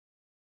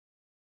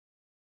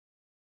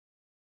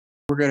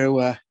We're going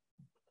to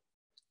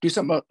do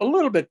something a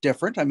little bit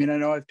different. I mean, I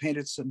know I've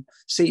painted some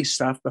sea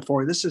stuff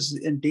before. This is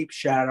in deep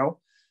shadow.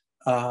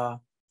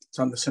 It's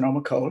on the Sonoma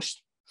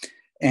Coast.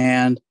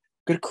 And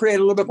going to create a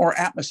little bit more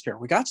atmosphere.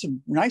 We got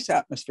some nice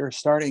atmosphere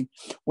starting.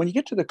 When you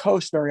get to the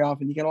coast, very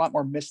often you get a lot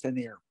more mist in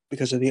the air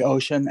because of the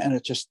ocean, and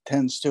it just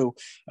tends to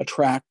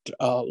attract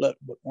a little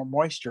bit more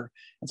moisture.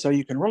 And so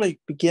you can really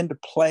begin to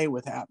play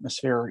with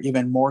atmosphere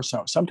even more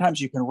so.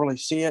 Sometimes you can really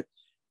see it.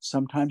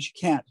 Sometimes you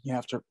can't. You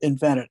have to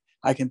invent it.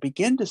 I can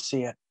begin to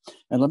see it.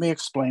 And let me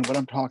explain what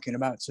I'm talking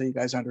about so you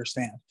guys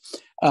understand.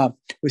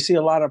 We see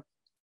a lot of,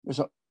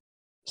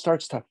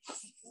 starts to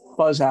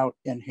fuzz out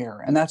in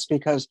here. And that's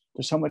because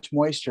there's so much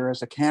moisture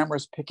as the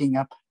camera's picking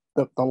up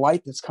the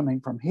light that's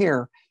coming from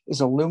here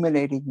is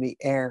illuminating the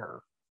air,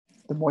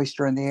 the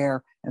moisture in the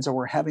air. And so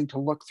we're having to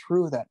look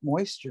through that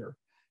moisture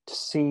to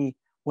see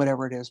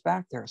whatever it is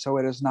back there. So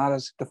it is not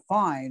as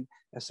defined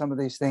as some of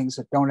these things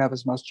that don't have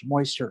as much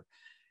moisture.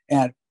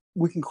 And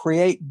we can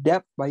create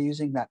depth by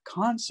using that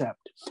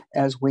concept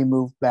as we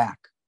move back.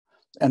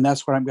 And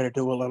that's what I'm going to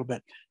do a little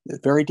bit.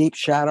 Very deep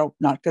shadow,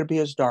 not going to be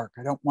as dark.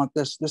 I don't want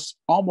this. This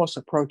almost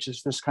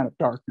approaches this kind of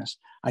darkness.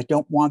 I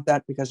don't want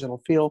that because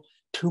it'll feel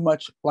too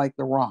much like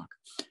the rock.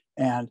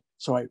 And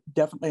so I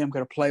definitely am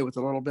going to play with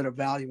a little bit of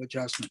value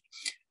adjustment.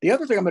 The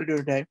other thing I'm going to do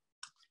today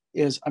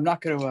is I'm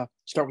not going to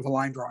start with a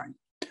line drawing.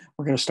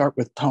 We're going to start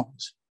with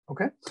tones.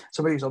 Okay.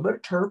 So I'm going to use a little bit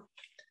of turp,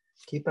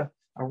 keep a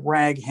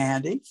rag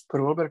handy, put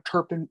a little bit of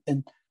turp in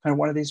kind of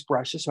one of these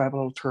brushes. So I have a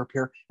little turp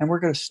here. And we're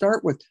going to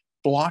start with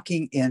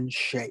blocking in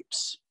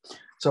shapes.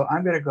 So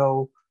I'm going to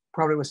go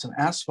probably with some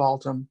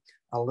asphaltum,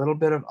 a little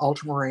bit of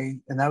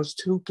ultramarine, and those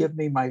two give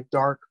me my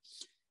dark.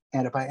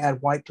 And if I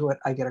add white to it,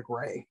 I get a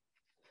gray.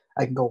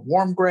 I can go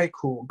warm gray,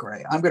 cool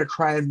gray. I'm going to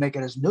try and make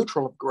it as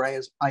neutral of gray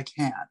as I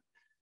can.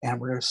 And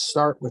we're going to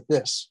start with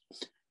this.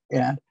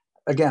 And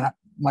again,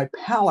 my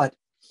palette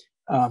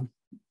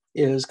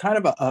is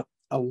kind of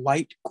a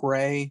light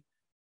gray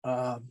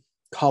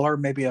color,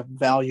 maybe a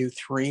value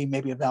 3,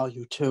 maybe a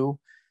value 2.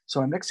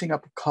 So I'm mixing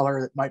up a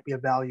color that might be a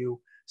value,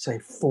 say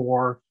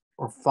 4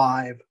 or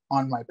 5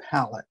 on my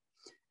palette.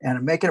 And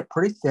I'm making it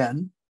pretty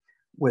thin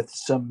with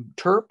some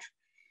turp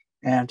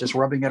and just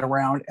rubbing it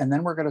around. And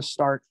then we're going to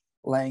start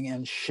laying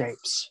in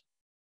shapes.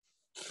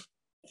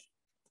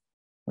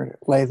 We're going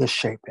to lay this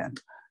shape in.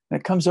 And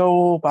it comes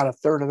about a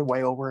third of the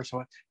way over.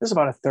 So this is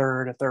about a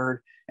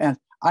third. And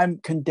I'm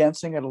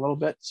condensing it a little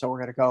bit. So we're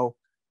going to go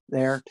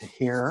there to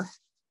here.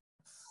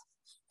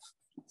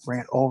 Bring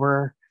it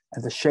over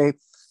and the shape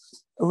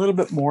a little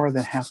bit more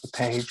than half the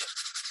page.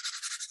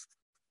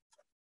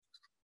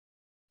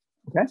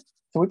 Okay,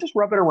 so we just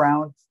rub it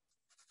around.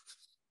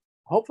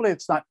 Hopefully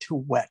it's not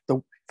too wet.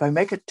 If I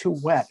make it too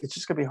wet, it's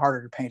just gonna be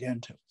harder to paint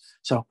into.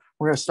 So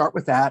we're gonna start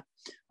with that.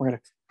 We're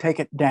gonna take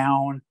it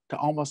down to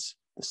almost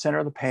the center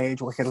of the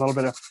page. We'll get a little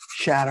bit of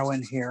shadow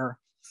in here.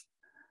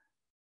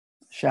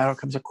 Shadow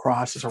comes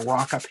across, there's a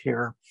rock up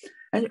here.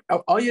 And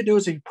all you do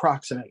is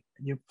approximate.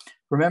 You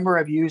remember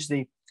I've used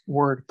the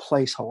word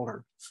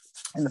placeholder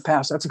in the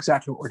past. That's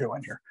exactly what we're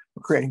doing here.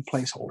 We're creating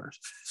placeholders.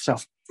 So,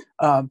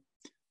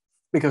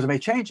 because it may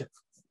change it,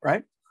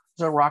 right?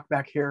 There's a rock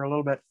back here, a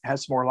little bit,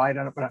 has some more light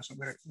on it, but I'm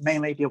going to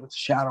mainly deal with the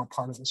shadow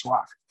part of this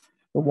rock.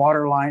 The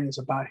water line is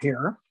about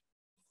here.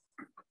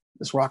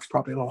 This rock's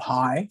probably a little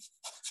high.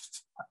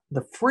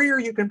 The freer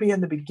you can be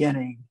in the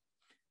beginning,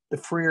 the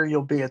freer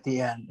you'll be at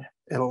the end.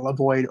 It'll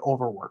avoid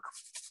overwork.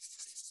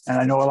 And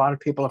I know a lot of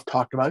people have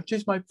talked about,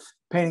 geez, my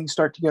paintings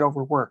start to get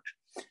overworked.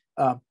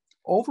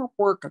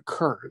 Overwork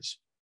occurs.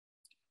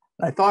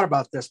 And I thought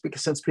about this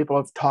because since people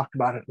have talked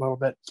about it a little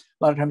bit,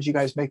 a lot of times you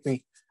guys make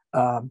me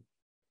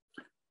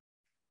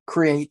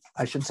create,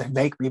 I shouldn't say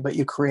make me, but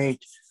you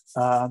create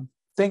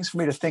things for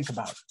me to think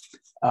about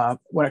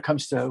when it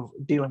comes to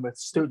dealing with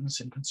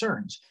students and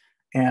concerns.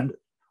 And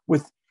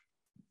with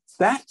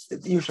that,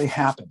 it usually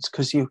happens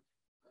because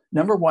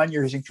number one,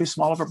 you're using too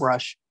small of a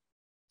brush.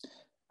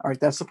 All right,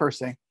 that's the first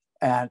thing.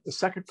 And the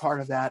second part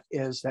of that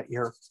is that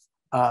you're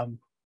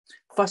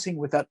fussing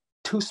with that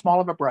too small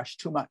of a brush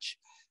too much.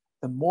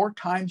 The more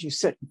times you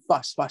sit and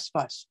fuss,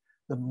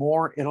 the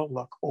more it'll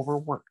look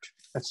overworked.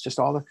 That's just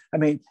all. I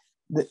mean,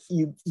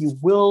 you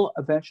will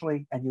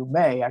eventually, and you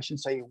may, I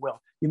shouldn't say you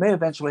will, you may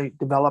eventually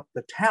develop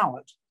the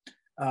talent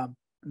and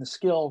the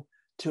skill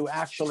to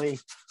actually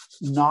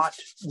not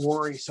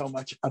worry so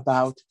much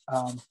about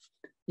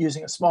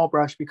using a small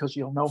brush because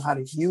you'll know how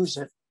to use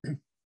it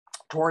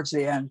towards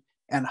the end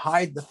and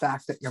hide the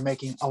fact that you're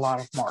making a lot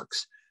of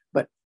marks.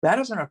 But that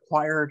is an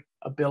acquired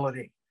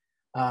ability.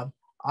 I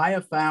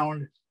have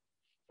found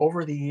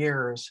over the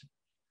years,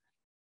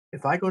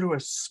 if I go to a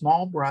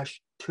small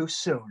brush too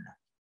soon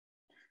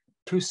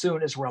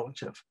is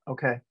relative,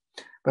 okay?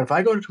 But if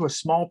I go to a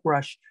small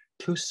brush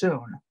too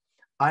soon,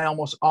 I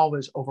almost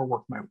always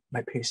overwork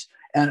my piece.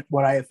 And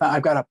what I have found,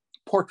 I've got a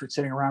portrait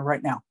sitting around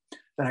right now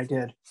that I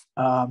did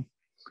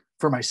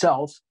for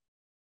myself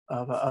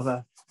of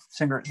a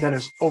singer that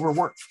is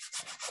overworked.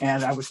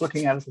 And I was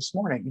looking at it this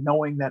morning,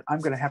 knowing that I'm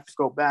going to have to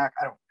go back.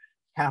 I don't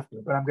have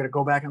to, but I'm going to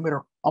go back. I'm going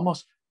to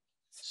almost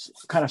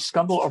kind of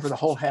scumble over the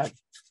whole head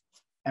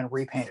and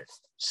repaint it,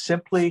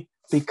 simply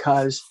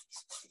because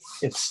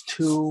it's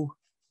too,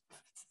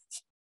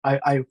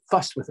 I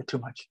fussed with it too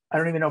much. I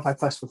don't even know if I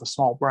fussed with a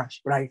small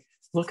brush, but I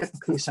look at the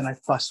piece and I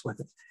fuss with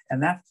it.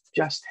 And that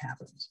just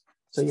happens.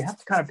 So you have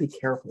to kind of be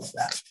careful of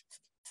that.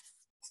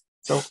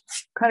 So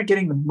kind of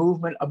getting the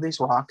movement of these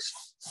rocks,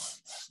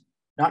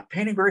 not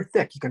painting very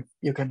thick.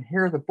 You can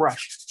hear the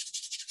brush.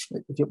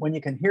 When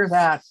you can hear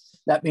that,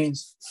 that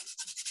means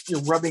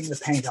you're rubbing the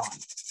paint on.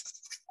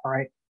 All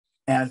right.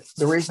 And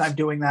the reason I'm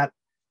doing that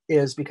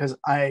is because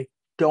I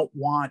don't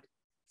want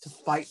to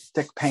fight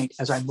thick paint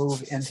as I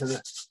move into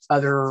the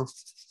other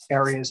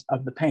areas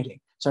of the painting.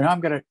 So now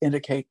I'm going to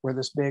indicate where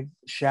this big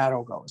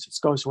shadow goes. It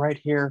goes right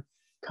here,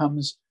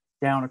 comes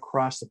down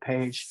across the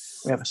page.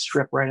 We have a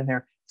strip right in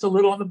there. It's a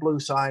little on the blue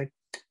side.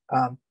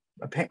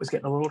 The paint was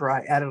getting a little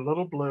dry. Added a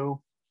little blue,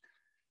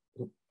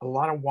 a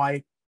lot of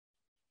white,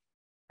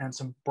 and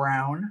some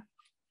brown.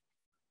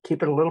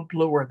 Keep it a little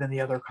bluer than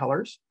the other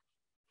colors.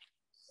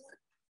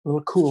 A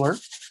little cooler.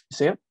 You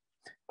see it?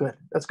 Good.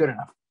 That's good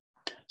enough.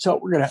 So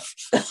we're going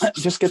to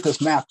just get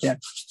this mapped in.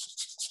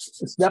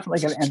 It's definitely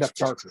going to end up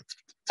darker.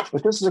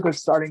 But this is a good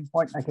starting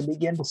point. I can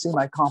begin to see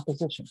my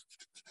composition.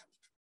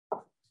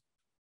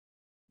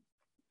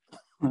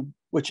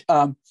 Which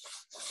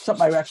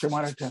something I actually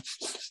wanted to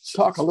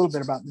talk a little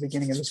bit about in the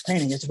beginning of this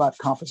painting is about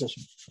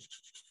composition.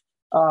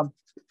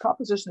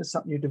 Composition is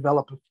something you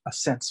develop a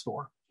sense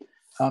for.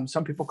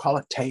 Some people call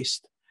it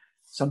taste.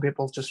 Some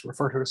people just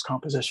refer to it as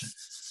composition.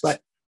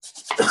 But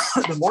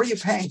the more you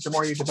paint, the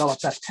more you develop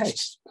that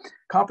taste.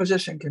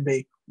 Composition can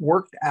be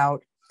worked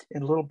out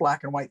in little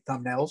black and white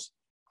thumbnails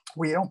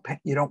where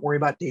you don't worry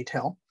about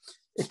detail.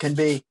 It can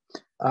be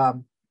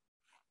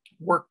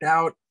worked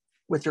out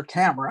with your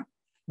camera.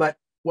 But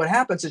what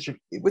happens is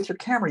with your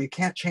camera, you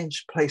can't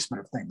change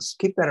placement of things.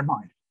 Keep that in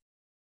mind.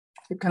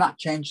 You cannot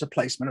change the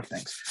placement of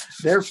things.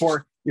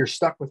 Therefore, you're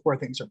stuck with where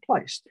things are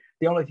placed.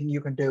 The only thing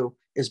you can do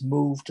is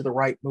move to the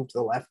right, move to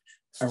the left,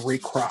 and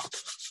recrop.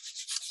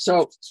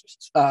 So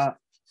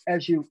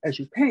as you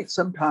paint,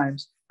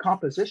 sometimes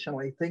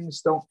compositionally,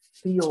 things don't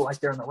feel like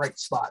they're in the right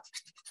spot.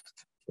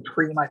 The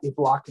tree might be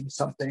blocking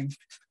something.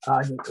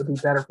 It would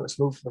be better for us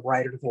to move to the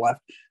right or to the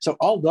left. So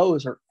all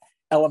those are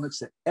elements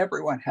that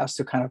everyone has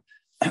to kind of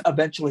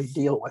eventually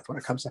deal with when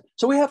it comes to.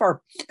 So we have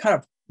our kind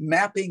of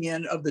mapping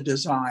in of the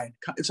design.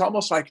 It's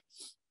almost like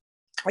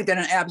I did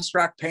an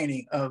abstract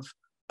painting of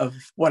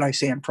what I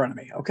see in front of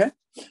me. Okay,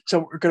 so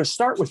we're going to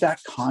start with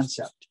that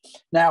concept.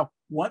 Now,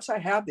 once I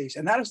have these,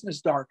 and that isn't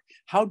as dark,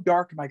 how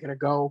dark am I going to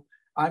go?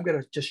 I'm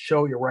going to just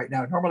show you right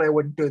now. Normally I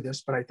wouldn't do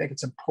this, but I think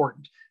it's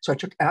important. So I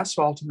took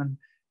asphaltum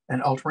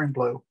and ultramarine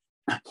blue,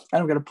 and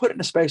I'm going to put it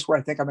in a space where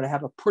I think I'm going to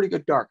have a pretty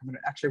good dark. I'm going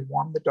to actually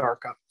warm the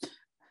dark up.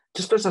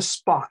 Just as a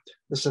spot.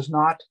 This is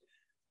not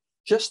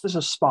just as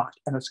a spot,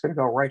 and it's going to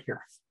go right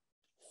here.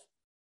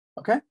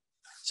 Okay,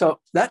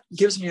 so that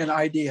gives me an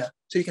idea.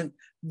 So you can,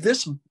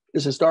 this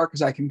is as dark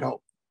as I can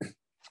go.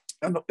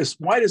 And as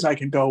white as I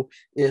can go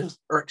is,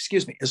 or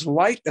excuse me, as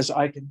light as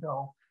I can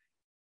go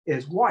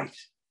is white,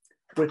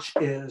 which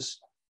is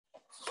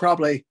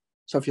probably,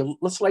 so if you,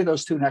 let's lay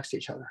those two next to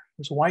each other.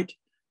 There's white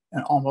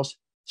and almost,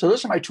 so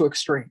those are my two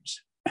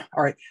extremes.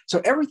 All right,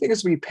 so everything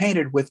is to be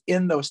painted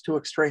within those two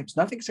extremes.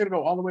 Nothing's going to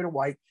go all the way to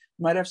white.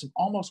 You might have some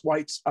almost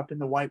whites up in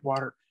the white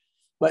water,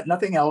 but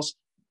nothing else.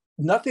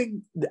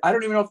 Nothing, I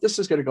don't even know if this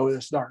is going to go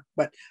this dark,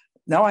 but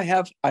now I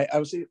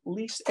was at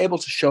least able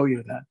to show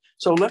you that.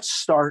 So let's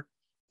start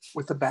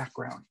with the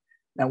background.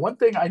 Now, one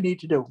thing I need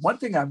to do, one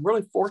thing I'm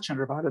really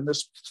fortunate about in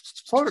this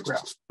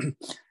photograph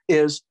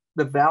is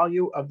the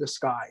value of the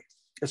sky.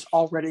 It's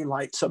already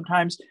light.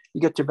 Sometimes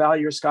you get to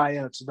value your sky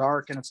and it's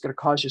dark and it's going to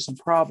cause you some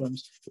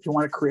problems if you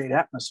want to create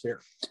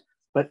atmosphere.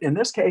 But in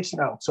this case,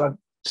 no. So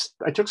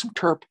I took some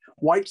turp,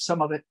 wiped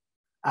some of it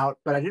out,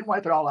 but I didn't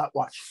wipe it all out.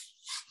 Watch.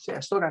 See, I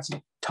still got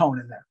some tone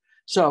in there.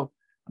 So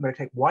I'm going to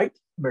take white,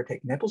 I'm going to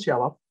take Naples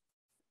yellow,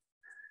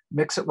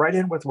 mix it right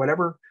in with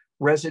whatever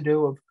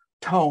residue of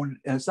tone,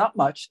 and it's not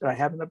much that I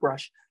have in the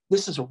brush.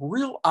 This is a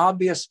real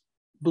obvious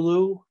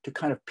blue to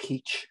kind of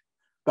peach,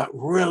 but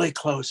really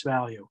close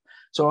value.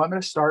 So I'm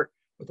going to start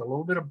with a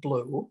little bit of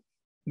blue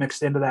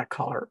mixed into that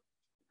color.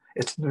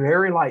 It's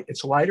very light.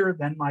 It's lighter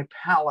than my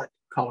palette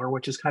color,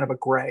 which is kind of a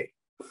gray,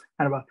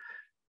 kind of a,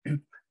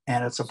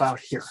 and it's about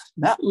here.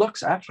 And that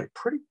looks actually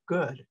pretty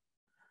good.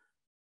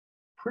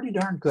 Pretty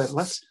darn good.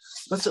 Let's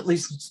at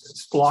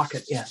least block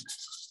it in.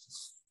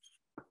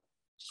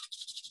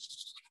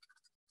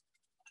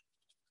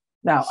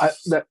 Now, I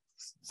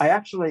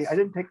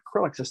didn't take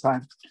acrylics this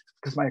time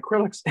because my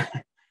acrylics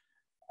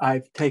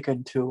I've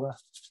taken to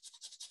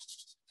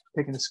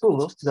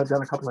schools because I've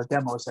done a couple of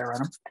demos there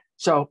on them.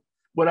 So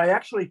what I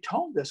actually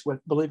toned this with,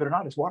 believe it or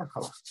not, is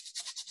watercolor.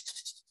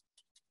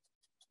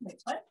 Wait,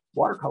 what?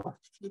 Watercolor.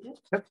 You did?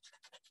 Yep.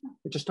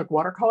 I just took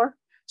watercolor,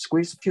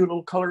 squeezed a few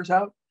little colors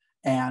out,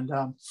 and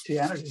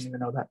Tiana didn't even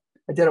know that.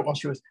 I did it while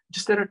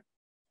just did it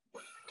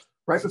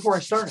right before I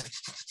started.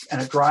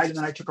 And it dried, and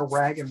then I took a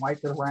rag and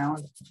wiped it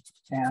around.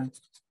 And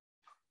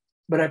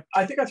but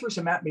I think I threw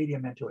some matte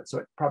medium into it, so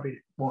it probably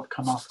won't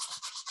come off.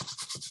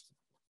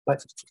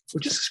 But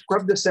we'll just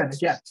scrub this in.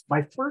 Again,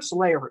 my first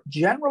layer,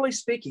 generally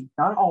speaking,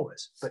 not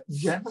always, but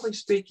generally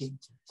speaking,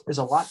 is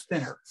a lot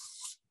thinner,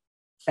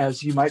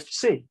 as you might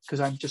see,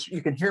 because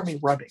you can hear me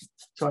rubbing.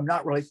 So I'm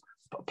not really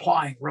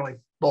applying really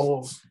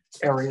bold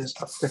areas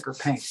of thicker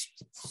paint.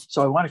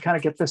 So I want to kind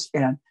of get this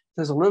in.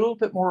 There's a little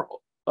bit more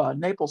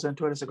Naples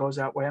into it as it goes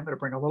that way. I'm going to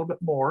bring a little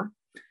bit more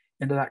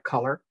into that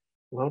color,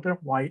 a little bit of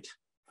white,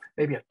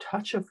 maybe a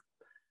touch of,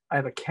 I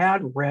have a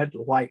cad red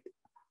light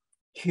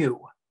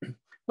hue.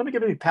 Let me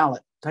give you a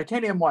palette.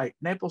 Titanium white,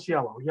 Naples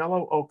yellow,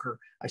 yellow ochre.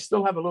 I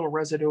still have a little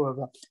residue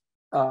of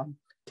a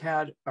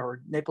cad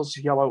or Naples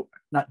yellow,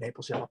 not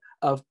Naples yellow,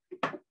 of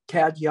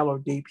cad yellow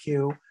deep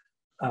hue,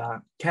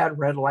 cad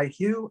red light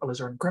hue,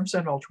 alizarin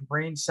crimson,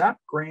 ultramarine, sap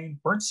green,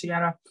 burnt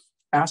sienna,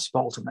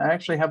 asphalt. And I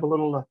actually have a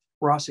little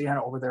raw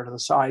sienna over there to the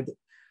side that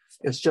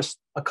is just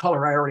a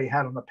color I already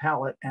had on the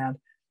palette. And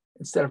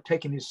instead of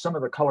taking some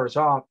of the colors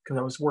off, because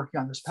I was working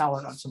on this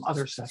palette on some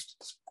other stuff,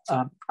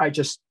 I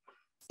just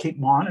keep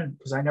them on, and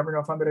because I never know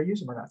if I'm going to use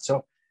them or not.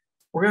 So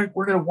we're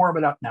going to warm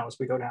it up now as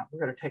we go down.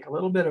 We're going to take a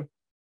little bit of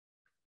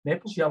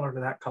Naples yellow to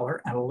that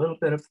color and a little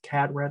bit of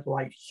cad red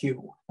light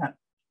hue. That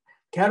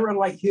cad red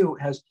light hue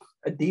has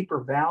a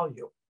deeper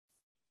value.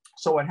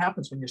 So what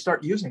happens when you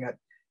start using it,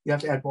 you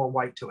have to add more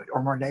white to it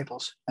or more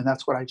Naples. And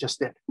that's what I just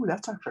did. Ooh,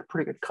 that's actually a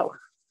pretty good color.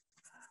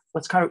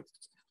 Let's kind of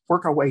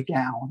work our way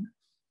down.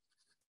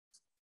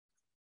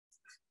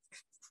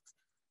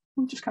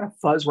 We'll just kind of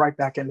fuzz right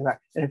back into that.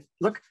 And if,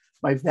 look,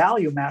 my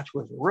value match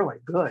was really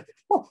good.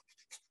 Oh,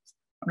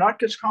 I'm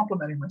not just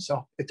complimenting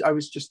myself. I'm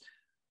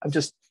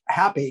just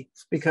happy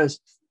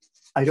because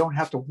I don't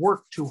have to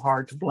work too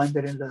hard to blend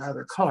it into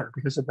another color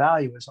because the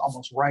value is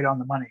almost right on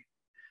the money.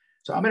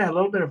 So I'm going to add a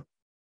little bit of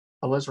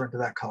alizarin to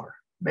that color.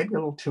 Maybe a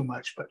little too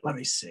much, but let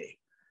me see.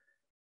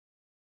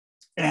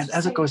 And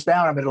as it goes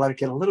down, I'm going to let it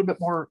get a little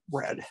bit more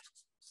red. Did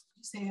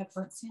you say you have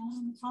burnt sienna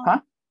on the palette?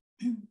 Huh?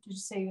 Did you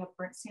say you have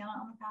burnt sienna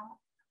on the palette?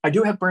 I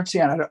do have burnt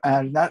sienna,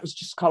 and that was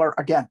just color,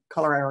 again,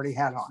 color I already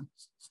had on.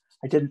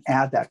 I didn't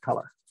add that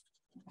color.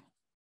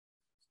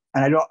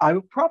 And I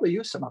will probably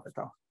use some of it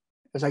though,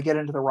 as I get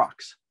into the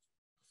rocks.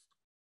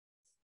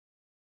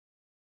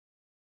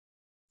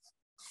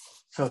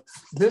 So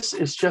this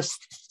is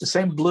just the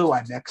same blue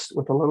I mixed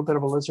with a little bit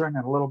of alizarin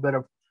and a little bit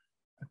of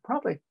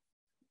probably,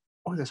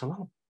 oh, there's a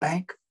little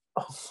bank.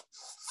 Oh,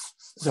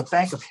 there's a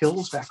bank of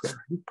hills back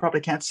there. You probably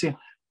can't see them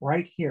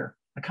right here.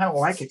 I kind of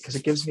like it because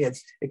it gives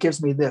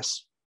me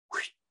this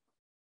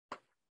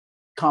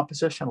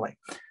compositionally.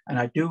 And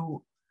I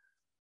think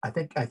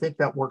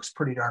that works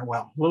pretty darn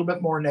well. A little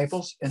bit more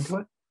Naples into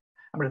it.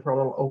 I'm going to throw a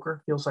little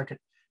ochre. Feels like it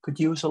could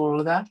use a little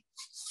of that.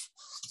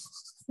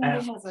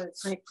 Somebody has a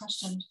great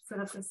question.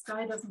 So if the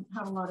sky doesn't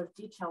have a lot of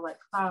detail like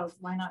clouds,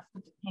 why not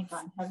put the paint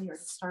on heavier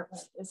to start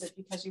with? Is it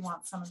because you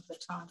want some of the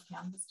tone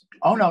canvas to be?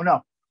 Oh,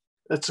 no.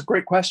 That's a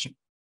great question.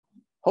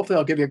 Hopefully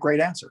I'll give you a great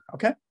answer,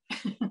 okay?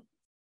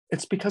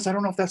 It's because I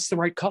don't know if that's the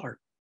right color.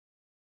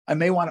 I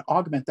may want to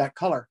augment that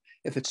color.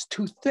 If it's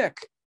too thick,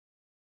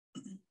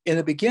 in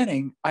the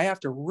beginning, I have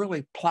to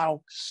really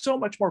plow so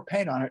much more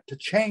paint on it to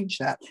change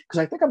that, because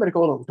I think I'm going to go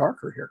a little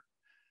darker here.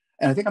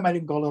 And I think I might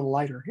even go a little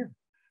lighter here.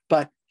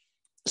 But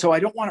so I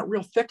don't want it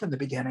real thick in the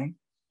beginning,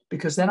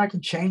 because then I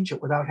can change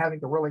it without having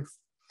to really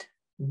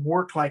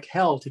work like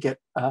hell to get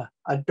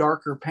a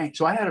darker paint.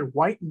 So I added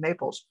white and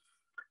Naples.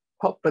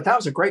 Oh, but that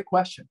was a great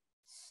question.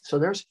 So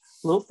there's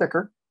a little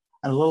thicker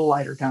and a little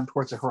lighter down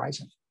towards the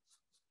horizon.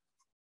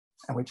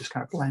 And we just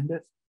kind of blend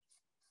it.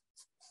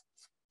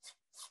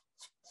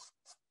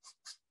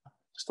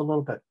 Just a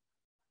little bit.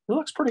 It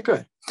looks pretty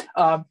good.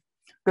 I'm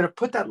going to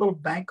put that little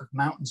bank of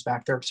mountains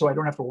back there so I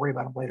don't have to worry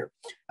about them later.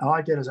 And all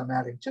I did is I'm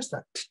adding just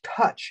a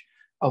touch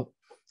of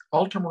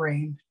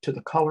ultramarine to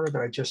the color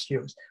that I just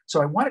used.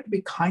 So I want it to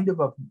be kind of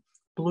a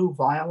blue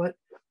violet,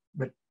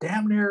 but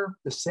damn near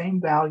the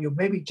same value,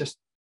 maybe just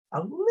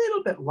a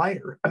little bit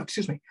lighter,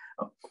 excuse me,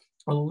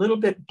 a little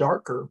bit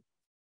darker.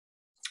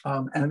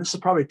 And this is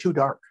probably too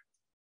dark.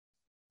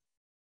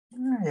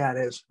 Yeah, it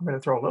is. I'm going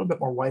to throw a little bit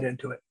more white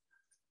into it.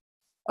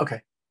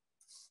 Okay.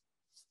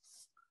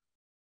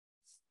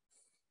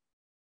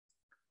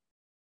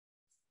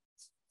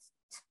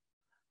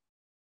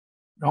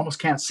 You almost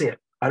can't see it.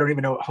 I don't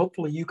even know.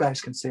 Hopefully you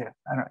guys can see it.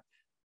 I don't.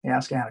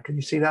 Ask Anna. Can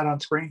you see that on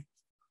screen?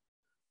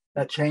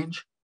 That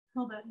change?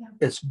 Hold it, yeah.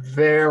 It's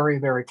very,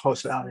 very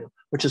close value,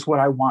 which is what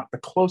I want. The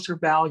closer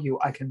value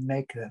I can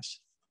make this,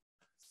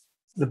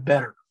 the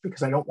better,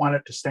 because I don't want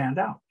it to stand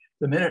out.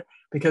 The minute,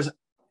 because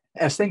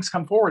as things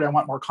come forward, I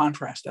want more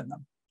contrast in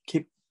them.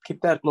 Keep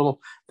that little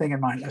thing in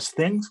mind. As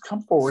things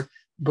come forward,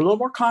 a little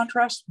more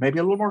contrast, maybe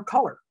a little more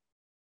color.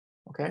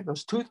 Okay,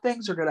 those two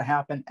things are going to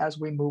happen as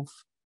we move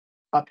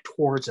up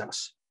towards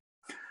us.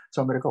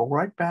 So I'm going to go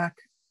right back,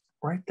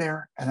 right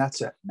there, and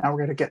that's it. Now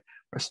we're going to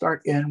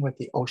start in with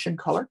the ocean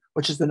color,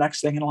 which is the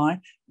next thing in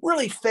line.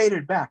 Really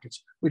faded back.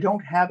 We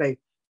don't have a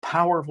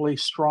powerfully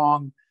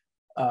strong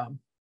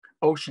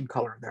ocean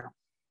color there,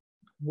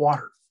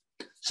 water.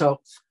 So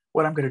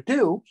what I'm going to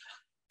do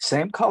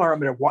Same color.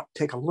 I'm going to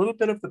take a little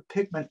bit of the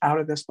pigment out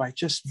of this by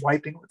just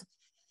wiping with.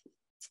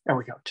 There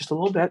we go, just a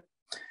little bit.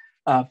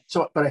 But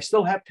I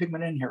still have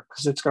pigment in here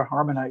because it's going to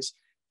harmonize.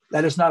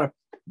 That is not a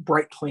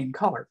bright, clean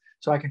color.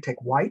 So I can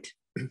take white.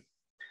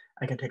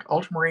 I can take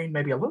ultramarine,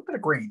 maybe a little bit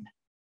of green.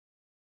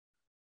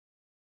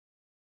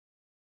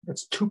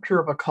 It's too pure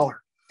of a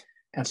color.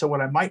 And so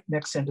what I might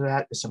mix into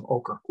that is some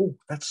ochre. Ooh,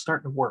 that's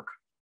starting to work.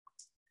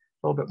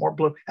 A little bit more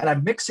blue. And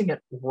I'm mixing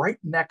it right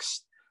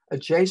next,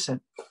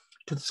 adjacent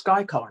to the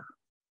sky color,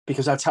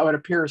 because that's how it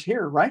appears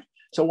here, right?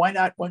 So why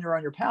not, when you're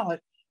on your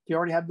palette, if you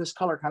already have this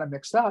color kind of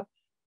mixed up,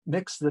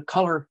 mix the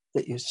color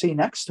that you see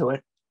next to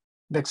it,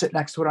 mix it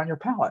next to it on your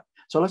palette.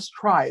 So let's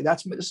try.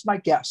 This is my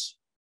guess.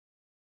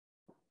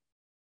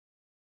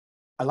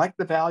 I like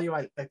the value.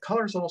 The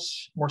color's a little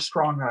more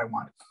strong than I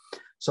want.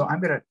 So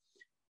I'm going to,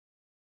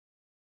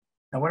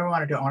 now what do I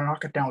want to do? I want to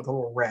knock it down with a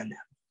little red.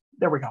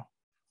 There we go.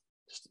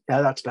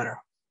 Yeah, that's better.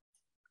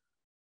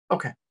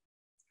 Okay.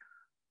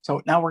 So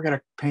now we're going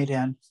to paint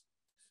in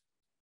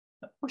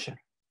the ocean.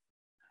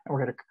 And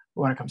we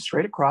want to come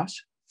straight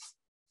across.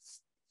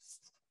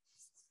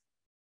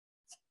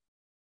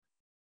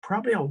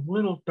 Probably a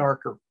little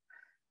darker.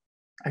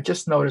 I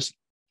just noticed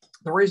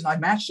the reason I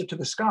matched it to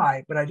the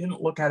sky, but I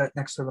didn't look at it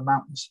next to the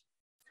mountains,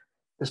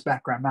 this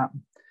background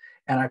mountain.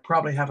 And I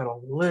probably have it a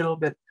little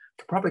bit,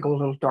 probably go a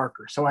little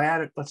darker. So I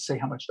added, let's see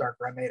how much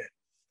darker I made it.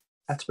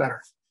 That's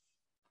better.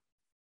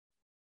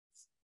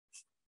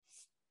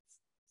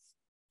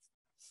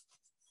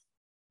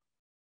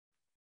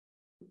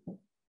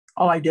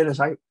 All I did is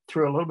I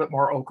threw a little bit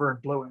more ochre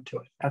and blue into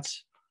it.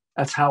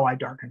 That's how I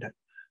darkened it.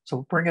 So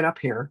we'll bring it up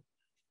here.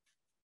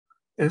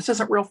 This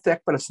isn't real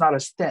thick, but it's not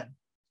as thin.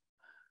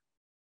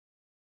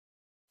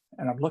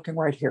 And I'm looking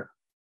right here.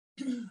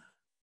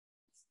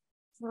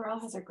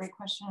 Laurel has a great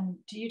question.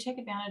 Do you take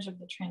advantage of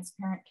the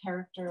transparent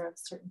character of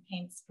certain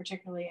paints,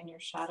 particularly in your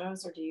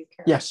shadows, or do you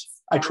care?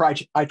 Yes, I try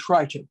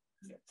to.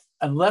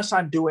 Unless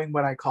I'm doing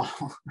what I call,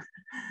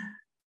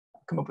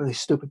 come up with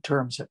these stupid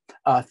terms,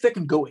 thick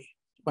and gooey.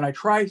 When I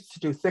try to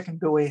do thick and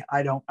gooey,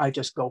 I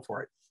just go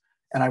for it.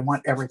 And I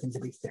want everything to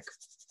be thick.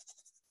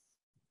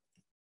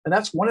 And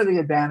that's one of the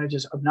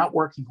advantages of not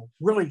working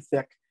really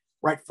thick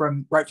right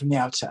from the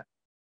outset.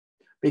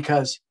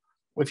 Because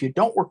if you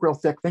don't work real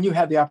thick, then you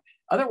have the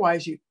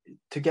otherwise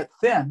to get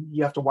thin,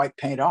 you have to wipe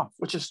paint off,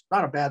 which is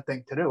not a bad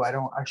thing to do. I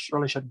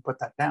surely shouldn't put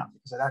that down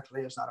because it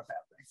actually is not a bad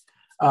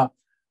thing.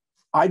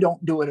 I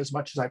don't do it as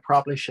much as I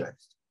probably should.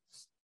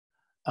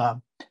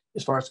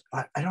 As far as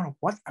I don't know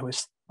what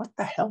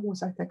the hell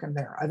was I thinking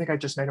there? I think I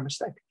just made a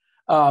mistake.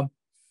 We'll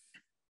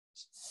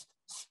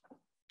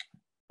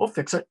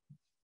fix it.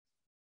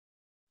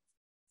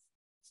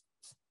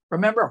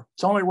 Remember,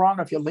 it's only wrong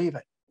if you leave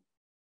it.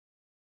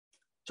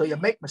 So you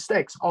make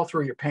mistakes all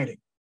through your painting.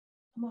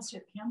 Unless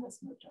your canvas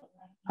moved over.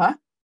 Huh?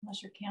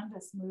 Unless your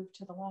canvas moved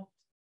to the left.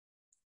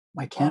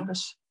 My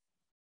canvas?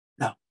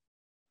 No.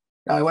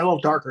 No, I went a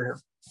little darker here.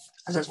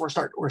 As we're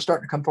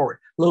starting to come forward.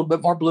 A little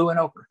bit more blue and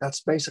ochre.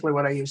 That's basically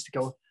what I use to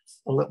go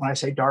when I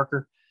say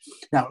darker.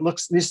 Now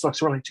this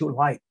looks really too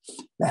light.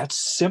 That's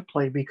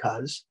simply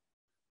because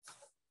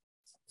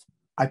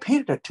I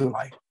painted it too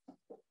light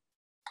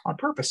on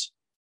purpose.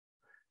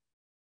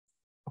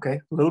 Okay,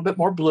 a little bit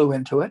more blue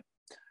into it,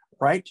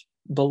 right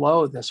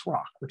below this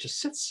rock, which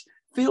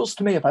feels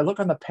to me, if I look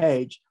on the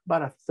page,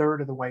 about a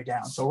third of the way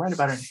down. So right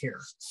about in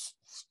here.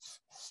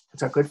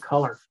 It's a good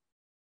color.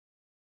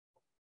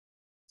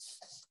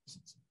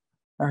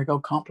 There I go,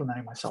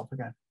 complimenting myself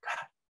again.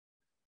 God,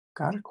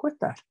 gotta quit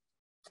that.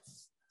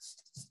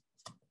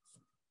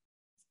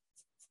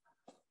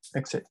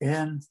 Mix it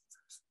in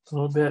a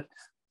little bit.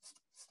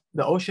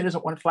 The ocean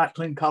isn't one flat,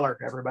 clean color,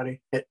 everybody.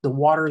 The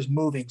water is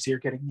moving, so you're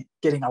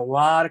getting a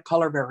lot of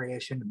color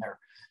variation in there.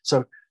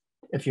 So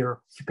if you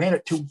paint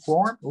it too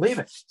warm, leave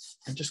it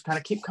and just kind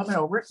of keep coming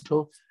over it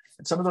until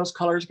some of those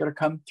colors are going to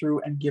come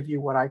through and give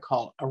you what I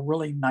call a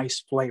really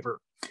nice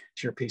flavor to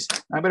your piece.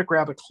 I'm going to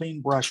grab a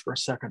clean brush for a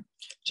second,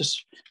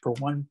 just for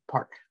one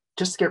part,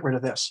 just to get rid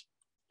of this.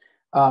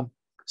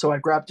 So I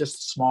grabbed just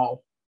a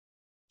small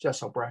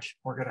gesso brush.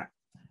 We're going to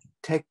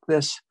take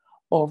this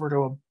over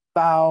to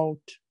about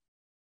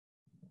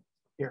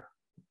here.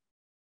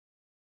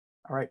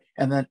 All right,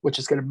 and then which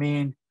is going to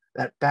mean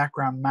that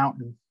background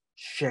mountain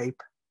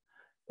shape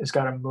is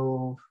going to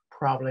move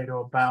probably to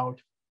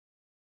about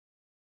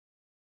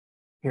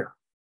here.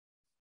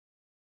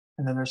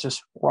 And then there's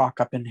this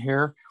rock up in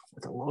here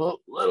with a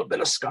little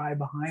bit of sky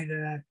behind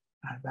it.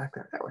 Back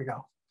there, there we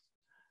go.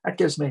 That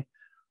gives me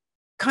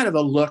kind of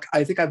a look.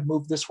 I think I've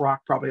moved this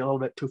rock probably a little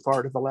bit too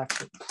far to the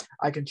left.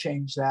 I can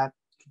change that.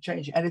 You can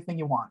change anything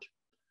you want.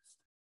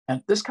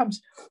 And this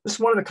is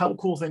one of the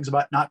cool things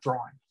about not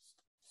drawing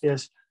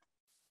is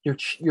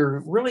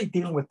you're really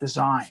dealing with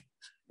design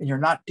and you're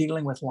not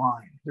dealing with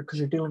line because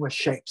you're dealing with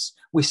shapes.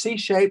 We see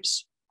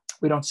shapes,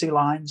 we don't see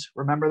lines.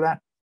 Remember that?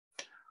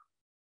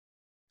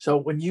 So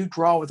when you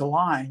draw with a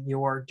line,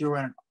 you are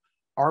doing an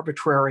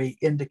arbitrary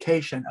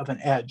indication of an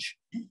edge.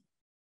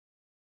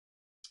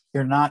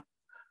 You're not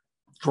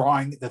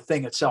drawing the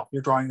thing itself.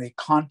 You're drawing the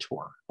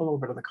contour, a little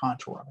bit of the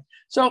contour of it.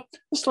 So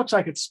this looks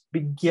like it's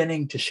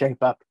beginning to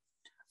shape up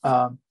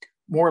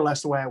more or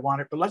less the way I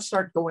want it. But let's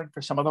start going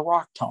for some of the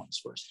rock tones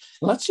first.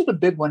 Let's do the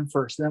big one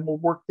first, then we'll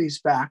work these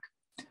back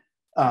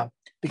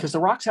because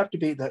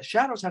the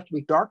shadows have to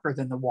be darker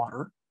than the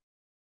water,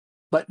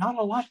 but not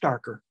a lot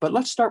darker. But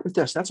let's start with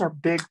this. That's our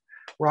big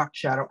rock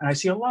shadow. And I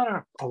see a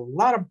lot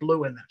of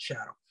blue in that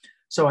shadow.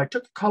 So I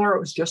took the color I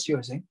was just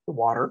using, the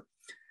water.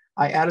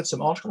 I added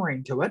some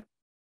ultramarine to it,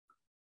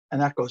 and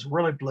that goes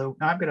really blue.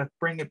 Now I'm going to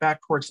bring it back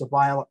towards the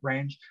violet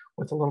range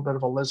with a little bit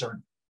of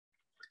alizarin.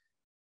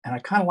 And I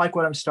kind of like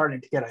what I'm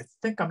starting to get. I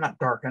think I'm not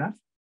dark enough.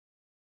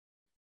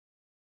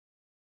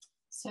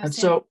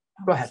 So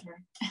go ahead.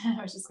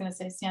 I was just going to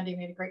say, Sandy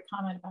made a great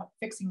comment about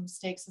fixing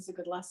mistakes is a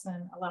good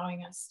lesson,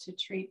 allowing us to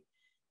treat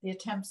the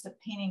attempts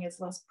at painting as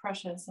less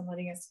precious and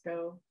letting us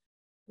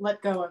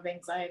let go of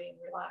anxiety and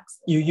relax.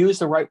 You use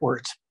the right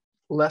words,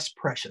 less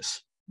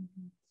precious.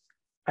 Mm-hmm.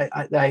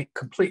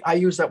 I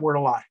use that word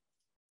a lot.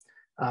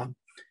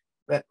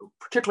 But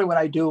particularly when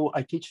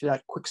I teach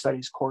that quick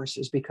studies course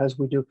is because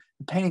the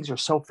paintings are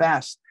so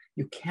fast,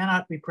 you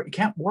can't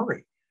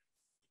worry.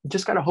 You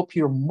just got to hope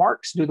your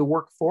marks do the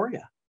work for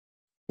you,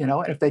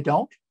 and if they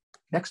don't,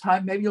 next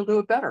time, maybe you'll do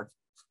it better.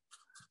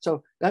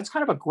 So that's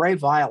kind of a gray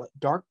violet,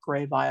 dark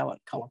gray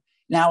violet color.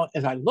 Now,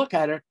 as I look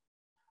at it,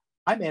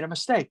 I made a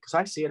mistake because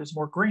I see it as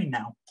more green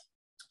now.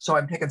 So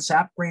I'm taking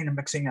sap green and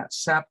mixing that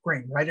sap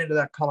green right into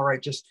that color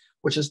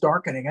which is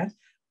darkening it,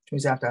 which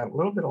means I have to add a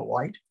little bit of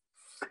light.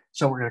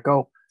 So we're going to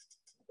go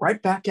right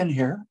back in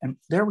here, and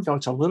there we go.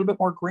 It's a little bit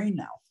more green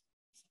now.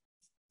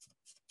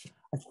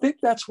 I think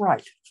that's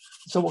right.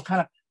 So we'll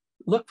kind of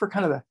look for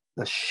kind of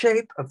the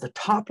shape of the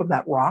top of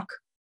that rock.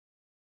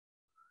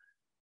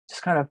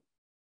 Just kind of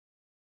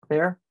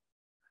there.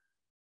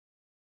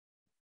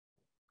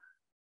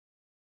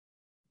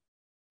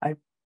 I'm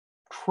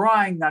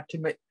trying not to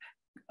make,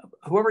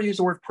 whoever used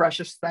the word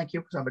precious, thank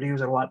you, because I'm going to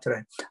use it a lot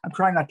today. I'm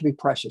trying not to be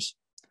precious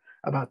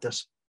about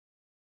this.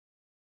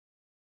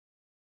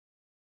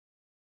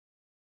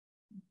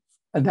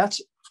 And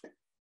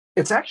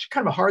it's actually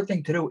kind of a hard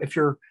thing to do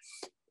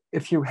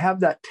if you have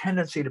that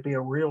tendency to be a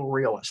real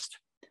realist,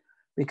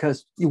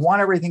 because you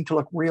want everything to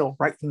look real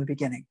right from the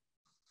beginning.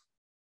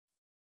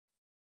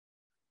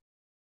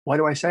 Why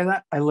do I say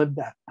that? I lived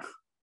that.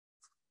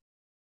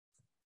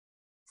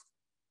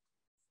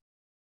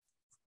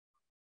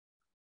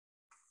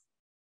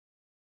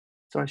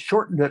 So I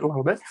shortened it a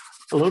little bit.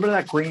 A little bit of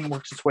that green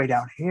works its way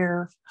down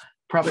here,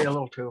 probably a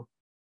little too.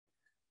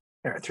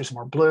 There, I threw some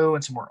more blue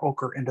and some more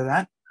ochre into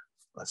that.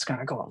 Let's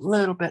kind of go a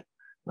little bit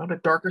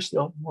darker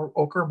still, more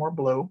ochre, more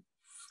blue,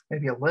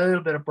 maybe a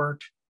little bit of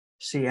burnt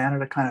sienna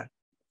to kind of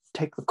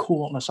take the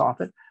coolness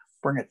off it,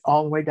 bring it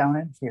all the way down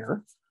in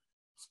here.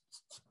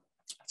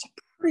 It's a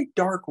pretty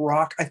dark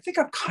rock. I think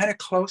I'm kind of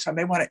close. I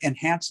may want to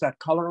enhance that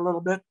color a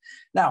little bit.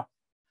 Now,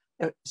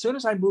 as soon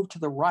as I move to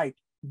the right,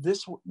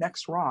 this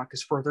next rock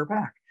is further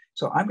back.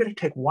 So I'm going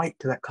to take white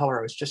to that color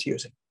I was just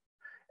using,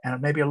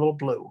 and maybe a little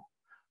blue,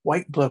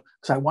 white, blue,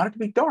 because I want it to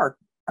be dark.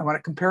 I want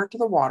to compare it to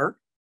the water.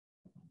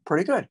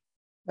 Pretty good.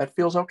 That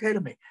feels okay to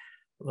me.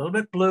 A little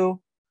bit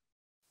blue.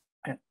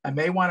 And I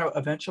may want to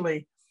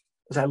eventually,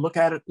 as I look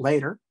at it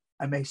later,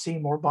 I may see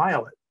more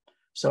violet.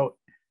 So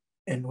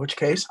in which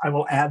case I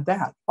will add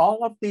that.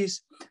 All of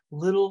these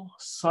little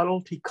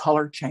subtlety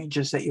color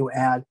changes that you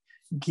add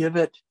give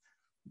it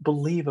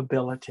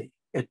believability.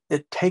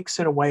 It takes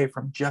it away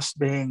from just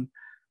being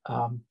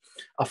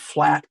a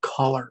flat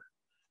color.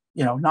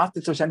 Not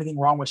that there's anything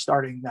wrong with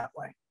starting that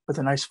way, with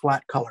a nice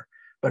flat color.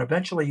 But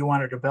eventually you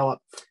want to develop.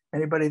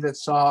 Anybody that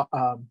saw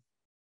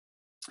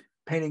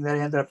painting that I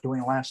ended up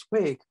doing last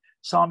week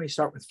saw me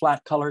start with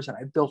flat colors, and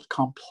I built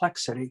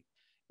complexity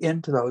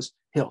into those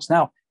hills.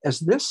 Now, as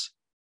this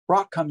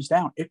rock comes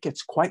down, it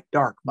gets quite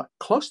dark, but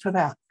close to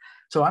that.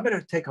 So I'm going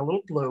to take a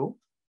little blue,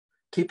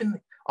 keeping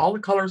all the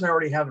colors I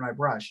already have in my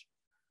brush,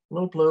 a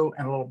little blue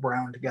and a little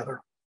brown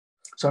together.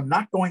 So I'm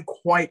not going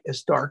quite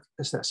as dark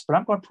as this, but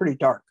I'm going pretty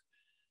dark.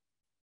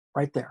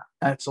 Right there.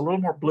 And it's a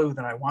little more blue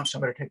than I want, so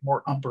I'm going to take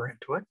more umber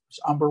into it.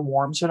 So umber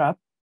warms it up.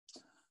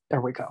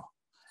 There we go.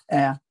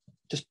 And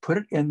just put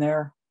it in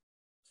there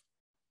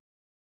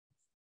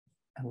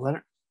and let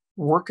it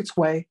work its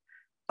way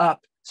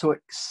up. So it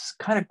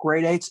kind of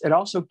gradates. It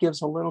also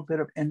gives a little bit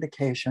of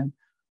indication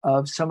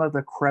of some of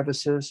the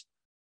crevices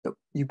that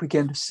you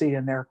begin to see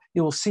in there.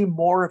 You will see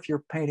more if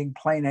you're painting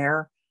plein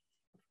air.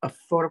 A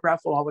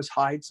photograph will always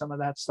hide some of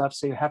that stuff.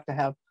 So you have to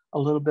have a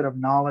little bit of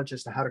knowledge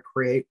as to how to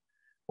create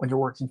when you're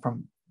working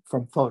from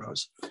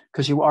photos,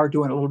 because you are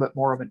doing a little bit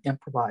more of an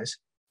improvise.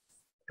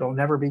 It'll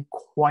never be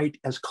quite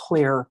as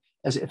clear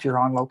as if you're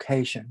on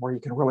location where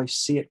you can really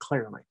see it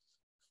clearly.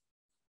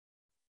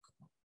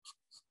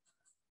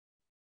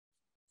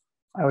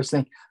 I always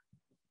think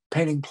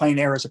painting plein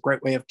air is a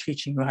great way of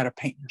teaching you how to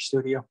paint in your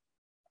studio.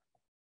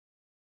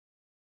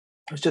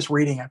 I was just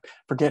reading, I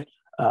forget,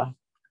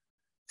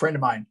 friend of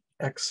mine,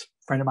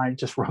 ex-friend of mine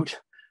just wrote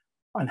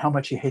on how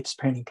much he hates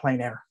painting plein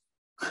air.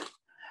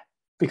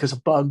 Because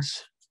of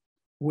bugs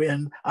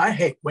wind. I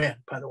hate wind,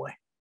 by the way.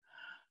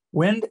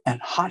 Wind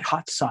and hot,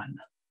 hot sun.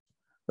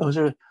 Those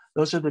are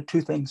the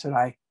two things that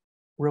I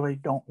really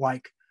don't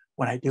like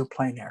when I do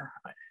plein air.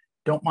 I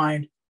don't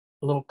mind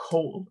a little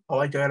cold. All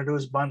I got to do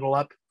is bundle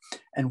up.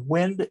 And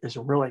wind is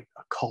really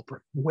a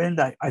culprit. Wind,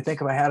 I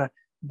think if I had to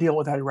deal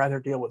with, I'd rather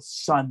deal with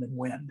sun than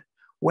wind.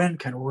 Wind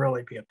can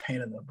really be a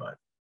pain in the butt.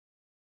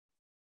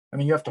 I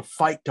mean, you have to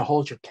fight to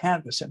hold your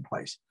canvas in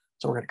place.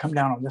 So we're going to come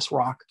down on this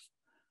rock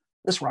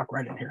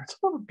right in here. It's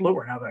a little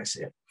bluer now that I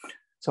see it.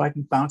 So I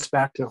can bounce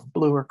back to a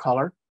bluer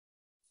color.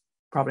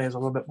 Probably has a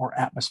little bit more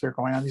atmosphere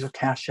going on. These are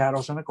cast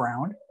shadows on the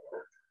ground.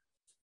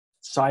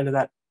 Side of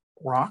that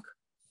rock,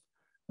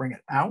 bring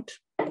it out.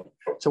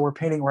 So we're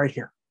painting right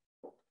here.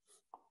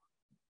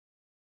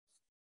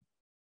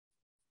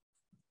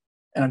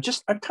 And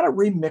I'm kind of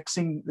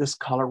remixing this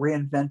color,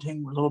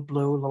 reinventing a little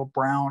blue, a little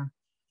brown,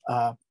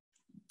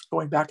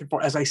 going back and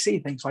forth as I see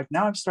things. Like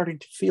now I'm starting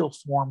to feel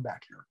form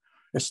back here.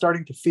 It's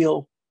starting to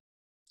feel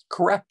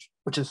correct,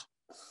 which is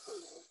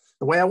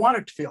the way I want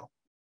it to feel,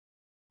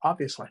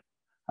 obviously.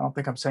 I don't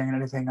think I'm saying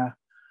anything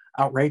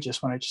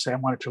outrageous when I just say I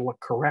want it to look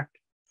correct.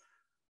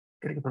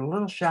 Gonna give it a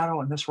little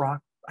shadow in this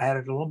rock. I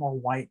added a little more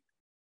white.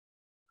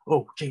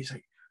 Oh, geez,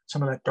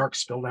 some of that dark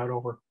spilled out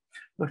over.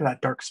 Look at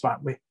that dark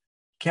spot. We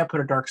can't put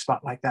a dark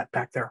spot like that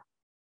back there.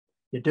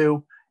 You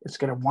do, it's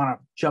gonna wanna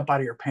jump out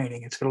of your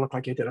painting. It's gonna look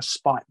like you did a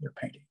spot in your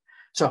painting.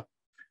 So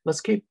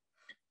let's keep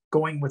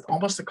going with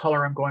almost the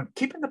color I'm going,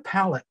 keeping the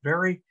palette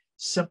very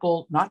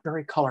simple, not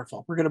very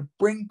colorful. We're gonna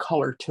bring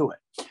color to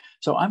it.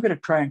 So I'm gonna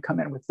try and come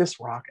in with this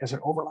rock as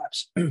it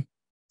overlaps.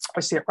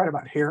 I see it right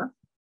about here.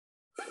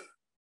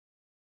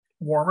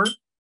 Warmer,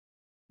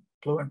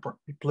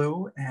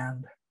 blue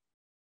and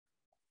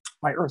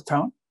my earth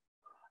tone.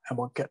 And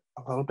we'll get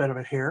a little bit of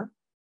it here,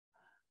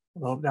 a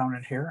little down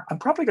in here. I'm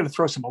probably gonna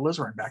throw some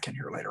alizarin back in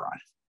here later on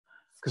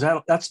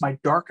because that's my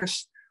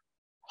darkest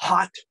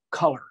hot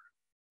color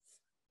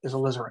is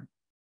alizarin.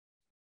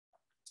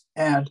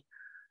 And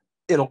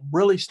it'll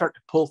really start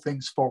to pull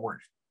things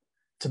forward.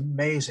 It's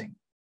amazing.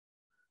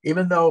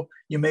 Even though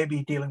you may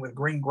be dealing with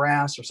green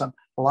grass or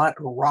a lot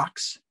of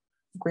rocks,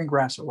 green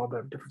grass is a little bit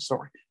of a different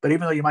story. But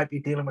even though you might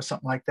be dealing with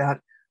something like that,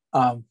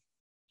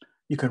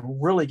 you can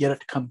really get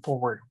it to come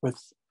forward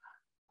with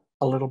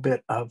a little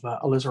bit of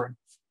alizarin.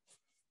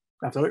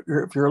 Now,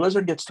 if your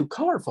alizarin gets too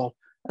colorful,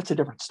 that's a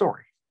different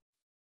story.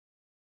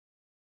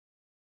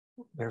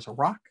 There's a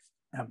rock.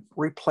 I'm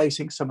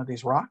replacing some of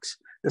these rocks.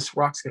 This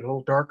rock's get a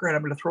little darker, and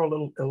I'm going to throw a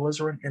little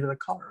alizarin into the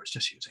color I was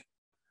just using.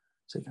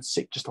 So you can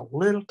see just a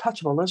little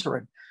touch of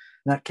alizarin,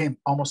 and that came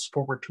almost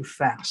forward too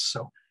fast.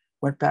 So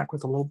went back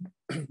with a little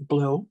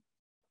blue.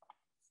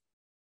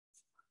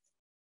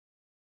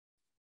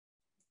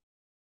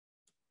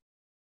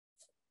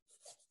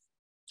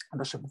 And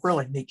there's some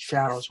really neat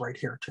shadows right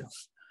here too.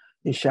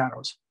 These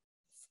shadows.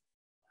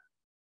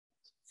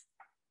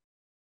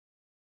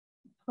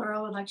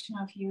 Plural would like to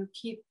know if you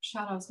keep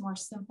shadows more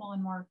simple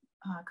and more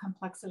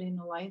complexity in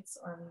the lights,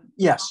 or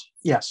yes,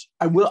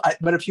 I will.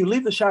 But if you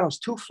leave the shadows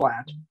too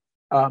flat,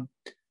 it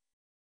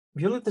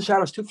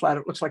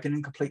looks like an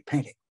incomplete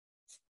painting.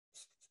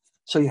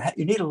 So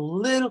you need a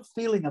little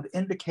feeling of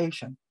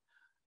indication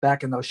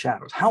back in those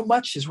shadows. How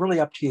much is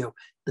really up to you.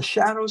 The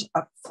shadows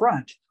up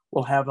front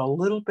will have a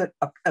little bit,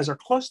 as they're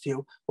close to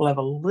you, will have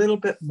a little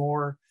bit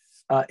more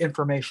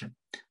information.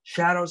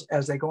 Shadows,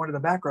 as they go into the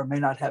background, may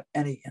not have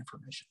any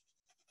information.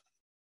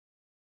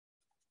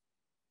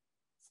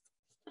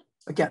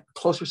 Again, the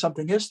closer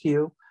something is to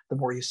you, the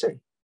more you see.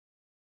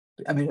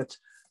 I mean, there's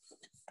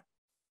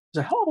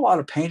a hell of a lot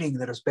of painting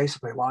that is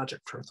basically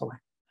logic, truthfully.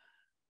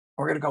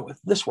 We're going to go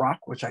with this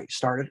rock, which I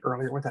started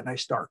earlier with a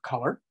nice dark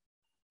color.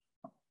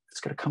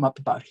 It's going to come up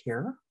about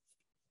here.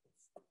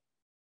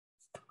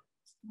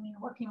 When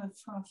you're working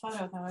from a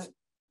photo, though,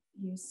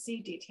 you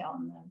see detail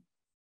in the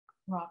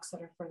rocks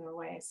that are further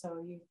away, so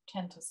you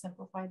tend to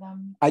simplify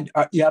them.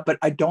 Yeah, but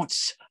I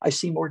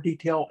see more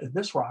detail in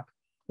this rock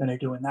than I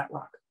do in that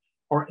rock.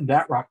 Or in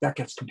that rock, that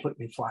gets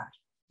completely flat.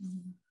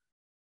 Mm-hmm.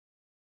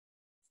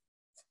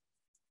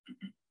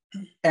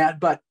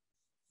 But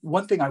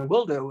one thing I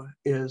will do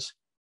is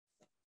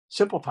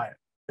simplify it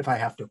if I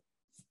have to.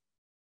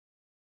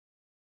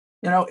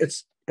 You know,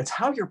 it's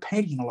how your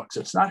painting looks.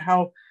 It's not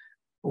how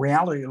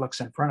reality looks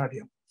in front of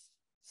you.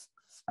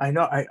 I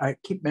know I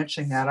keep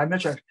mentioning that. I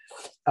mention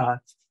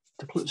to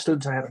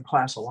students I have in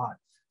class a lot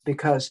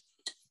because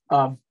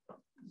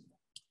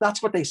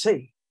that's what they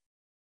see.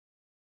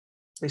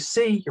 They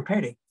see your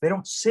painting. They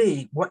don't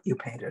see what you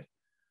painted.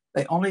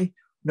 They only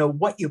know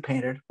what you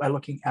painted by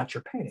looking at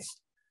your painting.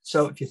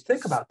 So if you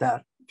think about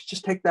that,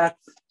 just take that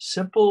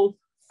simple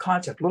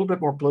concept, a little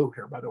bit more blue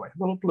here, by the way, a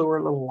little bluer,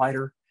 a little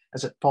lighter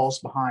as it falls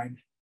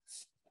behind.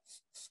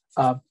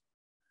 And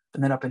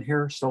then up in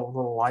here, still a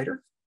little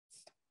lighter.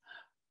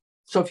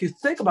 So if you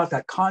think about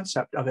that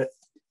concept of it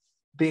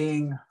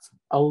being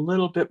a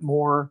little bit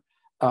more,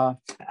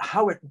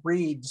 how it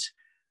reads,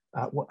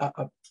 I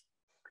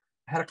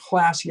had a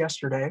class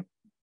yesterday,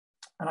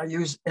 and I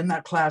used in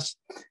that class,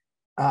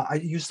 I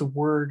used the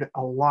word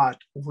a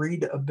lot,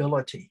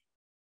 readability.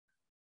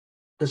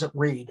 does it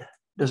read?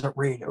 Does it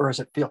read or does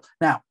it feel?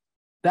 Now,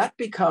 that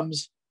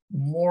becomes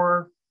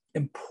more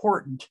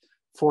important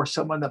for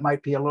someone that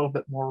might be a little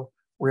bit more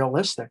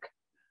realistic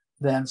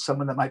than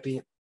someone that might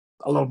be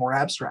a little more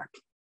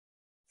abstract.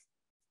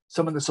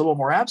 Someone that's a little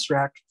more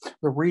abstract,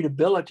 the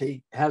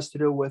readability has to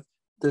do with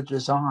the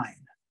design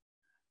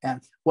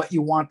and what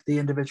you want the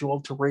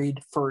individual to read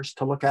first,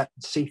 to look at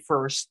and see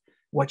first,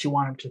 what you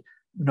want them to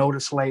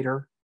notice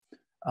later.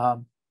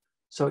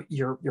 So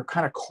you're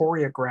kind of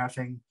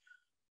choreographing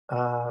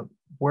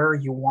where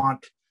you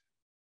want,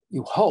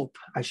 you hope,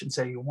 I shouldn't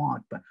say you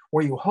want, but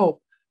where you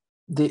hope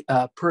the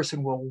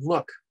person will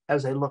look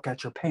as they look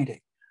at your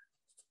painting.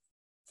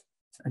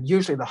 And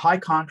usually the high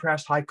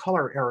contrast, high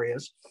color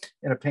areas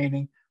in a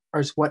painting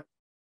is what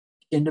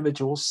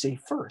individuals see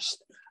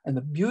first. And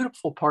the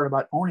beautiful part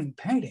about owning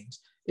paintings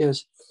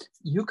is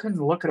you can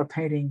look at a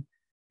painting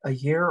a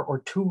year or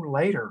two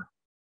later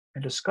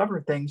and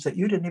discover things that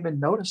you didn't even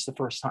notice the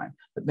first time.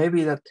 That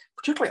maybe that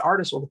particularly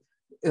artists will,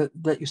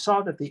 that you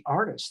saw that the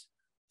artist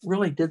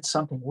really did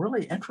something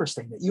really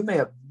interesting that you may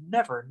have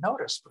never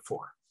noticed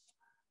before.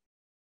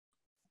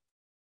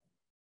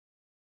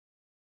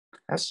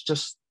 That's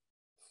just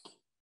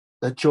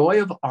the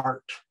joy of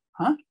art,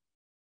 huh?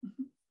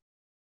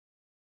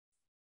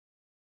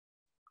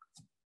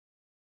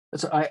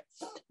 It's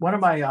one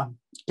of my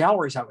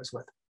galleries I was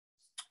with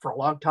for a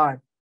long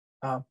time,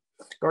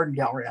 garden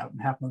gallery out in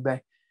Half Moon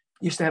Bay,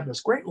 used to have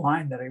this great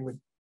line that I would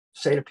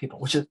say to people,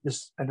 which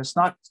is, and it's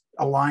not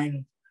a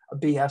line, a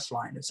BS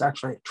line, it's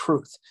actually a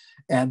truth.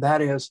 And that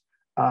is,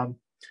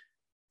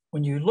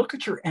 when you look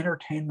at your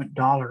entertainment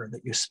dollar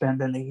that you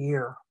spend in a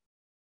year,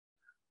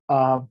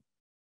 we're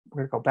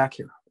gonna go back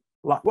here,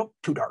 well,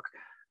 too dark.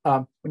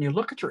 When you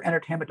look at your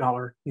entertainment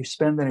dollar you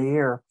spend in a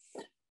year,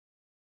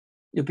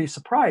 you'll be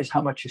surprised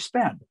how much you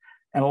spend.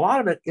 And a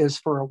lot of it is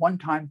for a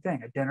one-time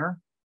thing, a dinner,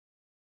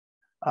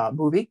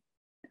 movie.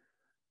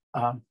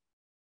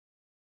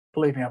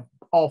 Believe me, I'm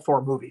all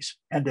for movies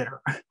and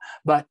dinner.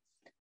 But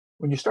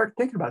when you start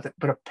thinking about that,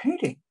 but a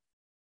painting,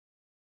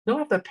 you'll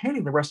have that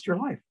painting the rest of your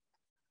life.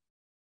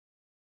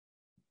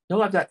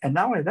 You'll have that. And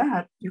not only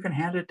that, you can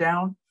hand it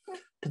down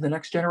to the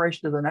next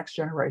generation, to the next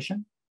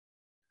generation.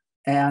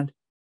 And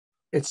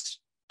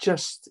it's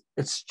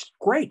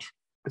great.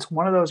 It's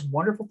one of those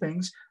wonderful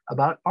things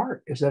about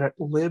art is that it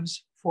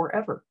lives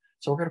forever.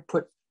 So we're going to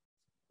put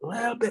a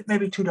little bit,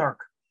 maybe too dark,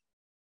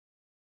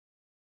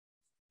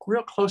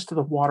 real close to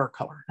the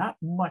watercolor, not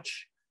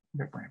much. I'm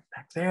going to bring it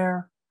back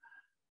there,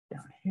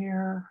 down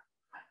here,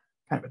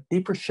 kind of a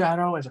deeper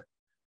shadow as it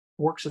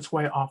works its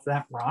way off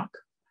that rock.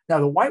 Now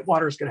the white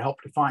water is going to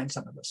help define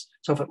some of this.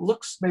 So if it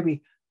looks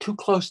maybe too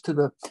close to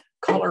the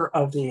color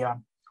of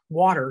the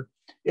water,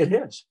 it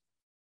is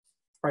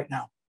right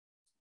now.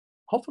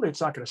 Hopefully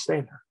it's not going to stay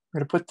there. I'm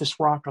going to put this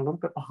rock a little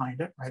bit behind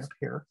it, right up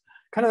here.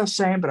 Kind of the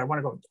same, but I want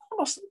to go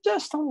almost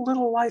just a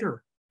little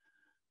lighter.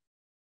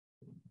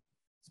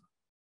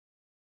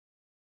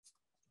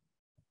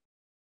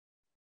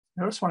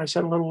 Notice when I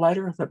said a little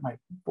lighter that my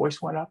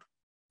voice went up?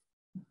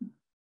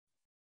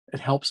 It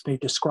helps me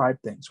describe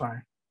things when I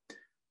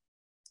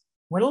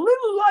went a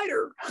little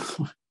lighter.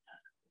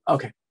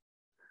 Okay.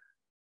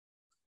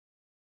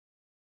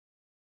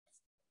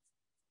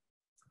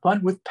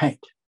 Fun with paint.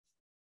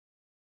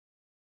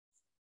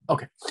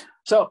 Okay,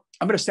 so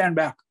I'm going to stand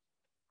back.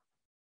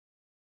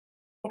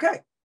 Okay,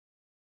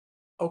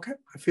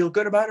 I feel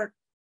good about it.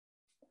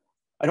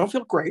 I don't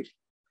feel great.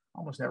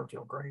 Almost never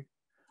feel great.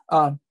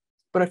 But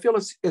I feel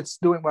it's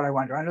doing what I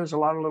want to do. I know there's a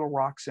lot of little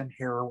rocks in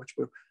here, which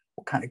we'll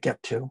kind of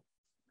get to.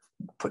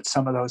 Put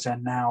some of those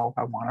in now if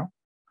I want to.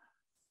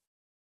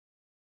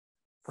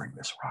 Bring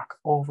this rock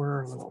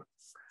over a little.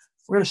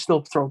 We're going to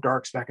still throw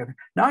darks back in there.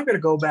 Now I'm going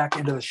to go back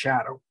into the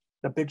shadow,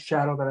 the big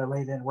shadow that I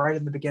laid in right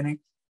in the beginning.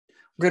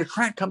 We're going to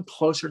try and come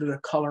closer to the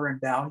color and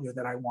value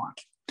that I want.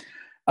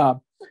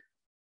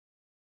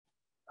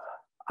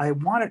 I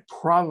want it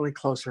probably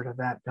closer to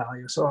that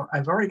value. So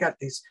I've already got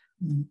these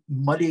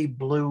muddy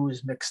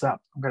blues mixed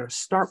up. I'm going to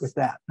start with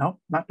that. No,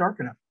 not dark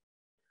enough.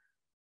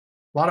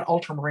 A lot of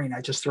ultramarine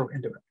I just threw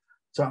into it.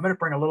 So I'm going to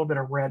bring a little bit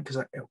of red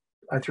because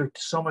I threw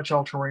so much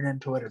ultramarine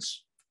into it.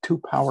 It's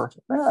too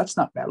powerful. That's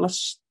not bad.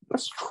 Let's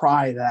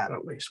try that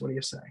at least. What do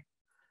you say?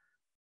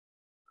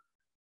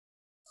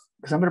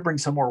 Because I'm going to bring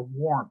some more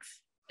warmth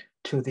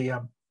to the,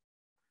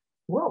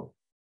 whoa,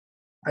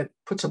 I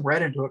put some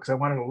red into it because I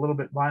wanted a little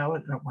bit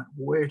violet and it went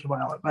way too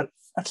violet, but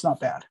that's not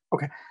bad.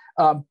 Okay.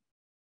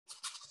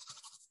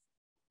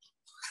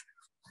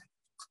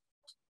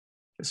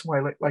 This is why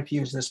I like to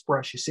use this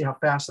brush. You see how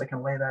fast I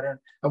can lay that in.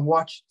 I've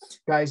watched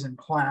guys in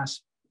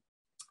class.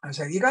 I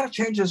say, you got to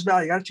change this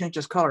value, you got to change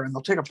this color. And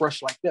they'll take a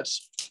brush like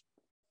this.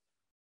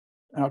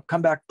 And I'll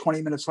come back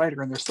 20 minutes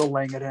later and they're still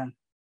laying it in.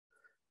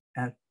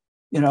 And,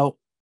 you know,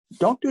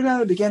 don't do that at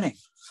the beginning.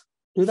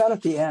 Do that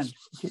at the end.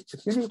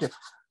 If you need to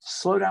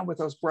slow down with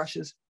those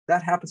brushes,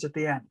 that happens at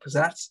the end, because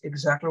that's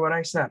exactly what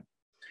I said.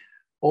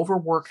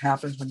 Overwork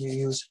happens when you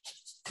use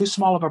too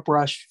small of a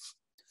brush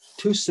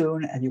too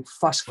soon and you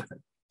fuss with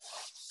it.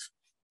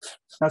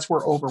 That's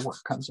where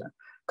overwork comes in.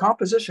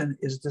 Composition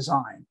is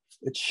design.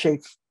 It's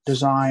shape,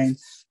 design,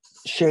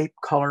 shape,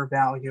 color,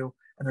 value.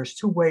 And there's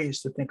two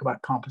ways to think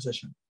about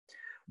composition.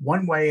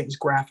 One way is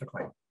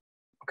graphically,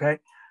 okay?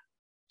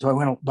 So I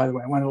went, by the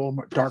way, I went a little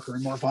more darker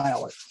and more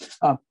violet.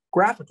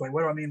 Graphically,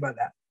 what do I mean by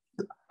that?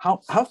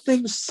 How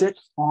things sit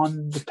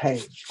on the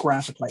page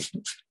graphically.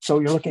 So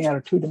you're looking at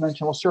a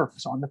two-dimensional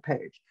surface on the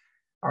page,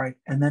 all right?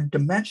 And then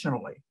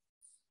dimensionally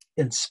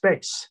in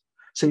space.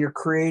 So you're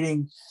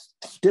creating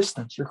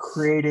distance, you're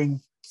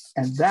creating,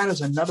 and that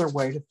is another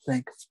way to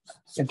think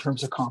in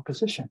terms of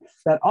composition.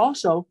 That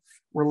also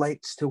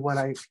relates to what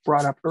I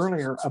brought up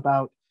earlier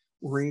about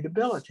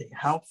readability.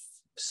 How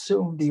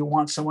soon do you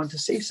want someone to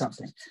see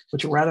something?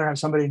 Would you rather have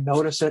somebody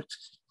notice it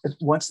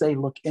once they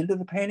look into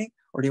the painting,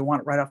 or do you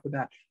want it right off the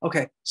bat?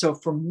 Okay, so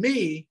for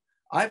me,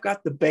 I've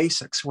got the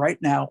basics right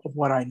now of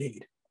what I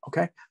need.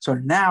 Okay, so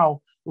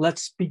now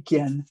let's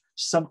begin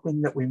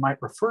something that we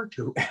might refer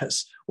to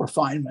as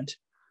refinement.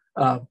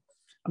 I'm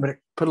going to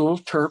put a little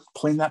turp,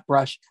 clean that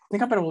brush. I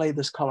think I'm going to lay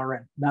this color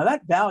in. Now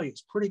that value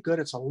is pretty good.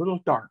 It's a little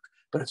dark,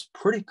 but it's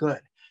pretty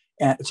good.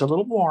 And it's a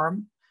little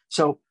warm.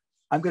 So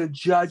I'm going to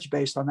judge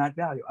based on that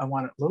value. I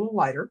want it a little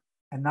lighter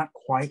and not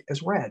quite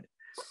as red.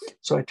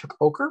 So I took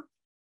ochre,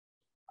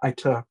 I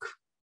took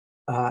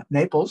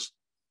Naples,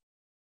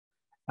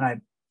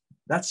 and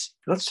let's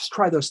just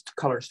try those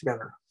colors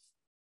together.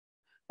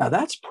 Now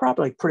that's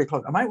probably pretty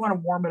close. I might want to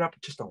warm it up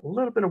with just a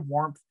little bit of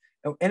warmth.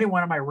 Any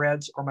one of my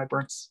reds or my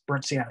burnt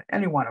sienna,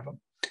 any one of them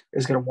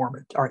is going to warm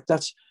it. All right,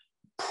 that's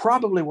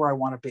probably where I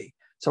want to be.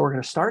 So we're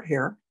going to start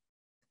here.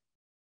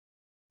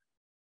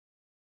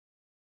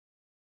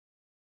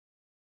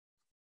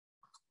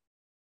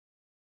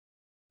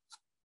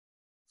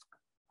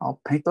 I'll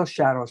paint those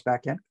shadows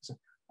back in.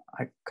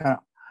 I kind of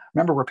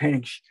remember we're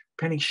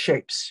painting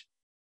shapes.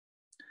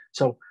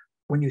 So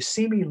when you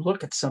see me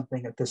look at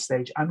something at this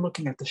stage, I'm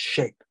looking at the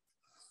shape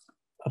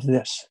of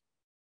this.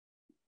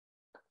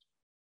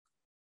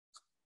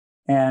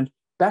 And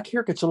back here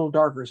it gets a little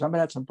darker, so I'm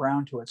gonna add some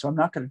brown to it. So I'm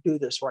not gonna do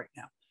this right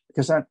now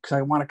because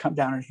I wanna come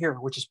down in here,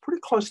 which is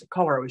pretty close to the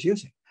color I was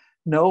using.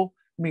 No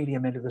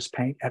medium into this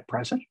paint at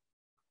present.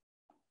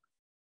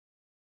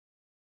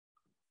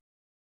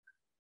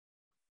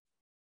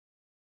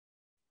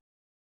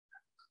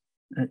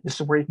 And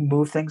this is where you can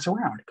move things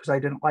around because I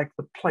didn't like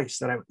the place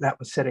that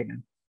was sitting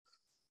in.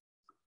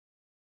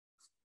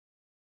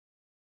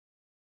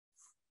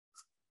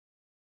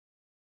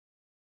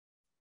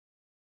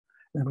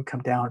 Then we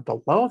come down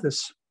below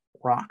this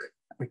rock.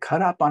 We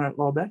cut up on it a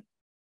little bit.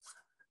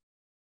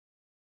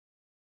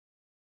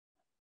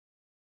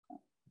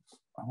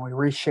 And we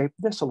reshape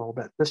this a little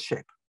bit, this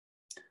shape.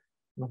 A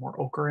little more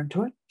ochre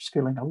into it, just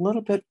feeling a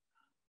little bit.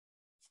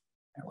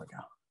 There we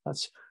go.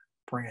 Let's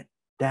bring it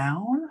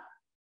down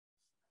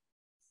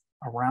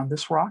around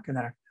this rock, and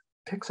then it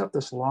picks up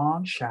this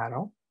long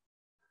shadow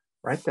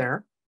right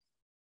there.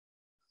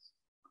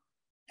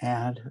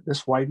 And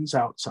this widens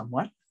out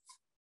somewhat.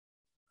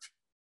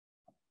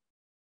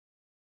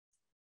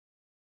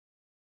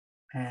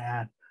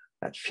 And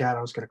that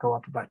shadow is going to go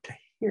up about to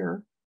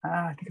here.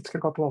 I think it's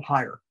going to go up a little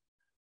higher.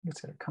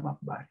 It's going to come up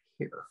about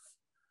here.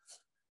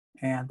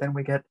 And then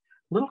we get a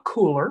little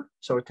cooler.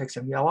 So it takes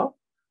some yellow,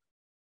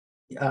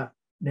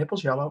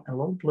 Naples yellow, and a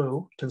little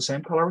blue to the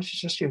same color we was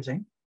just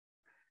using.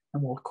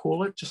 And we'll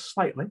cool it just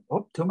slightly.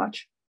 Oh, too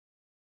much.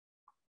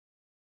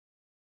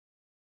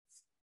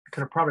 I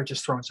could have probably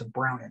just thrown some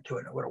brown into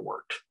it. It would have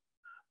worked.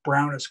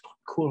 Brown is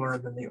cooler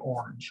than the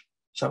orange.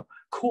 So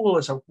cool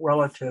is a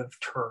relative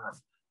term.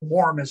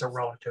 Warm is a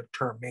relative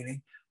term,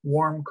 meaning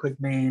warm could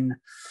mean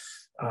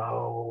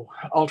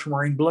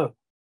ultramarine blue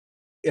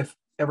if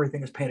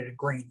everything is painted in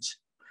greens.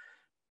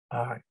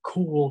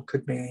 Cool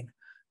could mean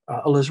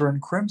alizarin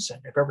crimson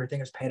if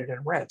everything is painted in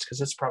reds, because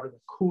it's probably the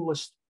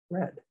coolest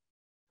red.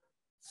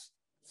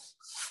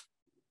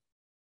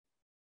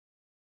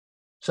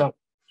 So a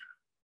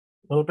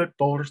little bit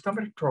bolder. So I'm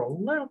going to throw a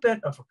little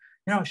bit of,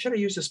 I should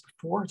have used this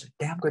before. It's a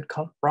damn good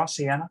color, raw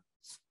sienna.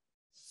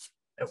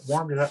 It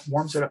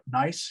warms it up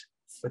nice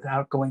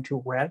without going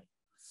too red.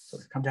 So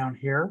we come down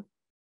here.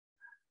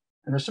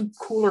 And there's some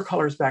cooler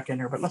colors back in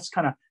here, but let's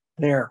kind of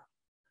there.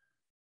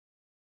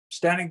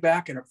 Standing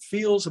back, and it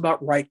feels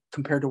about right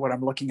compared to what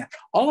I'm looking at.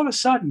 All of a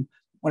sudden,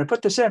 when I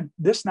put this in,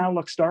 this now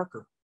looks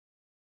darker.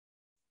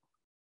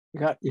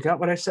 You got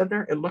what I said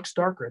there? It looks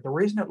darker. The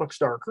reason it looks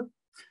darker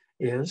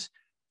is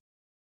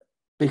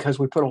because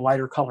we put a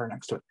lighter color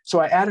next to it. So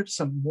I added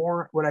some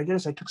more. What I did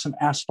is I took some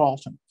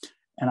asphaltum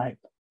and I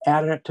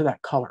added it to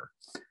that color.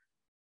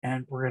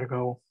 And we're going to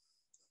go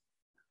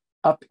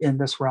up in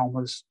this realm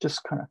was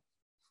just kind of,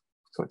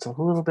 so it's a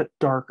little bit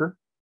darker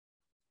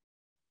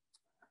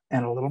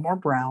and a little more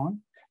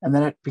brown. And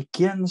then it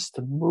begins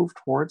to move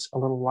towards a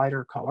little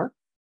lighter color.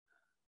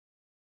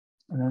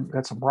 And then we've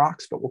got some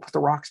rocks, but we'll put the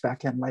rocks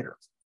back in later.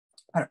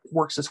 And it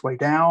works its way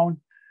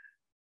down.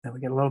 Then we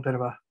get a little bit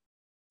of a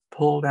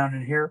pull down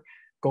in here,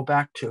 go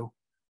back to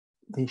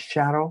the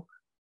shadow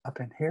up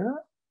in here.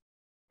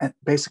 And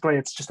basically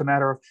it's just a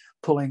matter of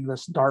pulling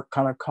this dark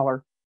kind of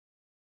color,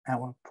 and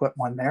we'll put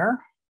one there.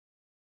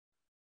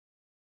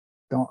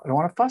 I don't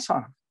want to fuss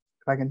on them.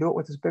 If I can do it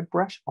with this big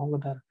brush, all the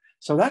better.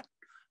 So that,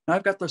 now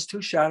I've got those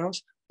two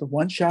shadows, the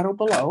one shadow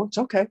below, it's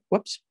okay,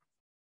 whoops.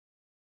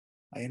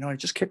 You know, I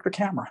just kicked the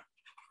camera.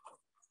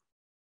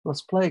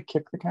 Let's play,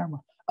 kick the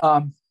camera.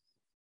 Go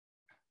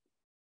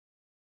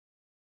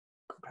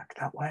back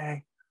that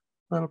way,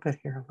 a little bit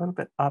here, a little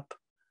bit up.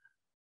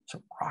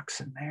 Some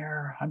rocks in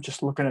there. I'm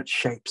just looking at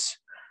shapes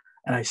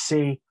and I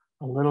see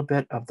a little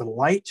bit of the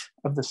light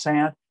of the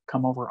sand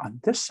come over on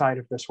this side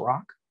of this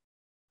rock.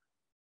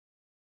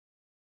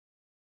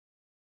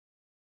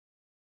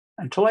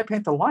 Until I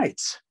paint the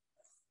lights,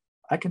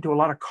 I can do a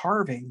lot of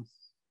carving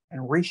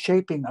and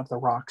reshaping of the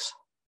rocks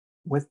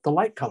with the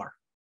light color,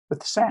 with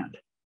the sand.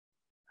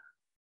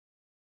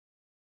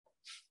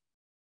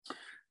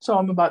 So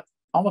I'm about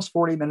almost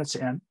 40 minutes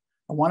in.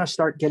 I want to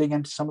start getting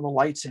into some of the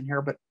lights in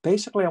here, but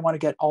basically I want to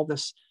get all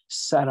this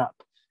set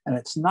up, and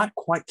it's not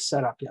quite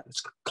set up yet.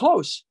 It's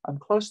close. I'm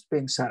close to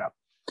being set up.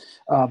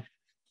 I'm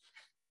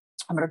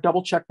going to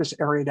double check this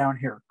area down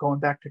here, going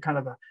back to kind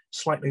of the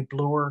slightly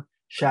bluer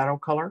shadow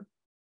color.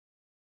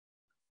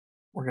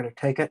 We're going to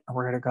take it and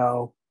we're going to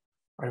go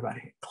right about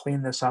here,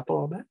 clean this up a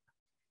little bit.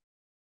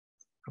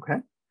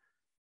 Okay.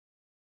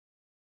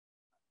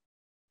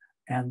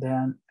 And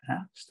then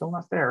still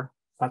not there,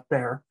 up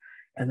there.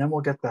 And then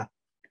we'll get the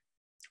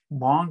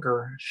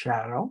longer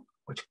shadow,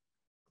 which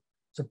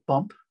is a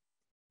bump,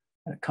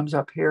 and it comes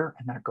up here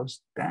and then it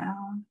goes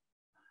down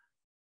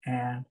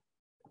and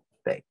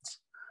fades.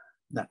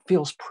 That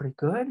feels pretty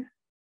good.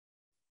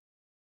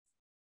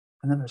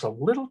 And then there's a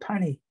little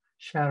tiny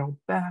shadow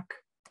back.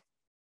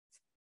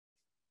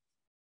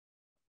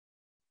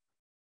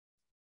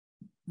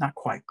 Not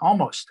quite,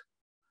 almost.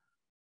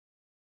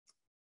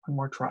 One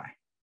more try.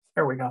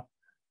 There we go.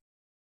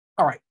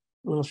 All right,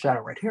 a little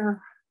shadow right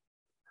here.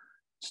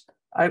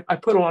 I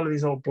put a lot of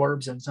these little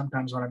blurbs in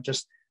sometimes when I'm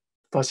just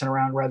fussing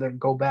around rather than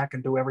go back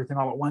and do everything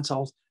all at once.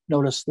 I'll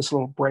notice this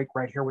little break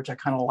right here, which I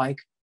kind of like.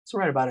 It's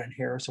right about in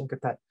here. So we'll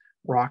get that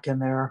rock in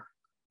there.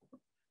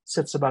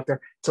 Sits about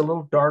there. It's a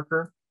little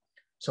darker.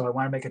 So I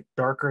want to make it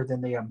darker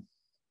than the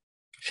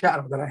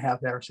shadow that I have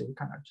there. So you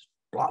kind of just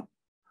blop.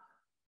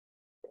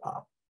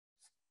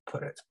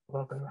 Put it a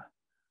little bit of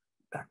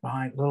back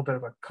behind, a little bit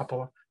of a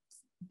couple of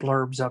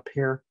blurbs up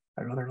here,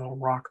 another little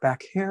rock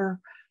back here.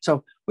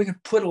 So we can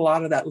put a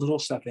lot of that little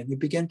stuff in. You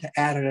begin to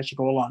add it as you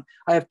go along.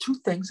 I have two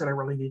things that I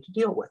really need to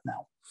deal with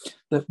now.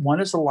 The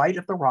one is the light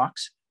of the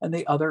rocks, and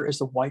the other is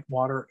the white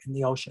water in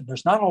the ocean.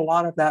 There's not a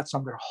lot of that, so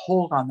I'm going to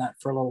hold on that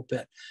for a little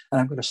bit. And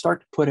I'm going to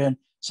start to put in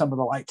some of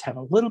the lights. Have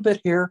a little bit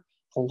here,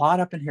 a lot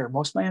up in here.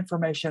 Most of my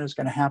information is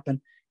going to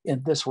happen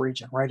in this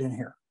region, right in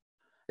here,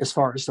 as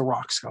far as the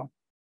rocks go.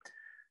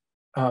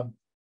 So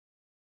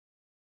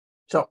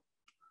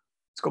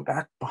let's go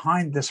back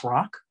behind this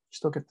rock.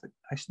 Still get the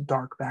nice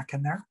dark back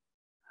in there.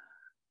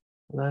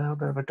 A little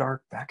bit of a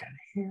dark back in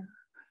here.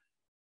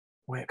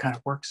 The way it kind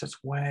of works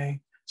its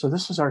way. So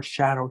this is our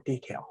shadow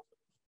detail.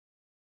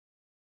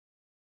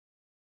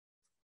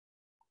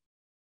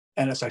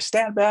 And as I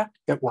stand back,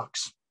 it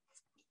works.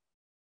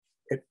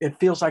 It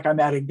feels like I'm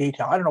adding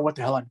detail. I don't know what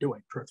the hell I'm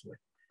doing, truthfully.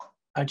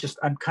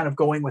 I'm kind of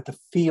going with the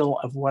feel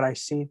of what I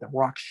see the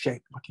rock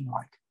shape looking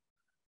like.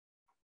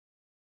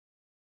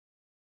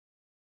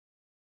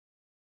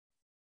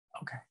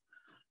 Okay.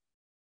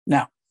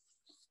 Now,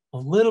 a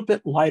little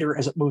bit lighter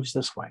as it moves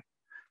this way.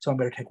 So I'm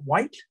going to take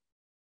white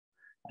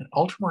and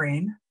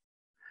ultramarine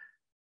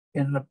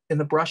in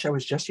the brush I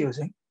was just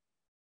using.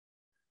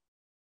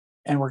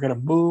 And we're going to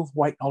move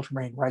white and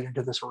ultramarine right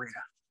into this arena,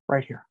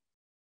 right here.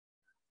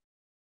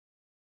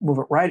 Move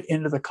it right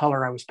into the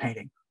color I was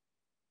painting.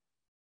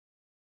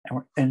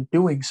 And in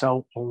doing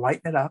so, we'll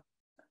lighten it up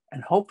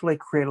and hopefully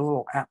create a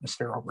little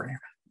atmosphere over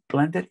here.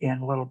 Blend it in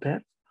a little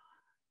bit.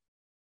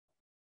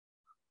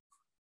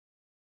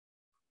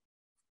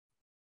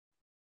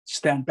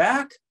 Stand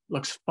back,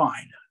 looks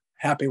fine.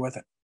 Happy with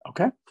it,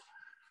 okay?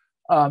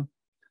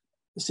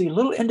 See a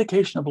little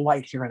indication of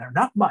light here and there,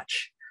 not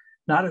much,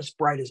 not as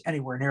bright as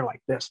anywhere near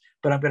like this,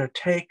 but I'm gonna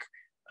take,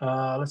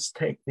 let's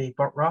take the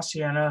raw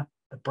sienna,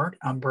 the burnt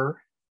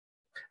umber.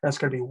 That's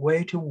gonna be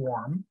way too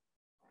warm.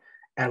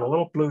 Add a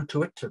little blue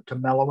to it to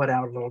mellow it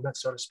out a little bit,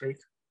 so to speak.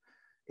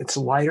 It's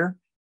lighter.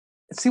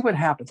 Let's see what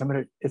happens.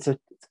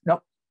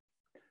 Nope,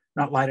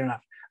 not light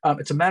enough.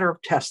 It's a matter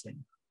of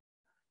testing.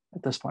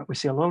 At this point, we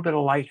see a little bit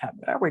of light happen.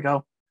 There we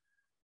go.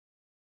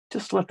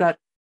 Just let that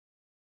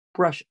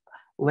brush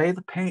lay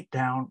the paint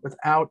down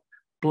without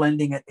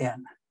blending it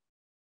in.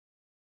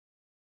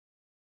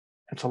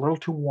 It's a little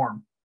too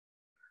warm.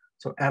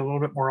 So add a little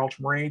bit more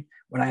ultramarine.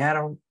 When I add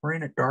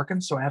ultramarine, it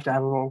darkens, so I have to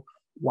add a little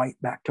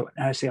white back to it.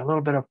 And I see a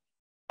little bit of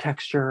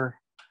texture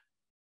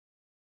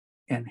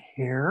in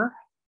here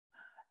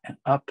and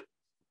up.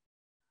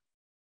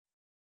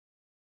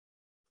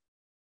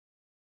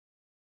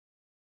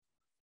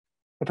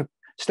 If it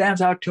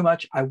stands out too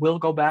much, I will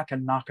go back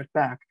and knock it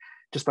back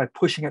just by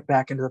pushing it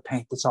back into the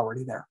paint that's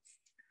already there.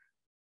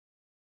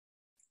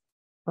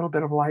 A little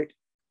bit of light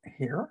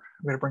here.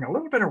 I'm going to bring a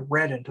little bit of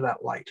red into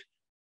that light.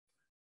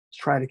 Let's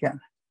try it again.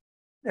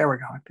 There we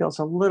go. It feels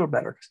a little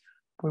better.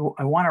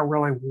 I want to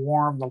really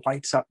warm the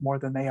lights up more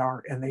than they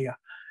are in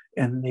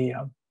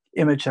the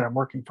image that I'm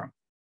working from.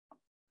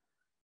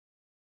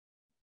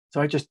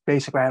 So I just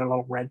basically add a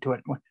little red to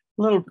it.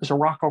 There's a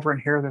rock over in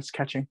here that's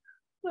catching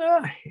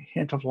a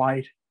hint of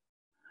light,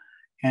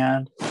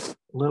 and a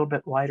little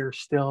bit lighter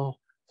still.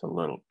 It's a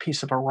little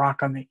piece of a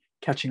rock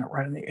catching it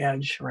right on the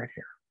edge right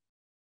here.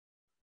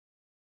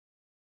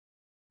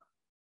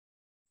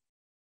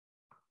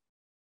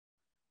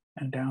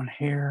 And down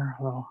here,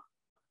 a little,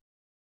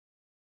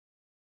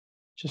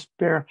 just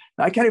bare.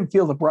 I can't even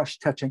feel the brush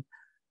touching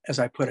as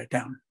I put it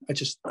down.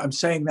 I'm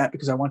saying that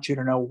because I want you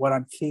to know what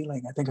I'm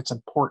feeling. I think it's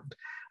important.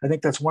 I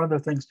think that's one of the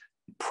things.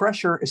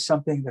 Pressure is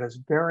something that is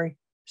very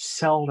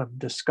seldom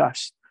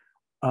discussed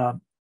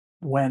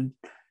when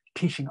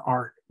teaching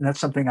art. And that's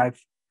something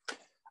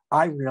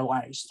I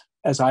realized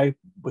as I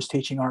was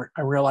teaching art.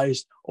 I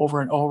realized over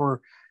and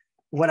over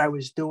what I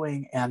was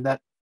doing, and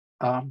that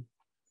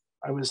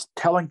I was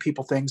telling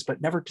people things,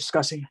 but never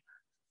discussing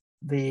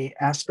the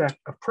aspect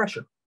of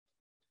pressure.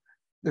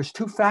 There's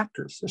two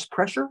factors. There's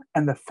pressure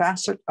and the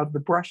facet of the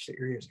brush that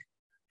you're using.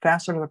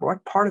 Facet of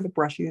what part of the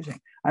brush you're using.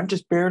 I'm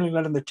just barely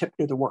letting the tip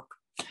do the work.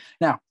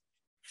 Now,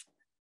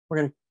 we're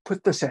going to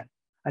put this in.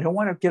 I don't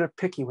want to get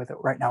picky with it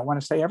right now. I want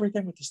to say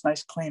everything with this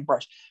nice clean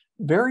brush.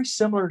 Very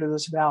similar to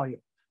this value.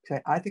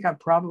 Okay, I think I'm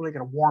probably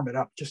going to warm it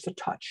up just a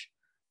touch.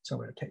 So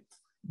I'm going to take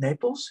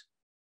Naples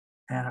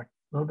and a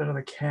little bit of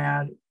the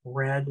CAD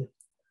red.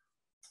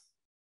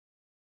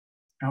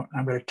 Now,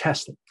 I'm going to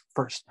test it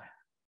first.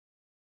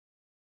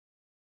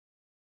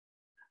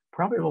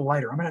 Probably a little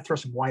lighter. I'm going to throw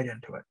some white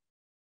into it.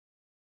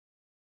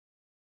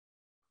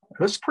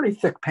 This is pretty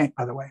thick paint,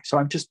 by the way. So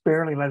I'm just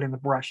barely letting the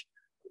brush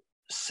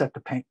set the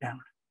paint down.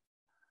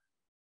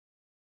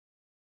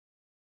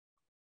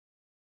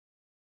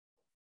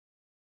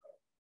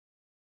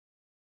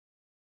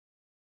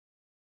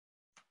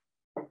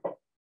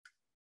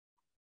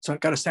 So I've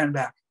got to stand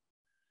back.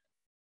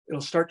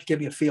 It'll start to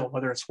give you a feel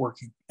whether it's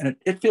working. And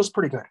it feels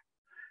pretty good.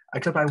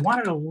 Except I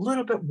want it a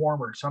little bit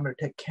warmer. So I'm going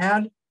to take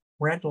CAD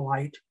red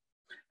light.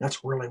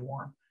 That's really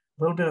warm.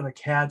 A little bit of the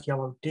CAD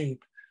yellow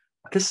deep.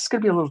 This is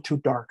going to be a little too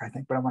dark, I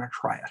think, but I'm going to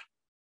try it.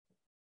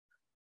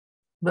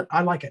 But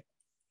I like it.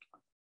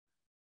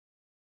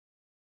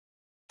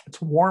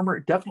 It's warmer,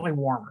 definitely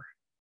warmer,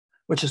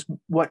 which is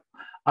what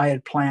I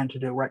had planned to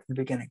do right from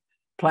the beginning.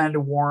 Plan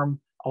to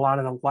warm a lot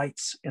of the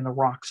lights in the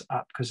rocks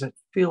up because it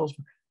feels,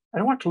 I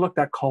don't want it to look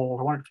that cold.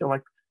 I want it to feel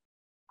like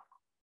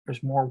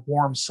there's more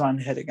warm sun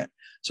hitting it.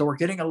 So we're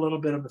getting a little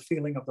bit of the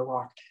feeling of the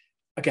rock.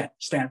 Again,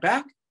 stand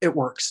back, it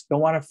works. Don't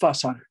want to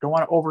fuss on it. Don't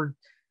want to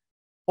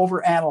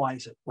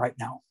overanalyze it right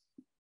now.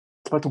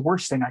 It's about the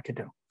worst thing I could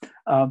do.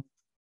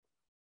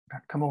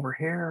 Come over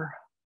here.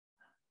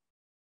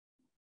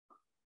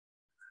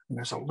 And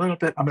there's a little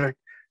bit, I'm going to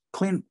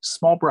clean,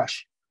 small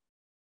brush.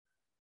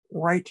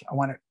 Right,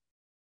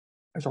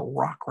 there's a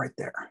rock right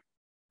there.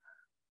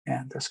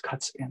 And this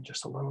cuts in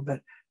just a little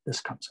bit. This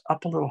comes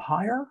up a little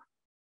higher.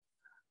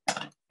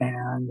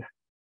 And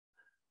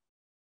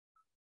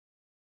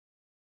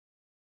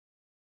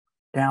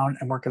down,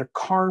 and we're going to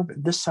carve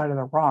this side of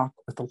the rock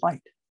with the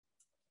light,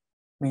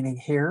 meaning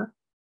here,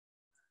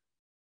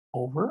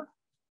 over.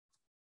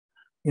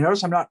 You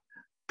notice I'm not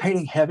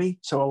painting heavy,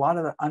 so a lot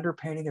of the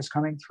underpainting is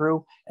coming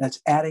through, and it's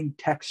adding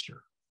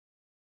texture.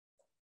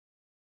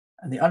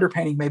 And the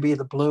underpainting may be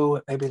the blue,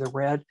 it may be the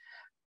red.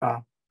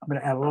 I'm going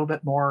to add a little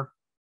bit more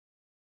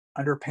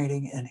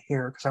underpainting in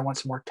here because I want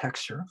some more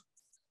texture.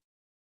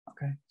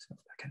 Okay, so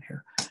back in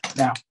here.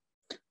 Now,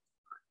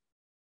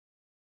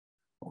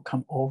 we'll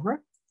come over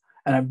it.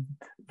 And I'm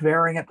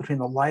varying it between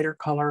the lighter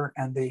color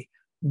and the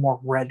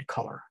more red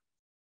color.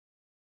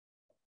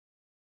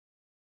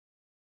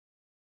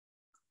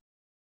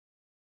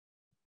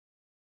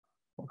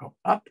 We'll go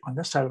up on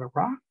this side of the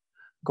rock,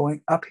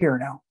 going up here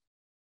now.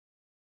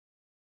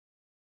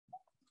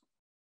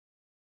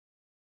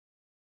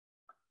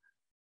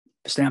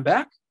 Stand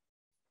back.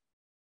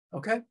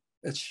 Okay,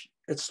 it's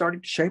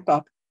starting to shape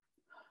up.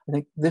 I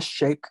think this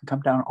shape can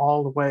come down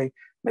all the way,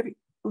 maybe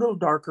a little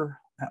darker,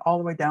 all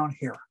the way down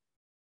here.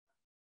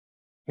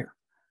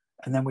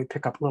 And then we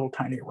pick up little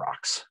tiny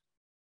rocks.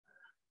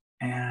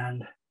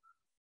 And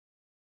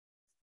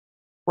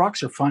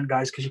rocks are fun,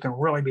 guys, because you can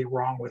really be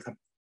wrong with them.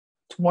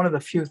 It's one of the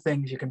few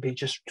things you can be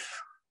just,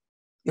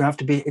 you have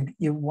to be,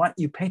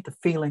 you paint the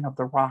feeling of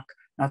the rock,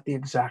 not the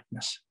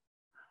exactness.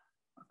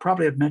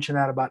 Probably have mentioned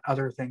that about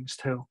other things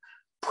too.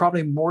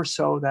 Probably more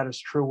so that is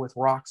true with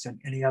rocks than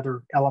any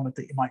other element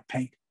that you might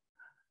paint.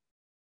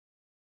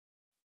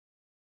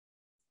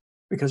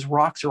 Because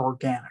rocks are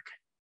organic.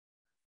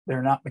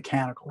 They're not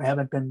mechanical. They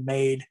haven't been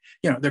made,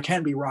 there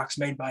can be rocks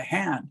made by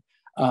hand.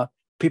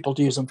 People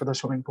use them for their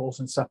swimming pools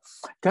and stuff.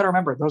 Got to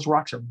remember, those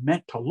rocks are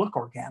meant to look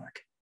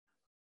organic.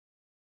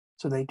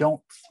 So they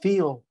don't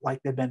feel like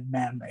they've been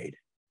man-made.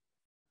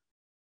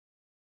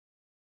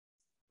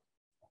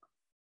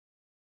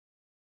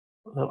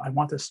 I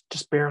want this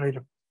just barely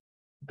to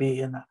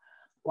be in the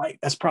light.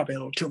 That's probably a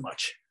little too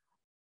much.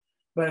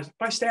 But if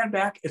I stand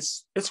back,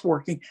 it's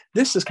working.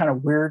 This is kind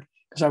of weird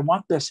because I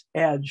want this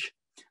edge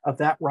of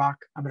that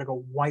rock, I'm going to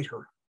go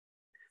whiter.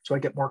 So I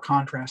get more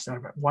contrast out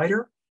of it.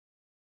 Whiter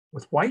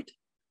with white,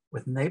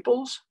 with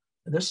Naples.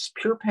 And this is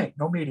pure paint,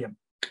 no medium.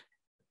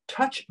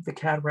 Touch of the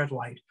cad red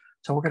light.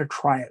 So we're going to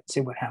try it,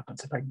 see what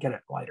happens if I can get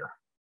it lighter.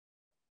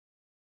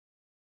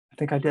 I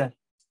think I did.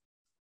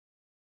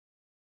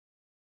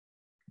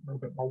 A little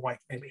bit more white,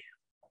 maybe.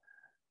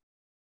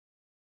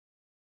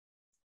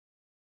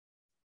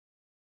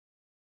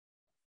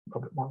 A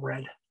little bit more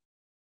red.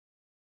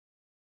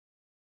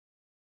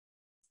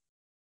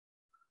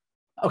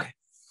 Okay.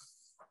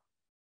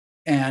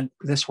 And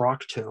this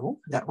rock too,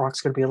 that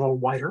rock's going to be a little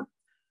whiter.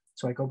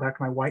 So I go back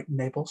to my white and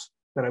Naples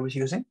that I was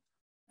using,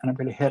 and I'm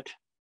going to hit,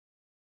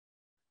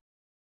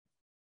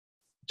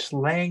 just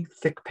laying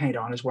thick paint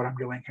on is what I'm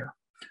doing here.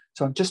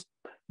 So I'm just,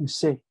 you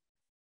see,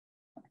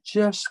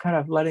 just kind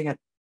of letting it,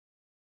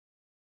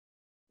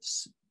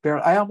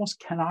 I almost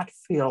cannot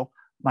feel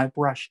my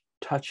brush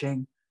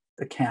touching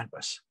the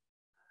canvas.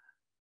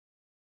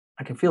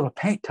 I can feel the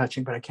paint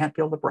touching, but I can't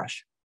feel the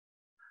brush.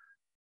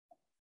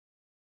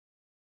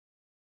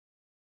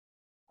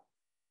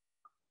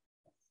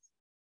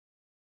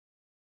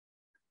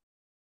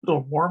 A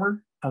little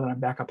warmer now that I'm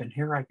back up in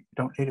here. I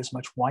don't need as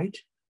much white,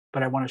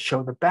 but I want to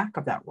show the back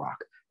of that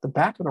rock. The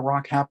back of the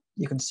rock,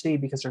 you can see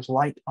because there's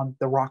light on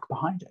the rock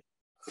behind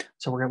it.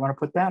 So we're going to want to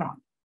put that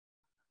on.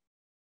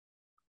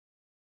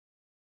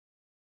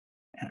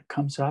 And it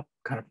comes up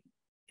kind of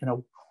in a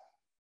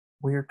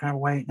weird kind of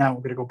way. Now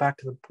we're going to go back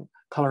to the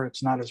color.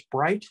 It's not as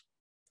bright.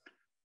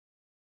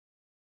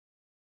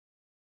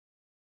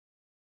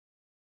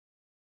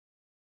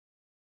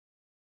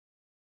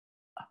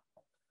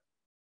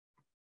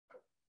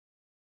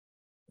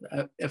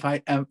 If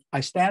I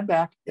stand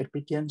back, it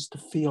begins to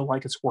feel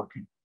like it's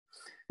working.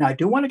 Now I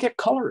do want to get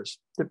colors,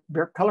 the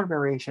color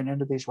variation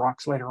into these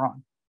rocks later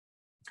on.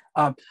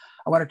 I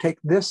want to take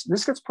this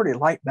gets pretty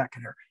light back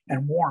in here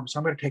and warm. So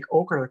I'm going to take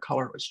ochre, the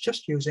color I was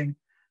just using,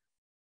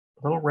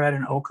 a little red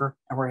and ochre,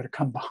 and we're going to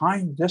come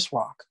behind this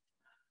rock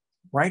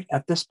right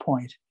at this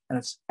point, and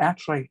it's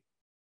actually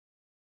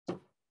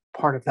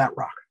part of that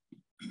rock.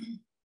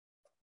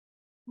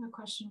 A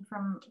question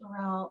from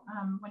Laurel.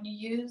 When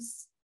you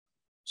use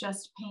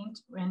just paint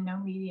and no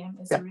medium,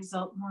 is the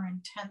result more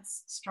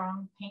intense,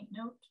 strong paint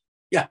note?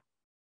 Yeah,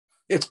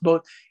 it's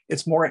both.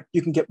 It's more,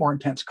 you can get more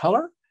intense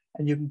color,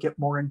 and you can get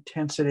more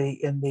intensity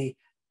in the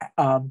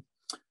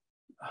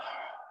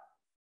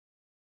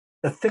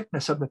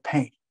thickness of the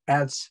paint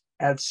adds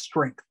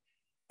strength,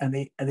 and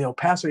the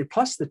opacity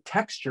plus the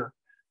texture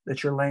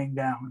that you're laying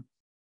down,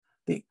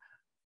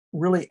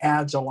 really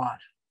adds a lot.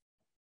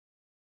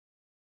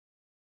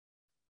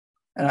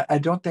 And I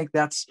don't think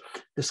that's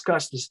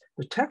discussed. Is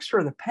the texture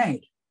of the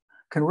paint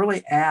can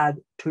really add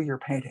to your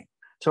painting.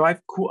 So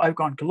I've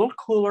gone a little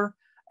cooler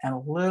and a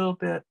little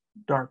bit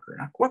darker.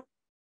 Now, what?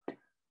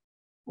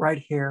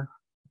 Right here,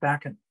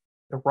 back in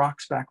the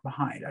rocks back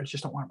behind. I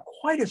just don't want them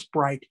quite as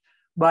bright,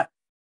 but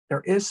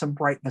there is some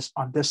brightness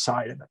on this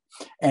side of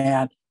it.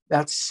 And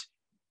that's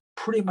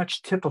pretty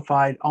much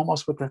typified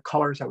almost with the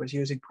colors I was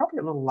using, probably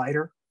a little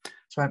lighter.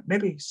 So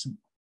maybe some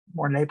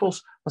more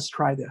Naples. Let's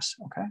try this,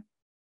 okay?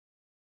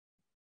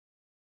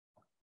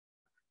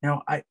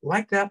 Now, I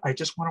like that. I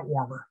just want it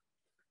warmer.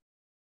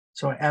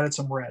 So I added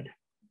some red.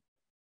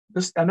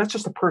 And that's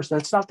just a person.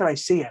 That's not that I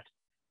see it,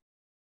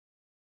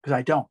 because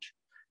I don't.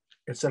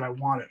 It's that I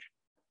want it.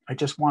 I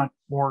just want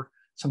a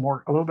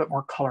little bit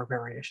more color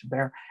variation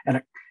there.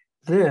 And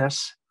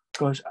this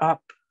goes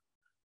up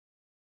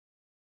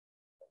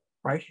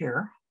right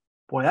here.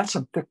 Boy, that's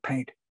some thick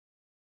paint.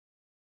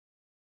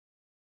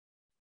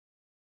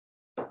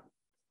 And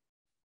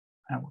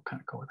we'll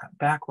kind of go with that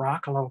back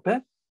rock a little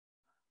bit.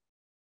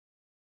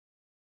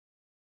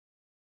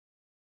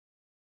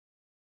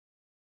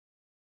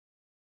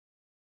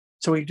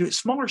 So we do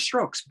smaller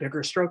strokes,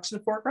 bigger strokes in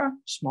the foreground,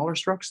 smaller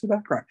strokes in the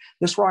background.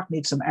 This rock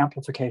needs some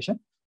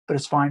amplification, but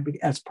it's fine. And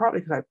it's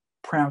probably because I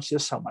pronounced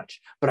this so much,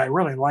 but I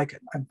really like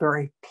it. I'm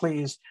very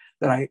pleased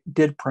that I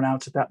did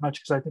pronounce it that much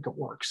because I think it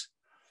works.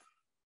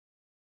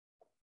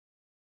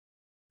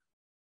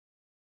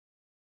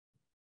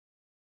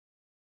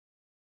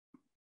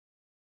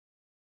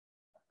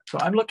 So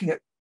I'm looking at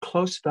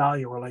close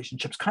value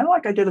relationships, kind of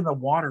like I did in the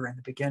water in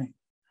the beginning.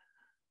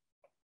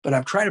 But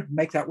I'm trying to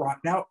make that rock.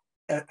 Now,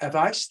 if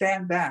I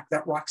stand back,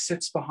 that rock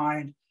sits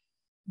behind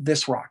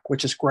this rock,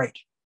 which is great.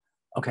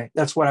 Okay,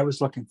 that's what I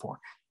was looking for.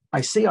 I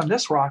see on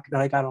this rock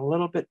that I got a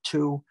little bit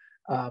too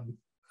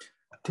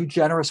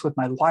generous with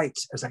my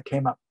lights as I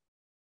came up.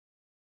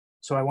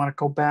 So I want to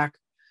go back.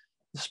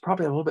 This is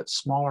probably a little bit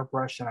smaller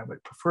brush than I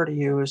would prefer to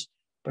use,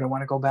 but I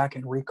want to go back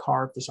and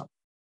recarve. There's a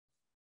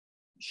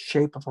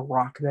shape of a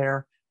rock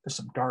there. There's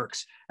some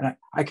darks. And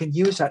I can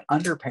use that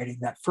underpainting,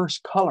 that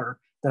first color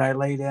that I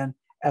laid in,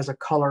 as a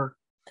color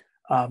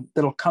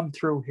that'll come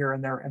through here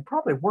and there and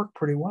probably work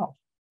pretty well.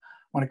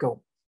 I want to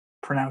go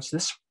pronounce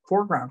this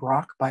foreground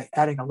rock by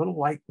adding a little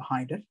light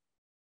behind it.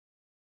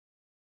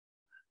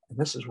 And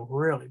this is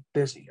really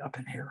busy up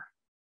in here.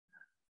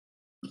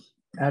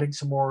 Adding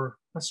some more,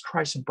 let's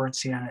try some burnt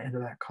sienna into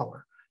that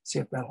color. See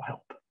if that'll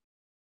help.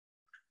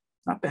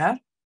 Not bad.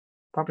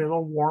 Probably a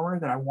little warmer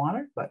than I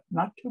wanted, but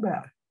not too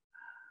bad.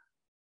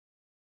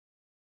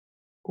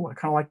 Oh, I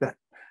kind of like that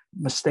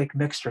mistake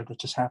mixture that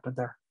just happened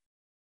there.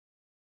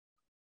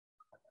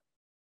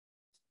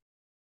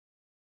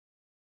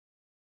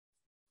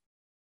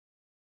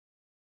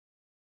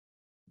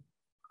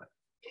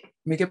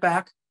 Let me get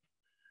back.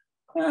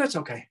 That's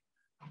okay.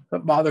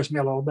 That bothers me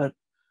a little bit.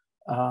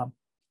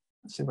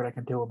 Let's see what I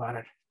can do about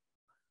it.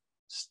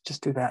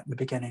 Just do that in the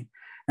beginning.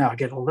 Now I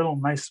get a little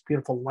nice,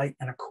 beautiful light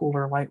and a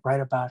cooler light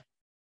right about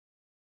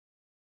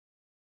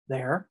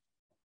there.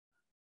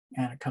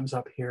 And it comes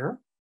up here.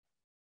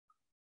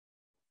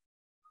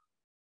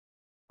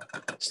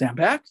 Stand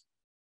back.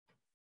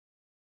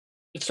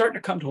 It's starting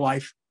to come to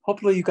life.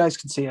 Hopefully you guys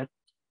can see it.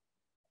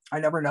 I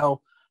never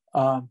know.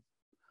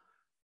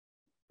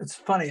 It's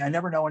funny. I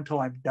never know until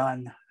I'm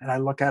done and I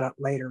look at it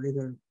later.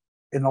 Either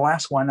in the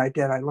last one I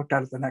did, I looked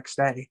at it the next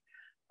day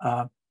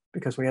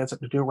because we had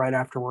something to do right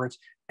afterwards.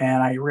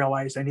 And I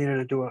realized I needed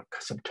to do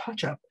some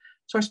touch up.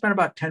 So I spent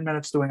about 10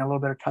 minutes doing a little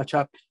bit of touch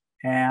up.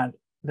 And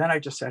then I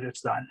just said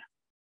it's done.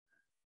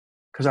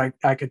 Because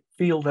I could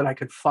feel that I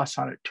could fuss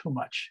on it too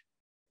much.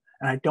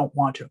 And I don't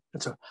want to.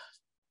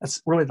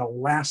 That's really the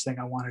last thing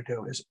I want to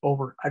do is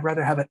over. I'd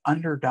rather have it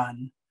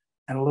underdone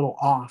and a little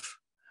off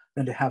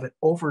than to have it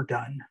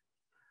overdone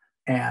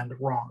and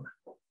wrong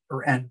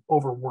and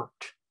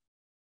overworked.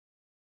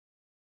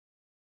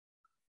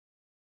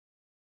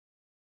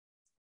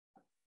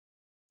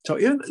 So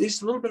even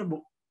these little bit of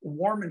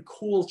warm and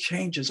cool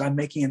changes I'm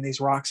making in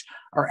these rocks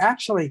are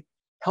actually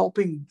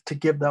helping to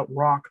give that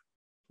rock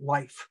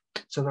life.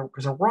 So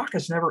because a rock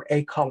is never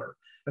a color.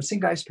 I've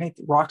seen guys paint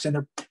rocks and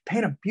they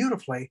paint them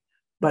beautifully,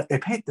 but they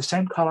paint the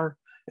same color.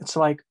 It's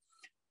like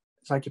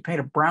you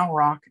paint a brown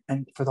rock,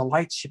 and for the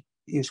lights you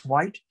use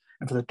white,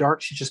 and for the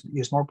darks you just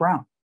use more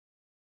brown.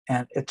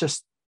 And it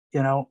just,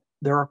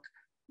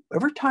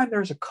 every time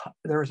there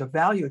is a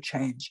value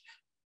change,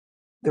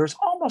 there's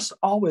almost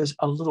always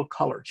a little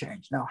color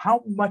change. Now,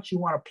 how much you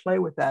want to play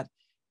with that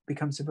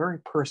becomes very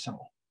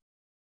personal,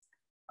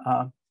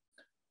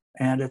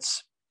 and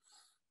it's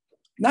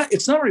not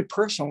really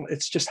personal.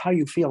 It's just how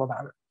you feel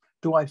about it.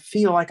 Do I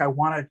feel like I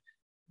want to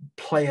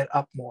play it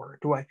up more?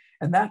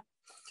 And that,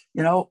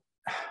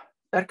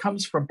 that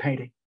comes from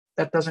painting.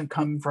 That doesn't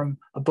come from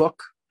a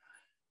book,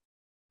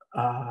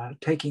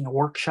 taking a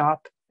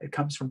workshop. It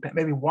comes from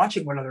maybe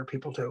watching what other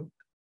people do.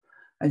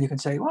 And you can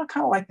say, well, I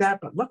kind of like that,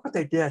 but look what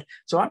they did.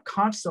 So I'm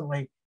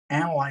constantly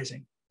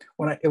analyzing.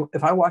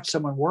 If I watch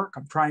someone work,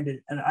 I'm trying to,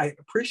 and I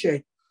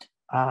appreciate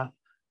some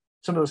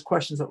of those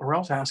questions that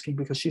Laurel's asking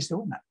because she's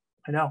doing that.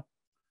 I know.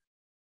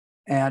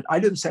 And I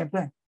do the same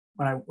thing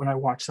when I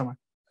watch someone.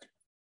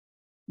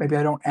 Maybe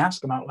I don't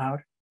ask them out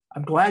loud.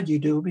 I'm glad you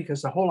do,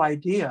 because the whole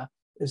idea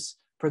is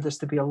for this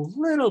to be a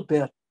little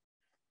bit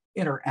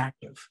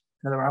interactive.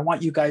 In other words, I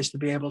want you guys to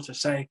be able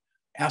to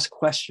ask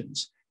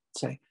questions,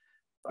 say,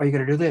 are you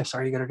going to do this?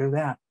 Are you going to do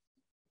that?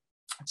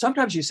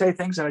 Sometimes you say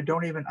things that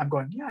I'm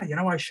going, yeah,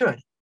 I should.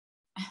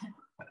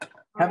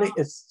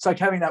 It's like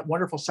having that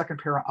wonderful second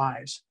pair of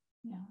eyes.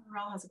 Yeah,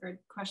 Raul has a great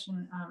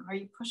question. Are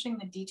you pushing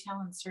the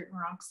detail in certain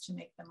rocks to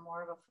make them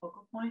more of a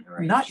focal point, or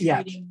are Not you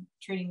yet.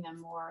 treating them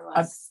more or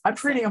less? I'm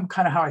treating them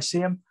kind of how I see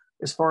them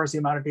as far as the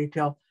amount of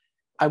detail.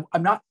 I'm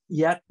not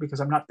yet, because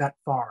I'm not that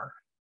far.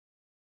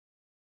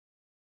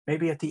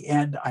 Maybe at the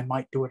end, I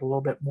might do it a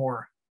little bit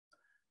more.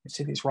 You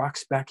see these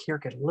rocks back here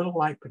get a little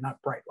light, but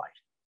not bright light.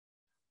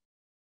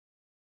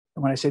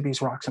 And when I say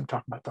these rocks, I'm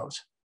talking about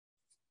those.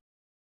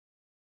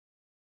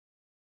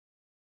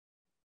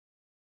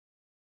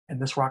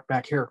 And this rock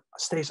back here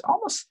stays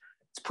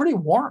it's pretty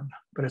warm,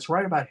 but it's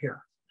right about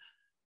here.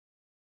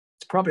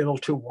 It's probably a little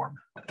too warm.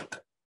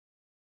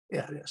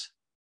 Yeah, it is.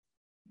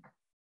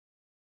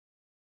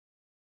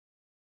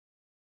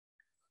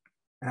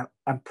 Now,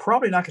 I'm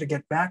probably not going to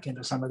get back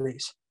into some of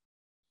these.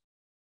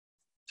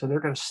 So they're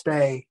going to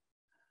stay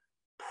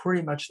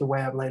pretty much the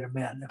way I've laid them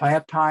in. If I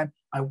have time,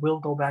 I will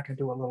go back and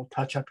do a little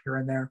touch up here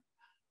and there.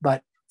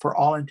 But for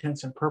all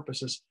intents and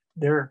purposes,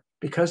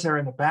 because they're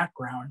in the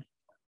background.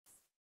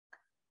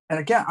 And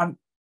again,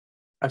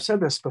 I've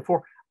said this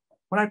before.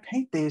 When I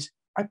paint these,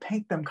 I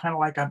paint them kind of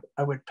like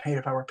I would paint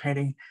if I were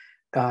painting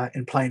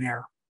in plein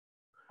air,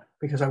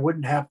 because I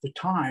wouldn't have the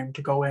time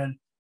to go in.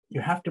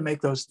 You have to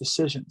make those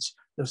decisions,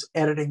 those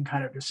editing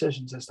kind of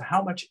decisions as to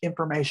how much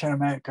information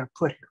am I going to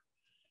put here.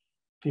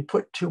 If you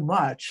put too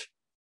much,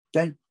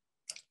 then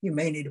you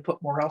may need to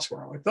put more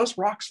elsewhere. Like those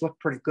rocks look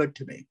pretty good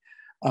to me.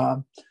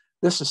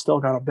 This has still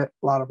got a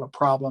lot of a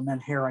problem in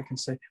here, I can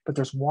say, but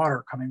there's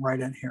water coming right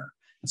in here.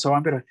 And so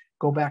I'm going to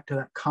go back to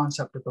that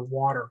concept of the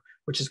water,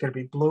 which is going to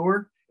be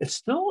bluer.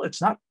 It's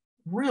not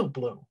real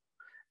blue.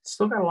 It's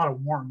still got a lot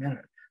of warm in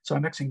it. So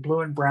I'm mixing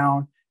blue and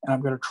brown, and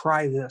I'm going to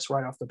try this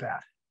right off the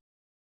bat.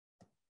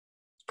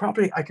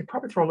 I could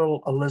probably throw a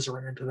little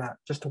alizarin into that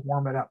just to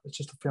warm it up. It's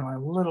just feeling a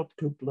little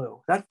too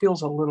blue. That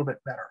feels a little bit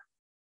better.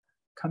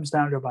 Comes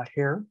down to about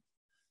here.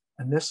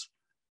 And this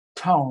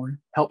tone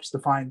helps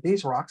define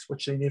these rocks,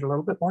 which they need a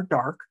little bit more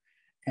dark.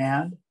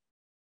 And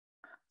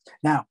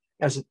now,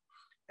 as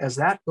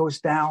that goes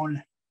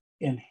down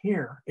in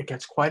here, it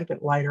gets quite a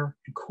bit lighter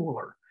and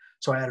cooler.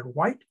 So I added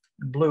white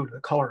and blue to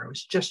the color I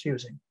was just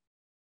using.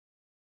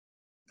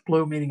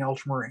 Blue meaning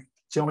ultramarine.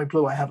 It's the only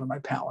blue I have in my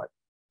palette.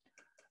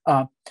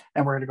 And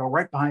we're going to go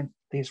right behind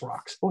these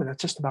rocks. Oh,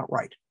 that's just about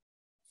right.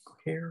 Go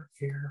here,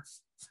 here,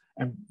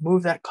 and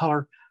move that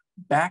color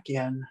back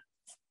in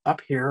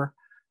up here.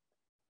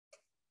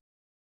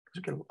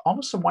 Get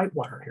almost some white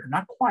water here.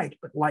 Not quite,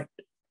 but light.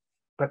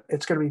 But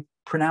it's going to be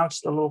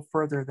pronounced a little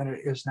further than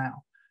it is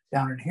now.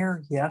 Down in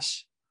here,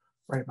 yes.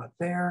 Right about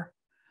there.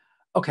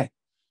 Okay.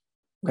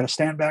 I'm going to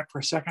stand back for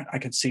a second. I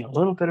can see a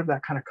little bit of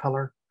that kind of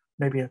color,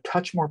 maybe a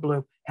touch more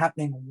blue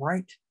happening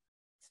right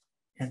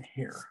in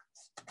here.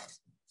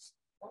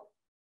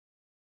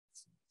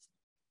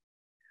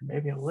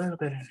 Maybe a little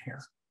bit in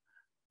here.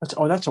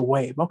 That's a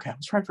wave. Okay, I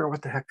was trying to figure out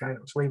what the heck I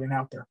was waving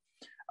out there.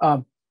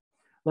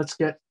 Let's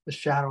get the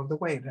shadow of the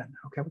wave in.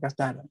 Okay, we got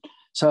that in.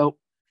 So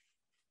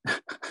I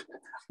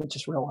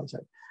just realized I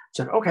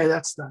said, okay,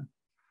 that's done.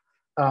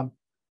 I'm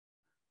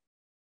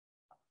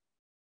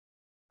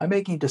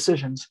making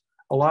decisions,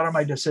 a lot of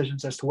my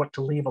decisions as to what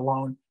to leave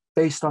alone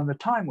based on the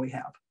time we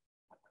have.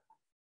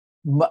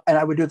 And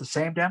I would do the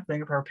same damn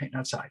thing if I were painting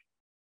outside.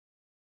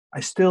 I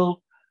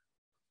still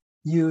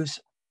use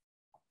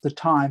the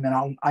time,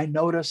 and I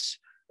notice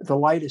the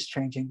light is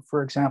changing.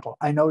 For example,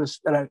 I notice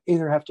that I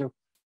either have to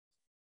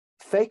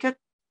fake it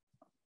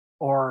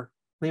or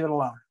leave it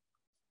alone.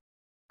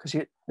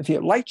 Because if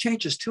your light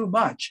changes too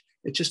much,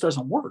 it just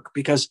doesn't work.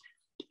 Because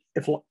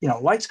if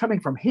light's coming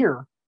from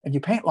here and you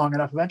paint long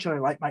enough, eventually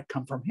light might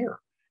come from here,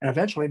 and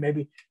eventually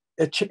maybe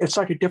it's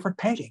like a different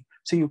painting.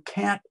 So you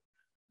cannot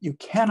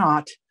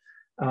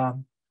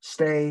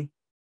stay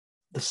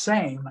the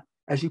same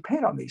as you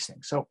paint on these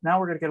things. So now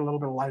we're going to get a little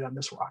bit of light on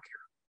this rock here.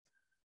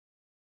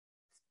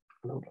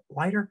 A little bit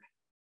lighter.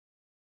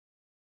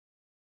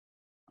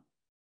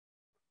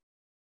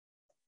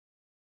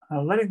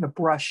 Letting the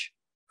brush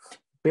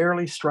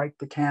barely strike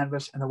the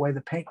canvas, and the way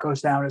the paint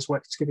goes down is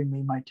what's giving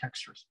me my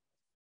textures.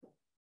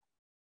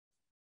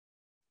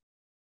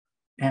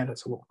 And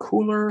it's a little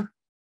cooler.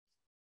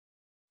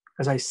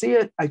 As I see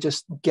it, I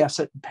just guess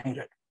it and paint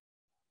it.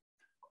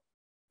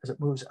 As it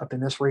moves up in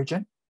this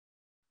region,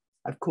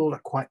 I've cooled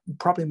it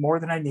probably more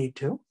than I need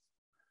to.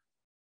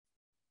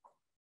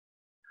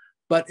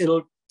 But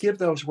it'll give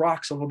those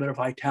rocks a little bit of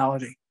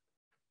vitality.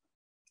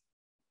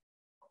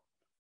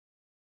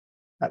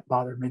 That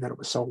bothered me that it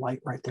was so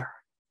light right there.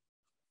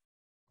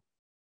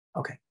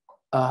 Okay,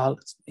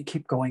 let's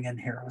keep going in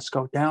here. Let's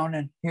go down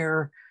in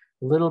here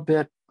a little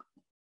bit.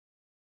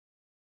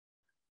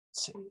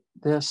 Let's see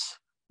this.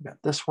 We got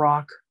this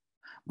rock.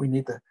 We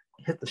need to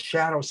hit the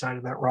shadow side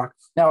of that rock.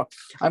 Now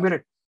I'm going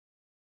to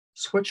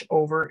switch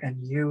over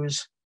and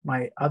use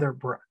my other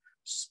brush,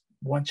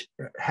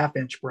 1/2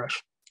 inch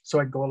brush, so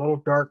I can go a little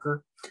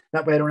darker.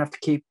 That way I don't have to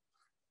keep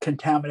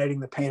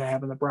contaminating the paint I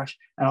have in the brush,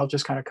 and I'll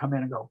just kind of come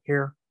in and go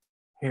here,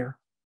 here.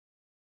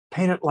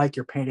 Paint it like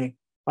you're painting,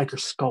 like you're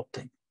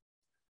sculpting.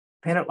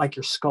 Paint it like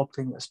you're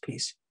sculpting this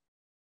piece.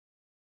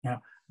 I'm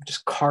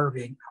just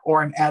carving,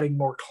 or I'm adding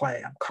more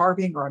clay. I'm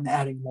carving or I'm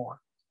adding more.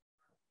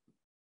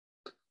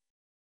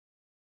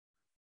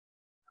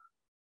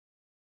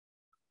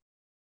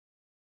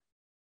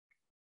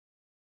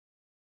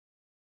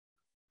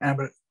 And I'm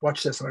going to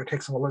watch this. I'm going to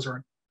take some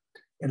alizarin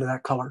into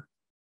that color.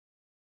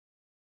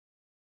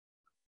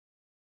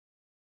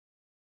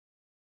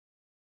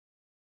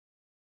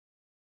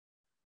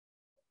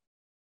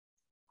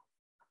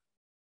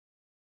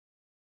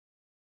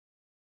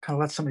 Kind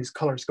of let some of these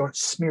colors go and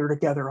smear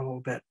together a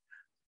little bit.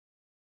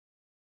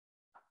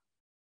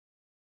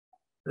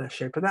 The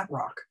shape of that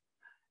rock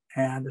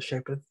and the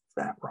shape of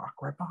that rock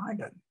right behind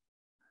it.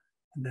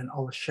 And then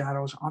all the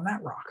shadows on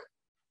that rock.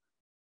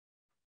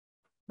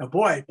 Now,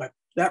 boy, but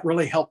that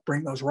really helped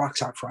bring those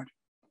rocks out front.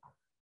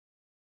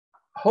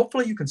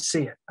 Hopefully you can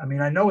see it. I mean,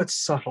 I know it's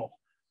subtle.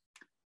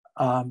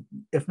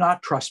 If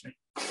not, trust me.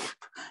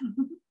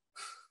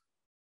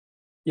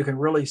 You can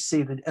really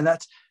see that, and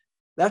that's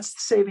the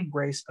saving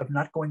grace of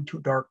not going too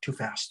dark too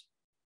fast.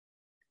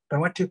 But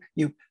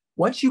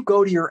once you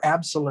go to your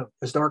absolute,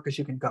 as dark as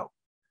you can go,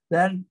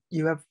 then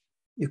you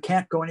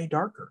can't go any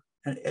darker,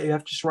 and you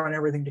have to just run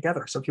everything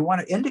together. So if you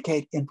want to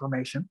indicate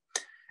information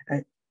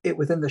and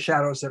within the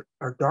shadows that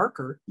are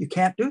darker, you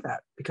can't do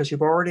that because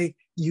you've already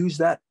used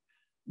that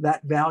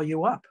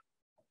value up.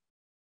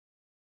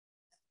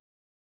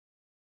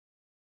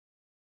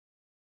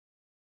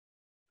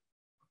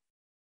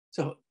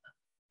 So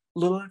a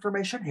little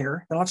information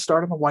here. Then let's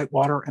start on the white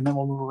water, and then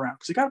we'll move around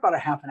because we got about a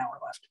half an hour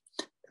left.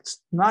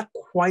 It's not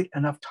quite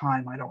enough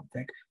time, I don't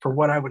think, for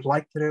what I would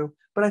like to do,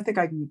 but I think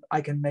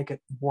I can make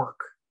it work.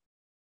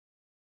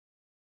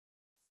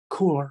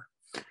 Cooler,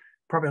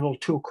 probably a little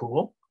too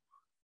cool.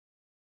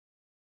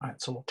 All right,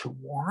 it's a little too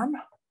warm.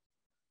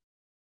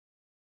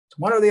 It's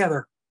one or the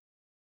other.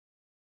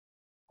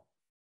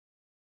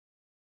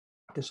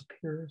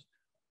 Disappears.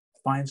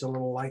 Finds a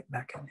little light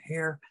back in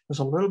here. There's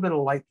a little bit of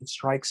light that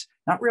strikes.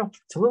 Not real.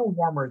 It's a little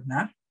warmer than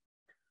that.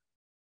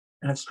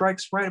 And it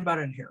strikes right about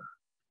in here.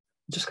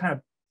 Just kind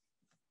of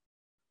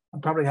I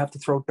probably have to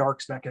throw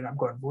darks back in. I'm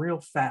going real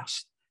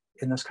fast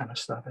in this kind of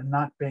stuff and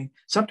not being,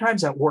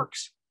 sometimes that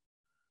works.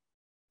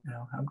 You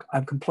know,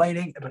 I'm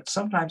complaining, but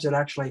sometimes it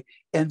actually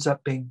ends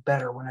up being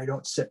better when I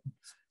don't sit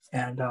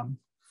and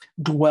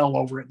dwell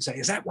over it and say,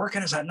 is that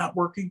working? Is that not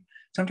working?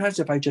 Sometimes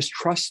if I just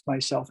trust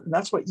myself, and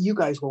that's what you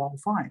guys will all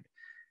find,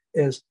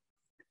 is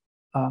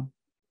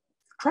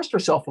trust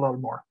yourself a little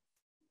more.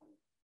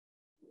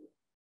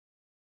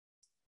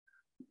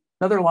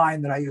 Another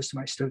line that I use to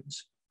my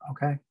students,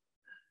 okay?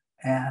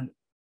 And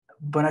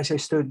when I say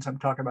students, I'm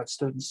talking about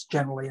students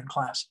generally in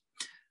class.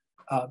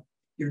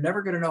 You're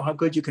never going to know how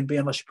good you can be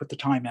unless you put the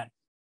time in.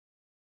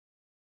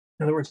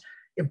 In other words,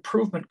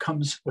 improvement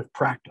comes with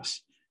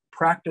practice.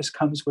 Practice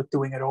comes with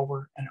doing it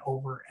over and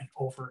over and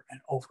over and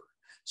over.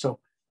 So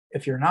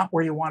if you're not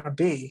where you want to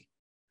be,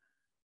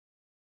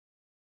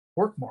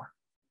 work more.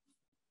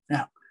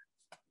 Now,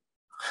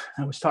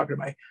 I was talking to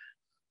my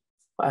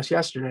class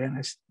yesterday, and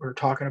we were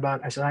talking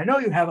about, I said, I know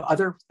you have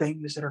other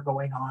things that are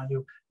going on.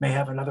 You may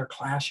have another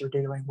class you're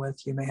dealing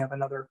with. You may have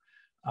another,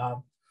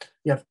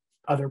 you have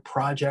other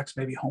projects,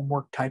 maybe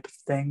homework type of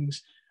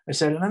things. I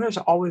said, and then there's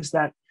always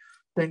that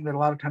thing that a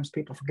lot of times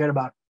people forget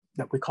about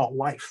that we call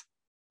life,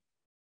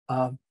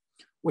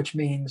 which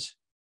means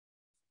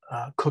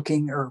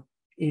cooking or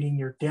eating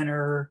your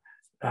dinner,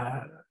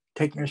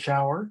 taking a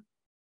shower,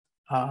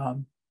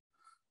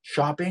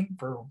 shopping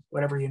for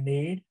whatever you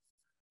need.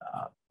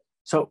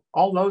 So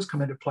all those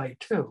come into play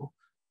too.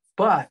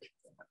 But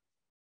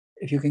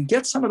if you can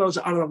get some of those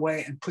out of the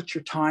way and put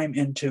your time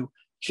into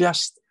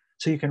just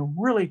so you can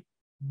really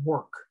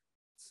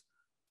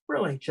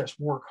just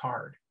work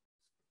hard,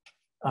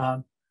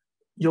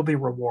 you'll be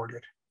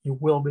rewarded. You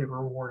will be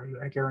rewarded,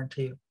 I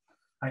guarantee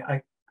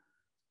you.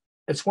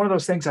 It's one of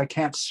those things I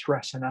can't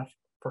stress enough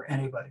for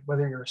anybody,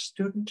 whether you're a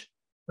student,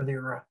 whether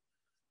you're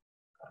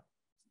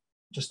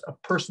just a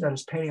person that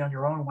is painting on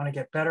your own and want to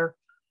get better.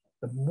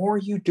 The more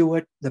you do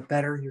it, the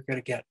better you're going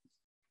to get.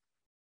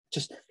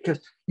 Just because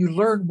you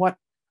learn what,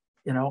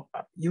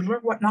 you learn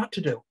what not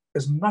to do.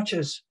 As much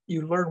as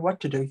you learn what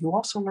to do, you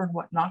also learn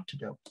what not to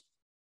do.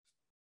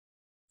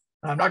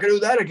 I'm not going to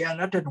do that again.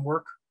 That didn't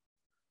work.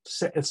 It's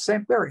the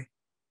same theory.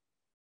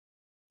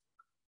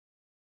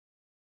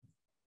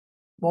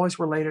 I've always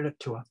related it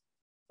to a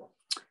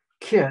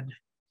kid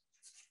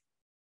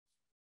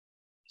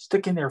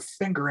sticking their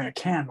finger in a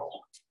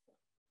candle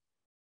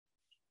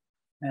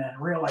and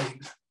realizing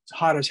it's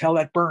hot as hell,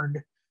 that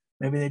burned.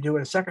 Maybe they do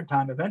it a second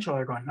time. Eventually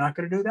they're going, not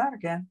going to do that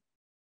again.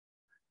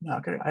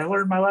 Not going to, I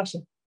learned my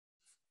lesson.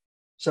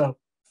 So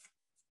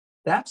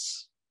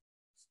that's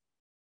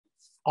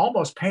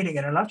almost painting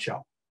in a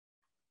nutshell.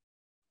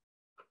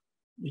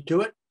 You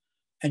do it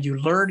and you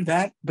learn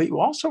that, but you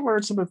also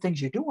learn some of the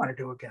things you do want to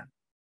do again,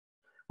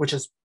 which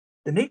is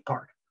the neat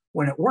part.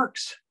 When it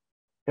works,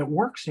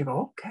 you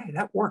go, okay,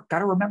 that worked. Got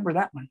to remember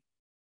that one.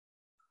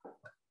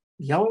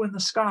 Yellow in the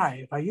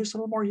sky. If I use a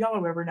little more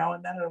yellow every now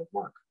and then, it'll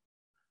work.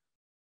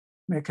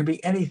 I mean, it can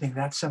be anything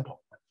that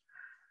simple.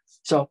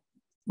 So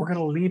we're going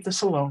to leave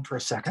this alone for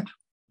a second.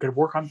 We're going to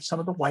work on some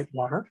of the white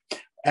water,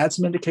 add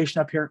some indication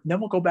up here, and then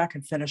we'll go back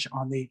and finish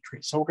on the tree.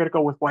 So we're going to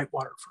go with white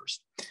water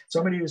first. So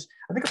I think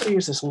I'm going to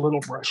use this little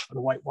brush for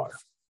the white water.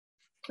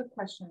 Quick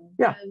question.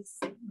 Yeah.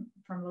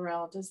 From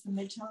Laurel, does the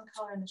mid-tone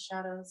color in the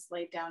shadows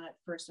laid down at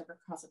first ever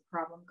cause a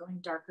problem going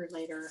darker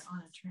later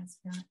on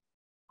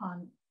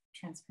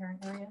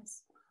transparent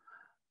areas?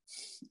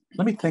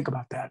 Let me think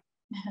about that.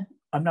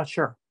 I'm not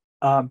sure.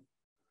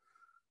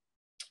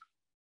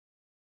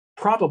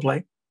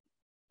 Probably.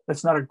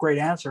 That's not a great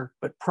answer,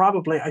 but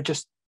probably I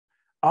just,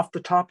 off the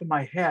top of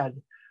my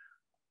head,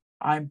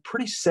 I'm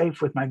pretty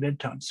safe with my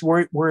midtones.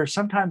 Where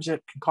sometimes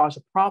it can cause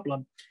a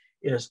problem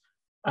is,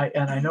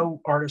 and I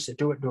know artists that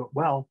do it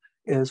well,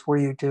 is where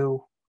you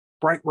do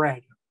bright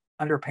red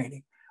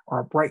underpainting or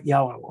a bright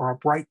yellow or a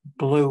bright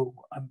blue.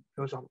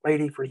 There was a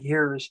lady for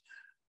years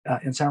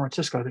in San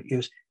Francisco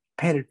that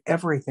painted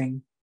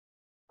everything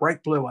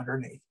bright blue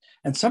underneath.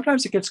 And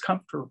sometimes it gets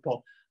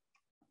comfortable.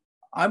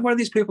 I'm one of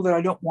these people that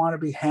I don't want to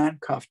be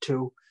handcuffed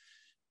to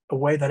a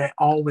way that I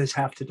always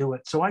have to do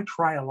it. So I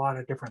try a lot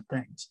of different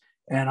things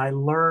and I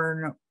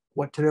learn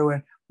what to do.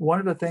 And one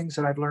of the things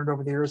that I've learned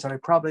over the years that I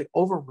probably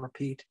over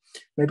repeat,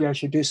 maybe I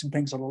should do some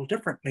things a little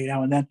differently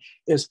now and then,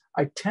 is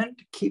I tend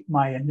to keep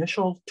my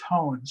initial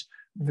tones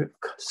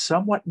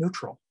somewhat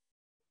neutral,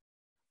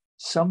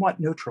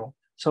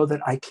 so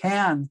that I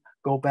can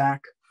go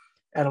back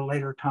at a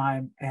later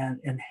time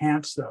and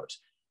enhance those.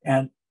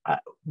 And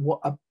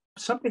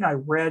something I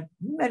read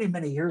many,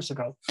 many years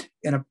ago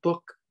in a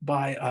book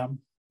by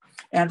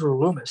Andrew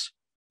Loomis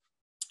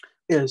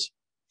is,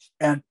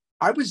 and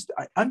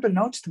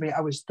unbeknownst to me,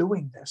 I was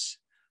doing this,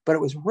 but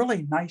it was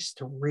really nice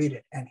to read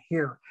it and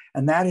hear.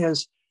 And that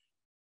is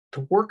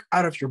to work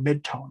out of your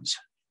midtones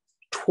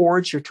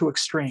towards your two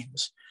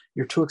extremes.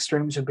 Your two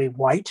extremes would be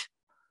white,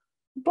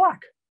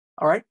 black.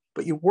 All right.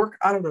 But you work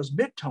out of those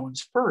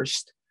midtones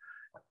first,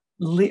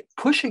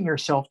 pushing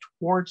yourself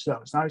towards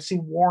those. Now I see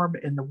warm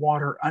in the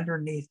water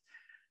underneath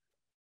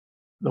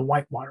the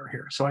white water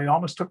here. So I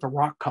almost took the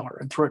rock color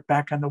and threw it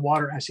back in the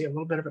water. I see a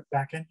little bit of it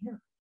back in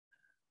here.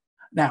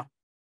 Now,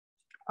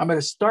 I'm going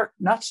to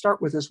not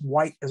start with as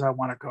white as I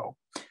want to go.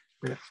 I'm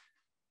going to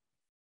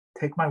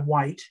take my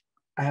white.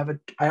 I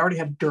already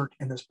have dirt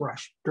in this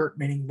brush. Dirt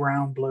meaning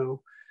brown,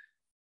 blue.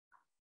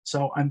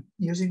 So I'm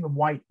using the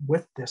white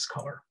with this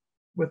color,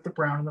 with the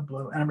brown and the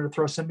blue, and I'm going to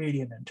throw some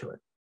medium into it.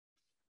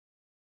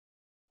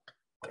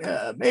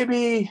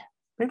 Maybe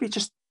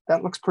just,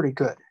 that looks pretty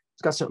good.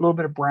 It's got a little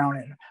bit of brown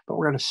in it, but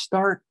we're going to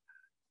start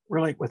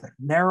really with a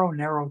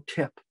narrow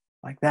tip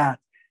like that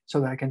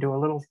so that I can do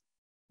a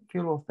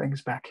few little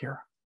things back here.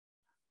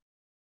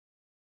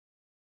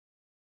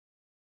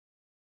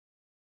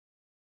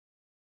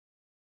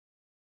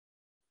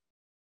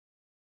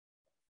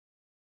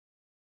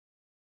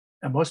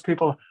 And most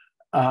people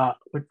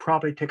would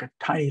probably take a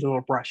tiny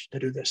little brush to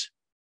do this.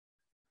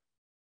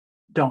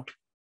 Don't.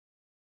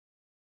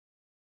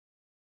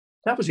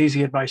 That was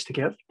easy advice to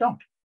give. Don't.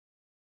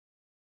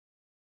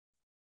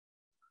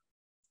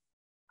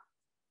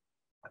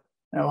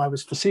 Now, I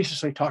was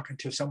facetiously talking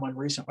to someone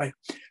recently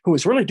who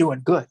was really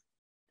doing good.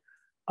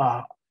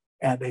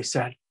 And they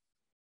said,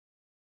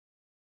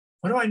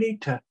 what do I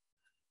need to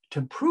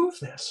improve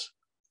this?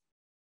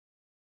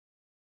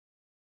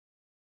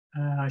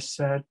 And I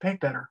said,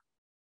 paint better.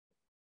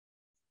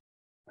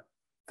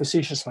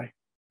 Facetiously.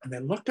 And they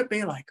looked at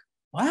me like,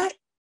 what?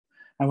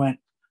 I went,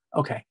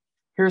 okay,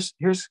 here's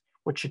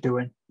what you're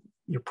doing.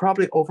 You're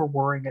probably over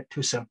worrying it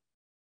too soon.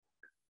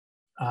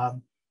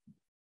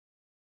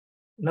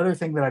 Another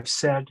thing that I've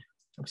said,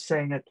 I'm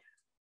saying it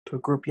to a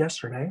group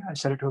yesterday. I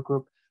said it to a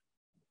group.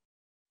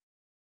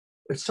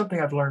 It's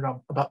something I've learned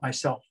about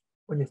myself.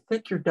 When you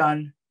think you're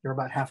done, you're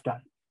about half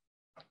done.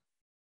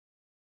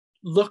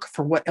 Look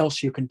for what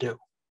else you can do.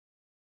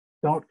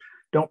 Don't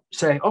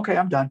say, okay,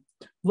 I'm done.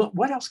 Look,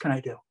 what else can I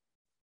do?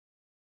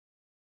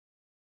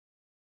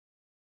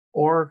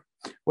 Or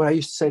what I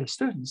used to say to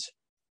students,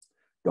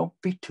 don't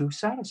be too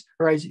satisfied.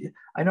 Or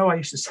I know I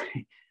used to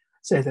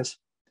say this,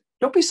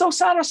 don't be so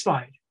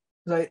satisfied.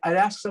 I'd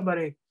ask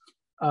somebody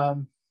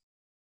to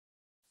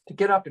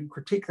get up and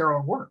critique their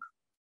own work.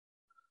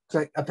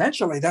 So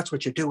eventually that's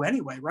what you do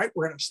anyway, right?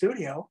 We're in a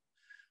studio.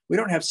 We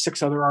don't have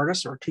 6 other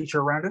artists or a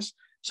teacher around us.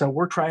 So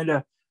we're trying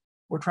to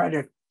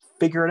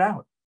figure it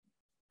out.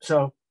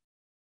 So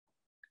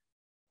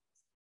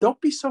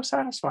don't be so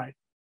satisfied.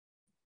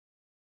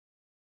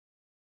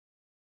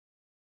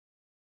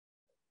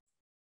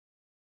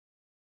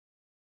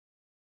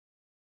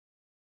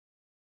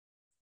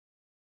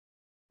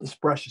 This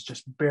brush is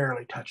just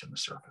barely touching the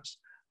surface,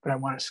 but I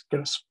want to get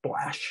a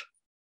splash.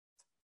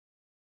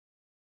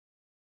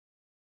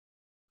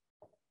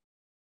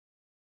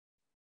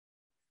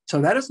 So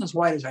that isn't as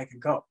wide as I can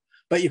go,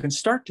 but you can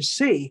start to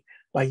see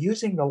by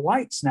using the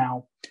lights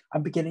now,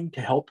 I'm beginning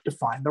to help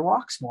define the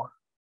rocks more.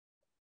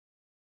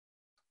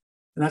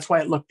 And that's why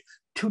it looked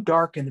too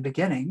dark in the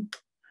beginning.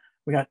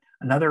 We got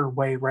another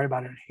way right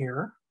about in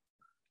here.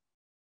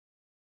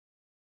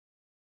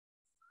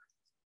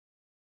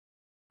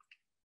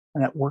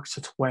 And that works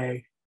its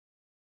way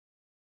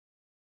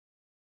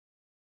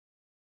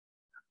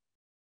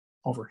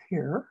over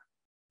here,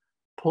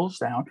 pulls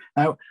down.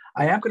 Now,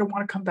 I am going to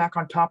want to come back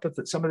on top of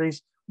some of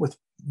these with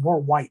more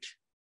white.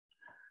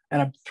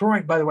 And I'm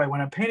throwing, by the way, when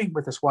I'm painting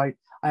with this white,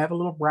 I have a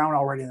little brown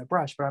already in the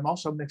brush, but I'm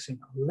also mixing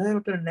a little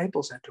bit of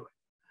Naples into it.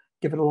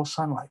 Give it a little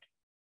sunlight.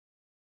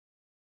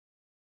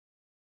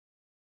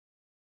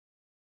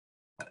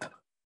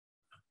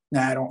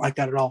 Nah, I don't like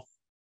that at all.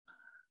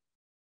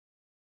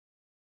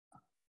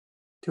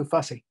 Too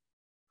fussy.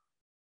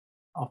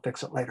 I'll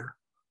fix it later.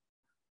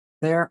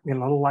 There, we get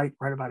a little light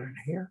right about in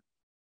here.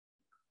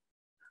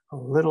 A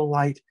little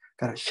light.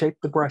 Got to shape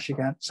the brush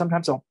again.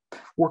 Sometimes I'll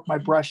work my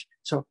brush.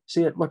 So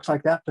see, it looks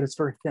like that, but it's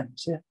very thin.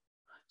 See it?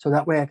 So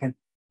that way I can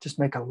just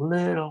make a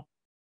little,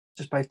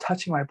 just by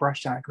touching my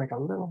brush down, I can make a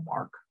little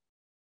mark.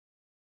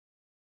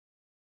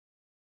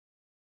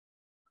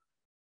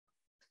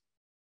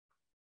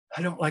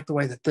 I don't like the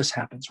way that this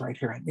happens right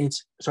here. It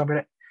needs, so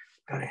I'm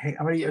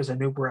gonna use a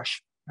new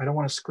brush. I don't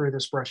want to screw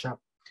this brush up.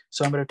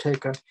 So I'm going to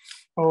take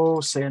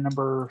say a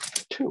number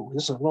 2.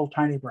 This is a little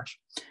tiny brush.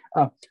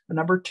 A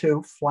number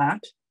 2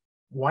 flat,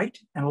 white,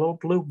 and a little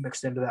blue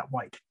mixed into that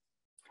white.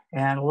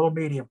 And a little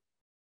medium.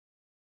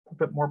 A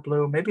bit more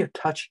blue, maybe a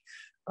touch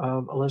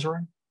of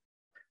alizarin,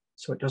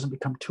 so it doesn't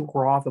become too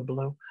raw, the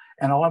blue.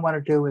 And all I want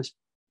to do is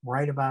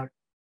right about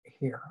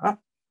here. Oh,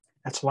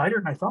 that's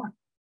lighter than I thought.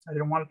 I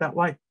didn't want it that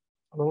light.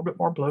 A little bit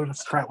more blue.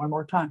 Let's try it one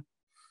more time.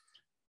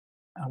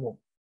 And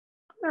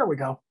there we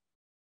go.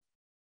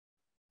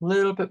 A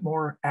little bit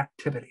more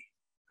activity.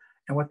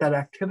 And what that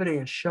activity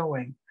is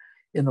showing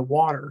in the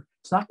water,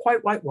 it's not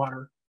quite white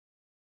water,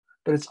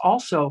 but it's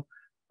also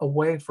a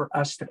way for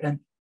us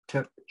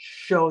to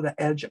show the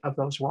edge of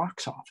those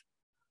rocks off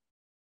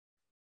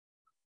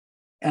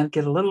and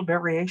get a little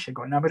variation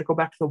going. Now I'm going to go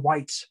back to the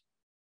whites,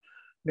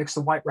 mix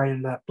the white right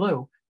into that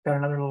blue. Got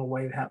another little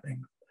wave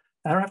happening.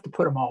 I don't have to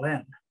put them all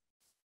in.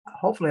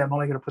 Hopefully I'm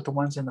only going to put the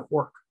ones in that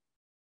work.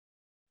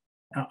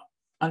 Now,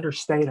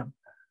 understate them.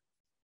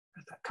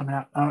 That coming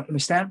out. Let me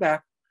stand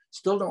back.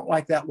 Still don't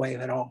like that wave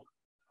at all,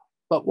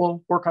 but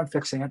we'll work on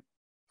fixing it.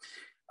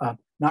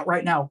 Not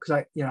right now,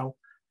 because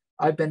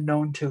I've been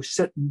known to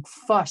sit and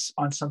fuss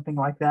on something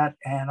like that,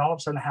 and all of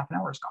a sudden half an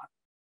hour is gone.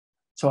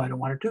 So I don't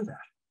want to do that.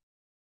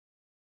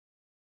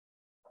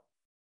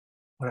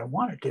 What I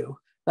want to do,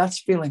 that's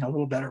feeling a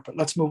little better, but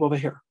let's move over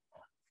here.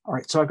 All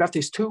right, so I've got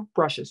these two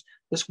brushes.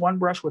 This one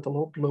brush with a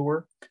little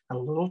bluer and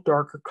a little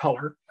darker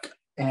color,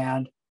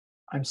 and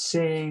I'm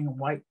seeing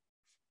white,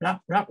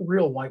 not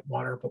real white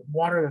water, but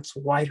water that's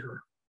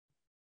whiter.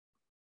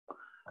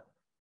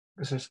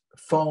 Because there's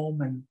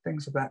foam and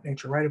things of that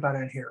nature right about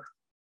in here.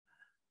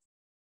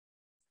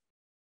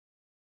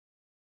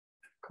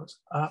 It goes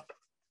up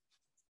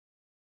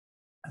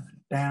and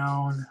then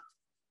down.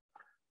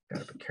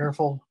 Got to be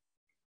careful.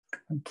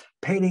 I'm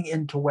painting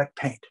into wet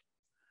paint.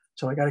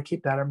 So I got to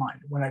keep that in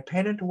mind. When I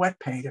paint into wet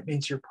paint, it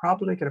means you're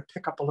probably going to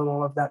pick up a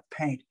little of that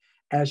paint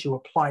as you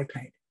apply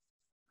paint.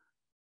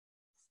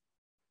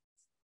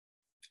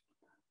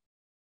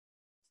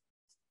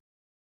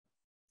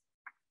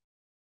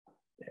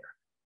 There.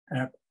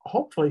 And I'm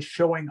hopefully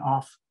showing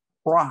off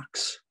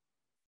rocks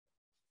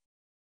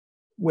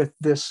with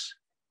this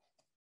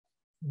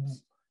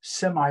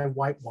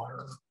semi-white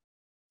water,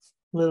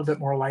 a little bit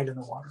more light in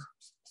the water.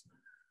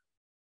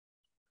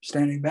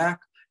 Standing back,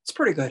 it's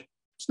pretty good.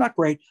 It's not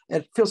great.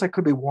 It feels like it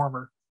could be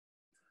warmer,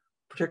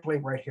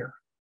 particularly right here.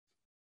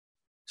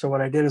 So what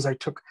I did is I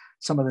took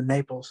some of the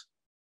Naples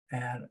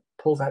and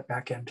pulled that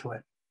back into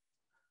it.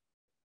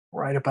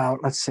 Right about,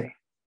 let's see.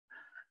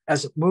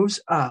 As it moves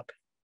up,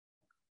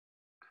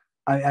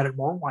 I added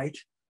more white,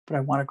 but I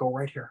want to go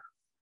right here.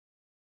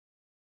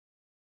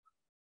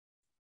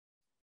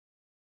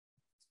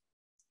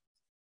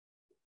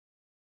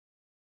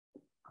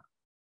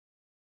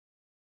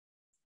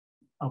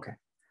 Okay.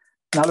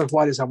 Not as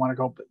white as I want to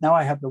go, but now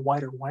I have the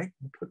whiter white.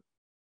 We'll put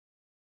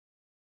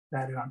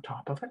that in on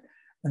top of it.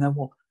 And then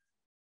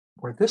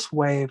where this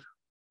wave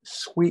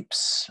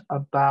sweeps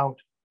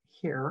about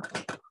here,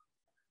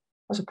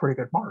 that's a pretty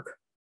good mark.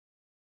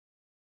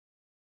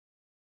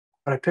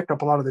 But I picked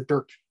up a lot of the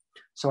dirt.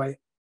 So I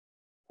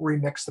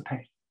remixed the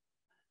paint.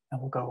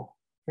 And we'll go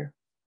here,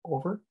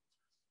 over,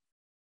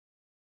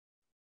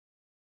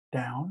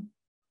 down.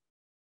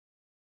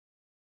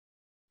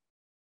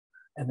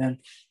 And then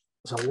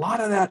there's a lot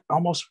of that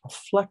almost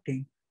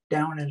reflecting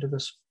down into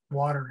this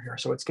water here.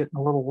 So it's getting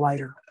a little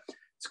lighter.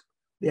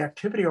 The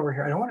activity over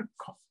here, I don't want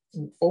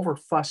to over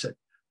fuss it,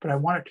 but I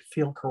want it to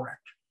feel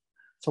correct.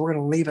 So we're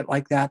going to leave it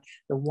like that.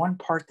 The one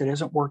part that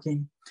isn't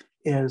working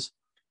is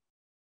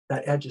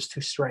that edge is too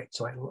straight.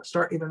 So I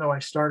start, even though I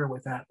started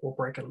with that, we'll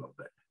break it a little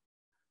bit.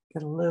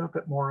 Get a little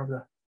bit more of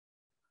the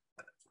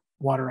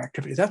water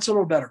activity. That's a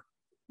little better.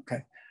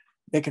 Okay.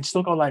 They can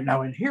still go light.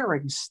 Now in here, I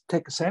can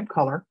take the same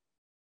color.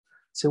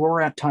 See where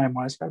we're at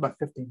time-wise, got about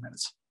 15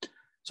 minutes.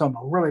 So I'm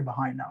really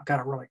behind now, got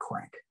to really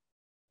crank.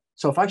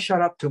 So if I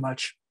shut up too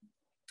much,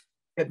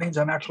 it means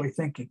I'm actually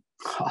thinking.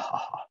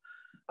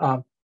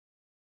 It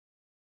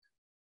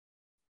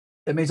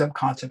means I'm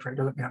concentrating,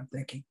 doesn't mean I'm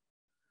thinking.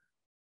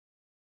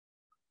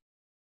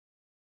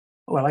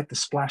 Oh, I like the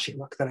splashy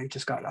look that I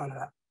just got out of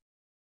that.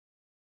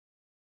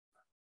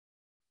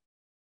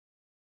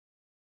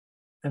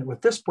 And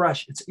with this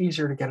brush, it's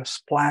easier to get a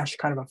splash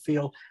kind of a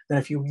feel than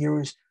if you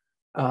use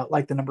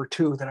like the number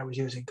 2 that I was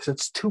using, because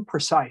it's too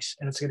precise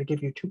and it's going to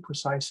give you too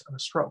precise of a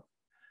stroke.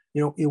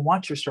 You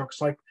want your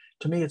strokes, like,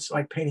 to me, it's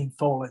like painting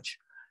foliage.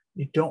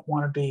 You don't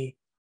want to be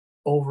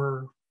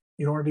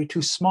you don't want to be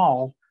too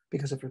small,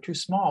 because if you're too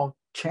small,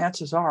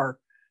 chances are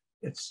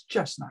it's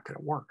just not going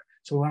to work.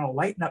 So we want to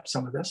lighten up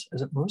some of this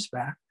as it moves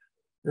back.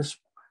 This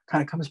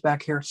kind of comes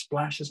back here,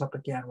 splashes up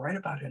again, right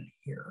about in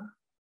here.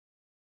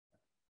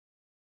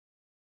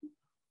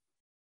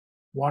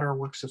 Water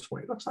works its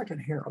way. It looks like in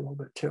here a little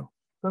bit too.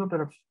 A little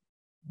bit of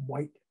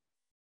white.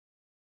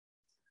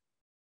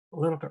 A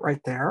little bit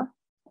right there.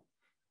 A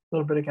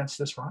little bit against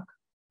this rock.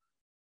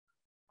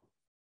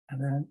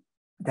 And then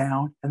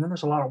down. And then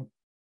there's a lot of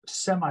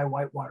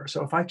semi-white water.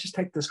 So if I just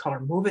take this color,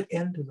 move it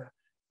into the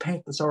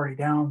paint that's already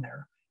down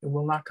there, it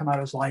will not come out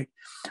as light.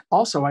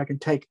 Also, I can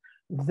take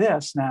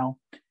this now,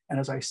 and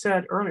as I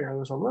said earlier,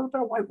 there's a little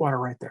bit of white water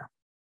right there.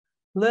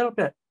 A little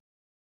bit.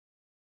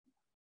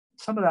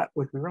 Some of that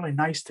would be really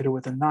nice to do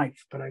with a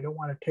knife, but I don't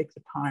want to take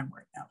the time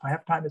right now. If I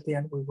have time at the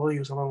end, we will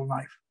use a little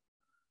knife.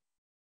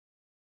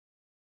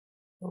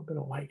 A little bit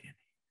of light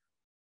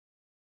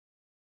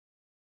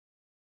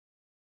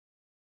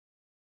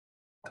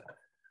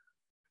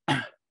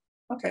in.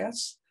 Okay,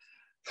 that's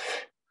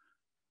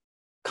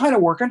kind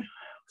of working.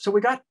 So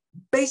we got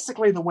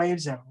basically the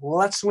waves in.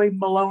 Let's leave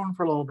them alone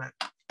for a little bit.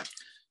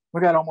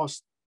 We got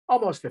almost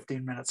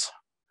 15 minutes.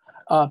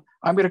 I'm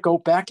going to go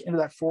back into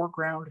that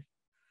foreground,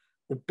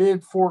 the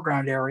big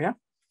foreground area.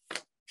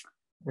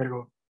 We're going to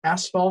go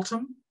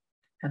asphaltum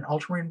and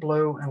ultramarine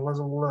blue and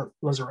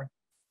alizarin.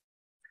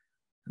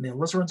 And the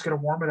alizarin's going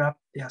to warm it up.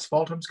 The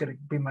asphaltum's going to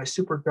be my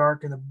super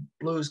dark, and the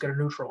blue is going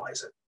to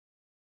neutralize it,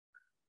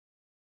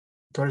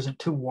 so it isn't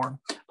too warm.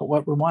 But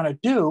what we want to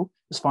do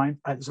is find,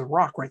 there's a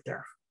rock right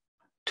there.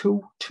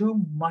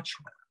 too much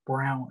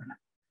brown.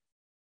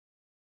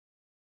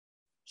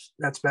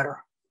 That's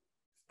better.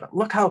 But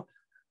look how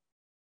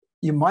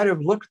you might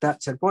have looked at that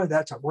and said, boy,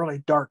 that's a really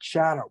dark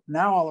shadow.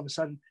 Now all of a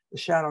sudden the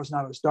shadow is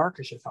not as dark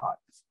as you thought.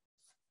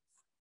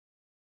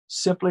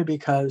 Simply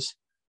because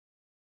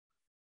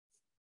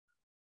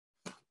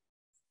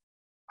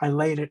I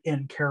laid it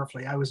in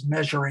carefully. I was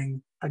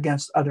measuring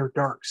against other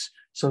darks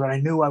so that I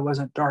knew I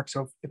wasn't dark.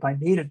 So if I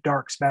needed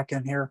darks back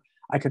in here,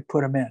 I could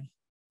put them in.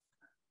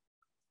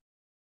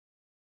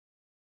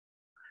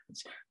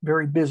 It's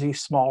very busy,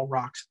 small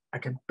rocks. I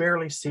can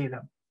barely see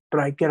them, but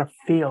I get a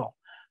feel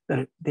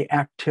that the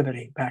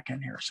activity back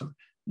in here. So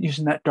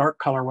using that dark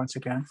color once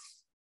again.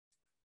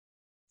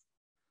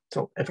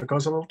 So if it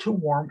goes a little too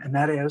warm, and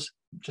that is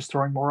just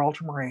throwing more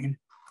ultramarine,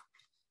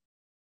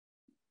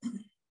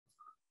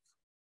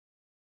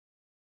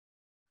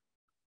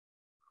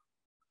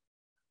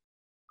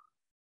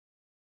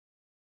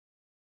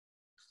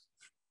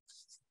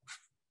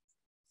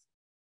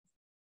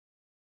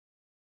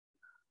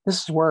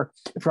 this is where,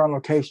 if you're on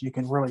location, you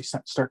can really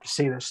start to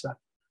see this stuff.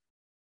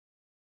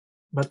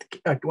 But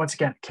once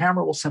again,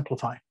 camera will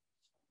simplify.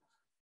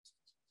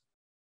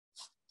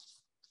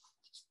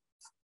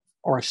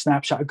 Or a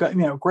snapshot. A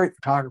great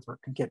photographer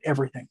can get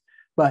everything,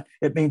 but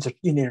it means that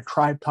you need a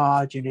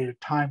tripod, you need a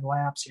time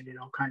lapse, you need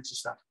all kinds of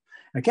stuff.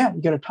 Again,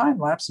 you get a time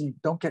lapse, and you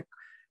don't get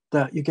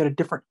you get a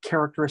different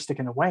characteristic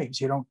in the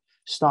waves. You don't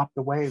stop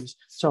the waves.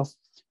 So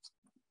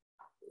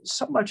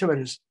much of it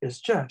is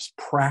just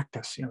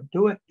practice.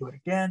 Do it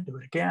again, do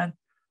it again.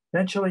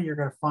 Eventually, you're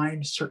going to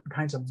find certain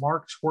kinds of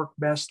marks work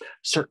best.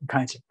 Certain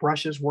kinds of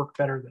brushes work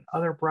better than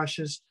other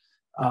brushes.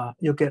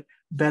 You'll get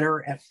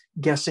better at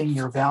guessing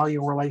your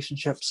value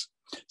relationships.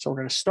 So we're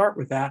going to start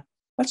with that.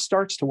 That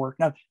starts to work.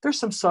 Now, there's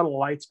some subtle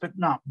lights, but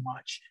not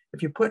much.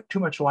 If you put too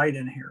much light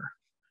in here,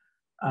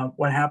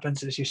 what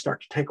happens is you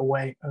start to take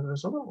away,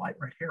 there's a little light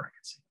right here I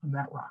can see on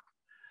that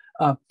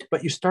rock.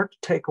 But you start to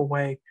take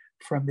away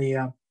from the,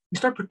 you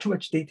start to put too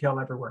much detail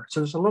everywhere. So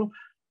there's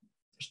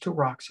two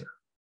rocks here.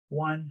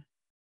 1,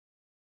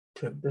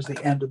 2, there's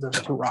the end of those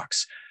 2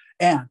 rocks.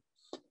 And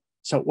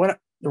so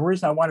the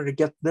reason I wanted to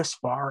get this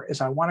far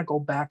is I want to go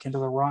back into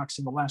the rocks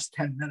in the last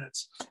 10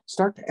 minutes,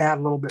 start to add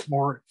a little bit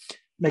more,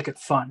 make it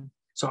fun.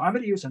 So I'm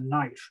going to use a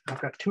knife.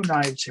 I've got 2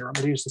 knives here. I'm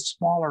going to use the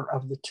smaller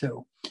of the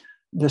 2,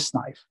 this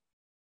knife.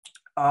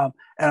 And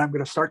I'm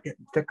going to start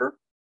getting thicker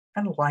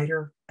and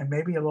lighter and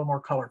maybe a little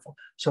more colorful.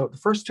 So the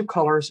first 2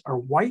 colors are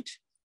white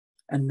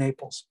and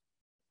Naples.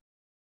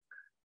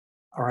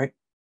 All right.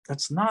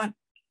 That's not,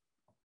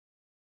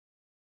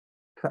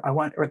 at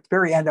the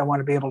very end, I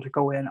want to be able to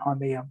go in on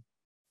the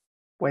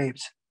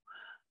waves.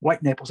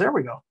 White Naples, there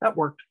we go, that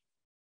worked.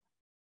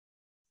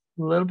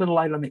 A little bit of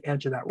light on the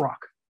edge of that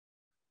rock.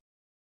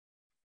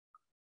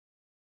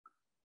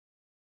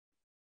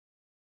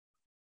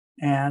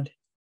 And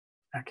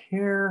back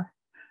here,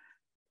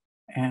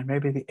 and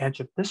maybe the edge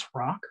of this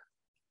rock.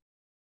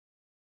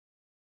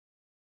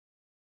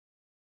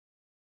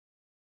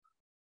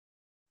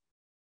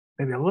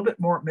 Maybe a little bit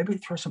more, maybe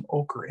throw some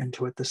ochre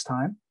into it this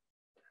time.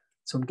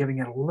 So I'm giving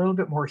it a little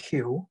bit more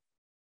hue.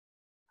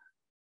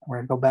 We're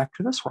going to go back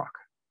to this rock.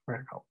 We're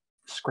going to go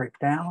scrape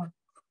down.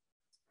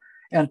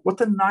 And what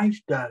the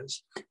knife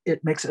does,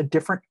 it makes a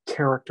different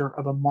character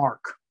of a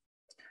mark,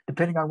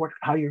 depending on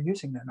how you're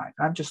using the knife.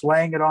 I'm just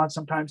laying it on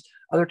sometimes.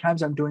 Other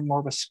times I'm doing more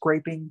of a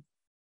scraping,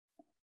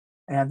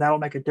 and that'll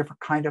make a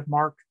different kind of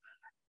mark.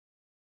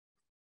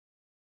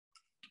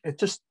 It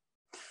just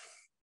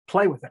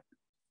play with it.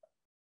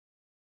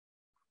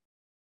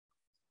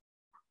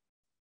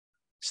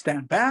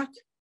 Stand back.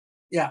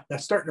 Yeah,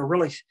 that's starting to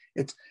really,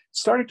 it's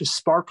starting to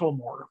sparkle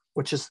more,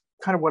 which is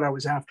kind of what I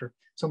was after.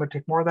 So I'm going to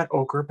take more of that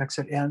ochre, mix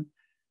it in,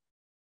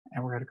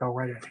 and we're going to go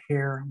right in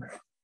here. I'm going to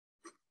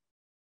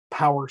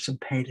power some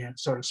paint in,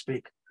 so to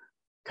speak,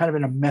 kind of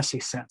in a messy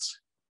sense.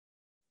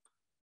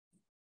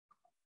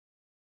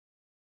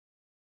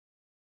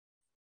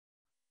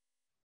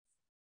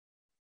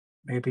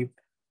 Maybe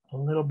a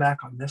little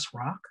back on this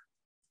rock.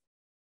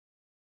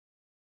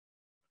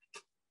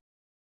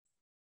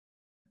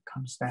 It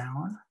comes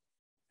down.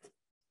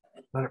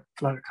 Let it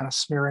kind of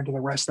smear into the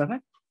rest of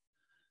it.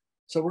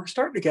 So we're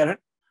starting to get it.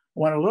 I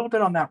want a little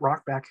bit on that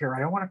rock back here. I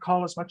don't want to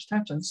call as much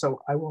attention, so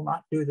I will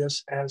not do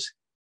this as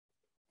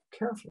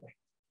carefully.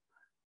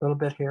 A little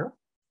bit here.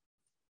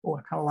 Oh,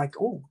 I kind of like,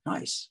 oh,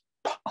 nice.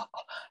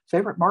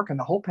 Favorite mark in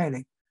the whole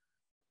painting.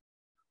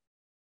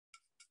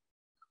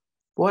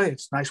 Boy,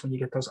 it's nice when you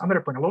get those. I'm going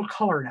to bring a little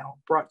color now.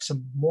 Brought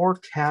some more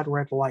cad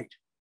red light.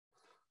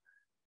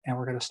 And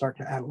we're going to start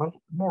to add a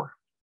little more.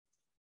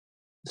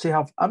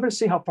 I'm going to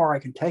see how far I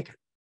can take it.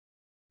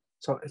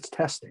 So it's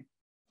testing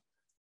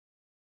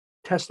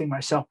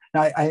myself.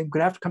 Now I'm going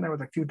to have to come in with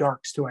a few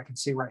darks too. I can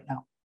see right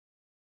now.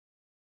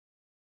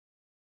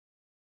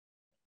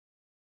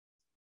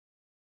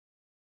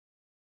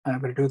 And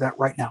I'm going to do that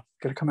right now. I'm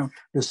going to come in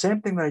the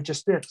same thing that I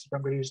just did. So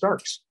I'm going to use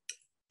darks.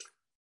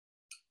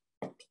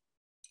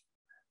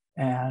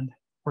 And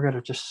we're going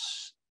to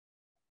just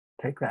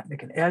take that,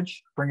 make an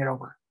edge, bring it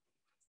over.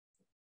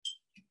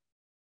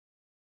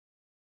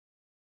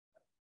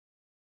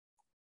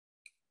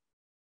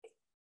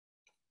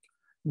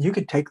 You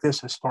can take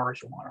this as far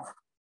as you want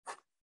to.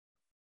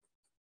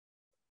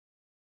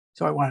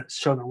 So I want to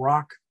show the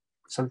rock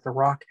so that the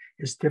rock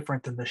is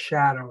different than the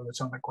shadow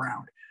that's on the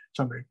ground.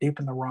 So I'm going to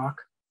deepen the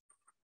rock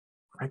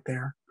right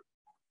there.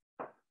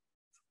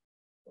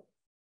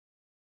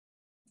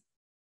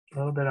 A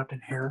little bit up in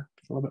here,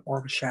 a little bit more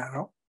of a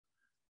shadow.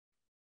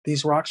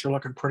 These rocks are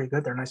looking pretty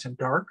good. They're nice and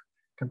dark.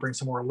 Can bring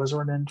some more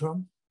alizarin into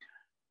them.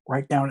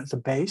 Right down at the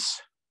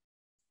base.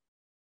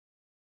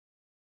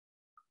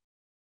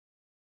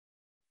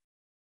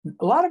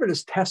 A lot of it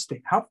is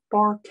testing. How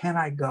far can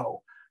I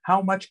go?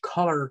 How much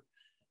color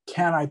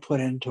can I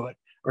put into it?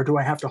 Or do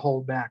I have to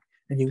hold back?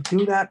 And you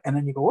do that, and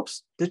then you go,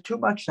 whoops, did too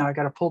much. Now I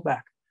got to pull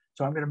back.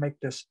 So I'm going to make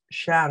this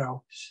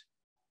shadow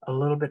a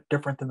little bit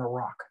different than the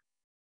rock.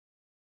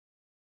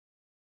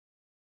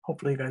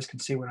 Hopefully you guys can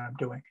see what I'm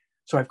doing.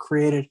 So I've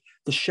created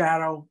the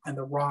shadow and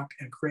the rock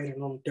and created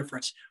a little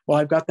difference. Well,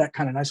 I've got that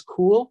kind of nice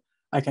cool.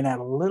 I can add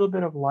a little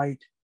bit of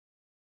light.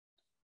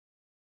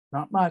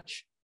 Not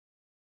much.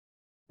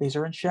 These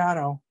are in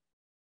shadow.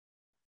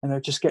 And they're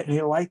just getting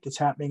any light that's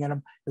happening in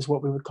them is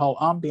what we would call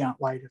ambient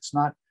light. It's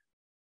not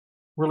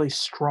really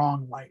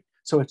strong light.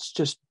 So it's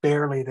just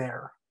barely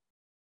there.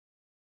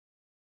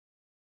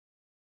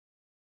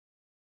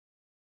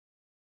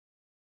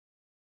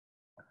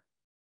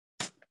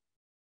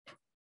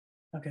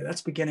 Okay,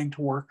 that's beginning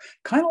to work.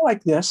 Kind of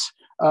like this.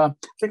 I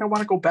think I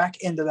want to go back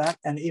into that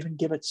and even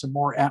give it some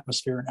more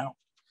atmosphere now.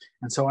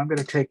 And so I'm going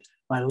to take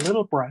my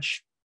little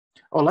brush.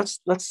 Oh,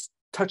 let's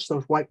touch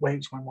those white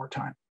waves one more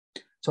time.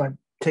 So I'm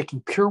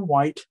taking pure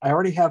white. I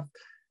already have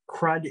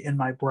crud in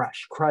my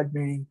brush. Crud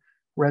meaning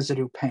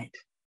residue paint.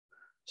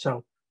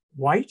 So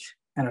white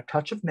and a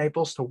touch of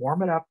Naples to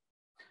warm it up.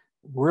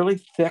 Really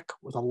thick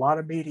with a lot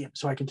of medium.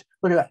 So I can,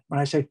 look at that.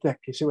 When I say thick,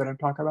 you see what I'm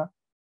talking about?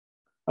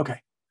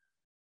 Okay.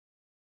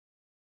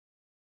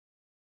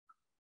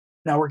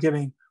 Now we're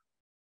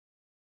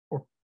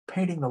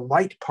painting the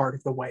light part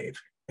of the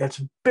wave.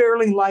 It's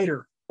barely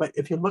lighter, but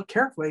if you look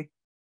carefully,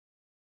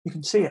 you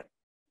can see it.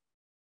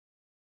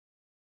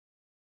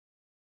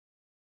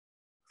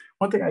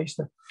 One thing I used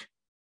to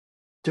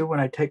do when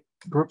I take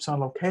groups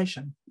on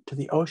location to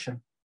the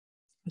ocean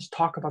is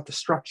talk about the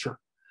structure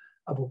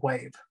of a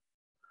wave,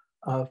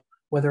 of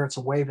whether it's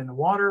a wave in the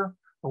water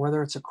or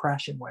whether it's a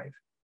crashing wave.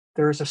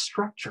 There is a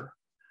structure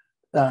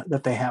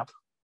that they have.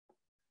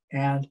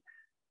 And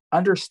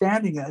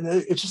understanding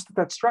it, it's just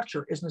that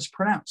structure isn't as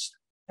pronounced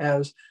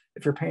as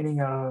if you're painting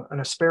an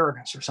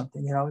asparagus or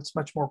something, you know, it's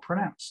much more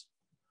pronounced.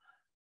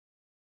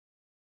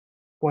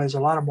 Boy, there's a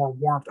lot of more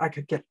warmth. I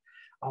could get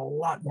a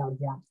lot more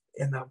warmth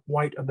in the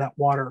white of that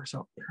water.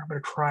 So I'm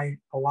going to try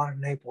a lot of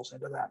Naples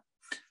into that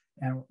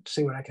and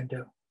see what I can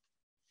do.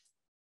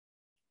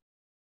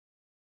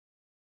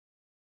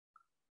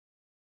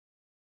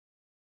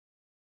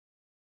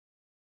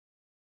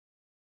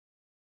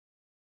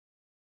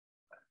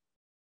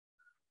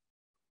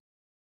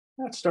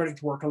 That's starting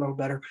to work a little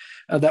better.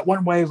 That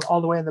one wave all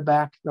the way in the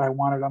back that I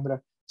wanted, I'm going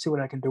to see what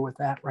I can do with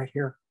that right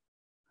here.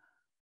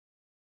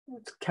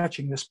 It's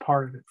catching this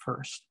part of it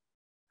first.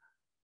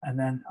 And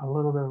then a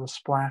little bit of a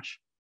splash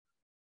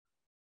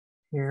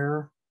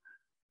here,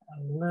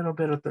 a little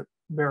bit at the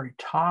very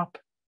top.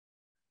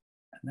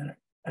 And then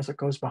as it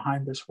goes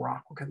behind this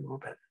rock, we'll get a little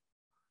bit.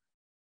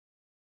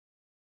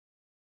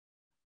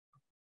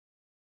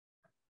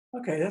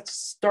 Okay, it's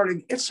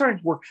starting to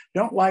work.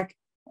 Don't like,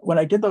 when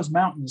I did those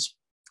mountains,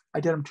 I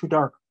did them too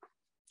dark.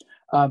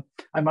 I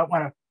might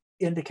want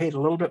to indicate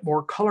a little bit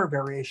more color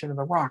variation in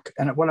the rock.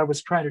 And what I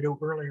was trying to do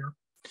earlier,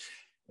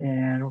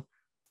 and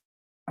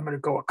I'm going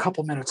to go a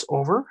couple minutes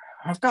over.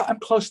 I'm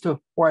close to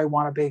where I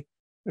want to be.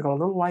 I go a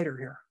little lighter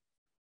here.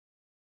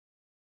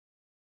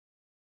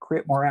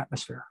 Create more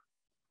atmosphere.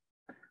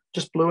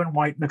 Just blue and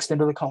white mixed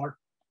into the color.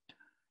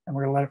 And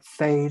we're going to let it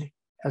fade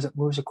as it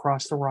moves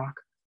across the rock.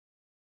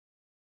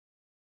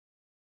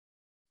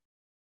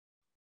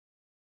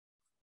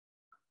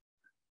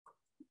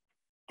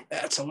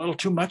 That's a little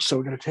too much, so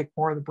we're going to take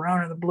more of the brown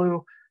and the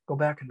blue, go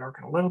back and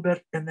darken a little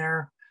bit in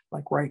there,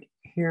 like right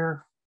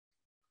here.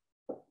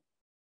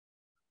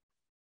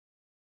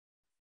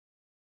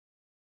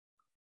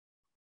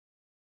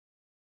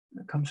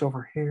 It comes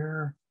over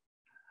here.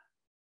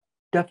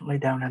 Definitely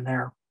down in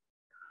there.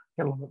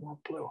 Get a little bit more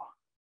blue.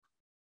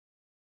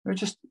 We're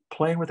just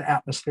playing with the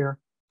atmosphere.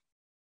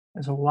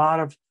 There's a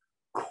lot of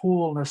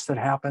coolness that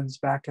happens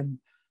back in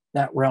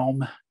that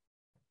realm.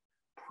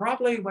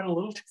 Probably went a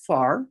little too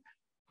far.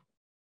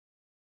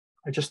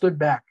 I just stood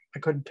back. I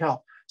couldn't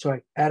tell. So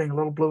adding a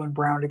little blue and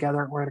brown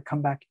together, we're going to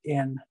come back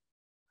in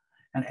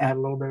and add a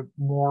little bit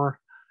more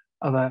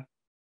of a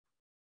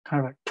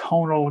kind of a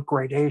tonal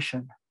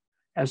gradation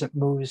as it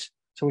moves.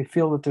 So we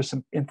feel that there's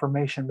some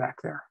information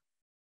back there.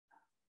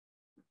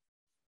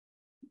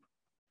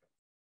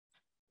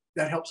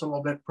 That helps a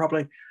little bit.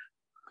 Probably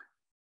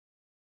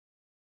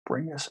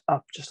bring this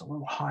up just a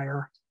little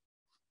higher.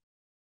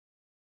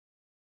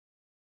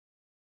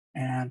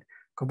 And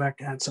go back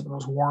to add some of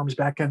those worms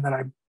back in that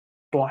I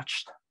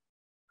blotched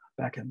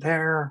back in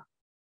there.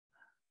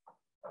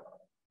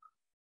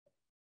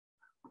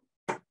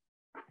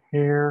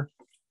 here.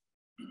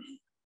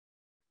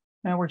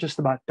 And we're just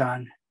about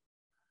done.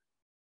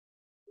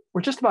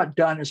 We're just about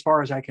done as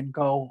far as I can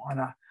go on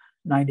a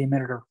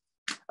 90-minute.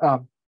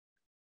 And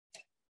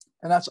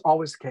that's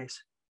always the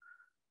case.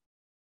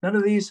 None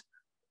of these,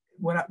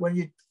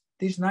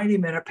 these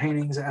 90-minute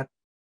paintings at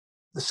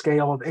the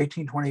scale of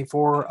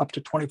 1824 up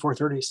to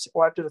 2430,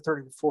 or up to the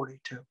 3040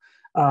 too.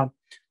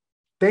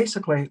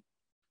 Basically,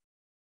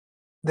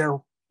 they're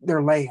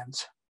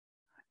lay-ins,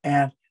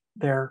 and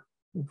they're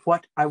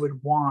what I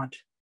would want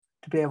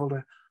to be able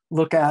to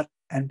look at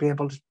and be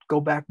able to go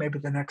back maybe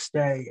the next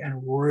day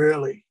and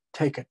really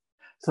take it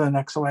to the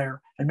next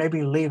layer, and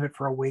maybe leave it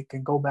for a week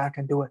and go back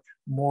and do it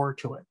more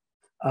to it.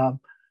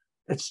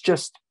 It's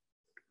just,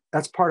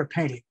 that's part of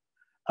painting.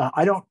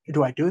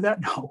 Do I do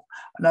that? No,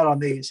 not on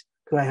these,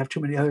 because I have too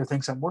many other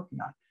things I'm working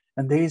on.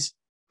 And these,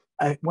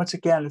 once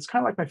again, it's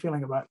kind of like my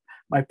feeling about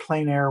my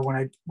plein air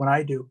when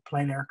I do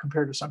plein air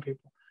compared to some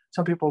people.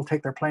 Some people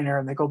take their plein air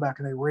and they go back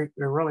and they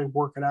really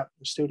work it out in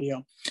the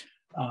studio.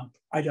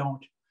 I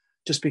don't,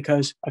 just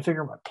because I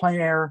figure my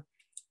plein air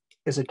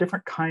is a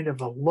different kind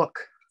of a look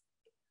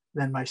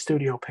than my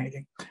studio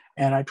painting.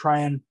 And I try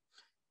and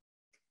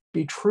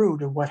be true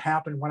to what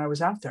happened when I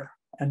was out there,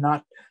 and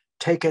not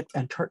take it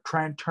and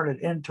try and turn it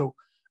into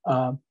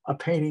a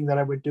painting that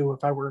I would do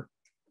if I were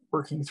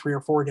working 3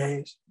 or 4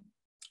 days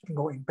and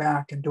going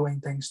back and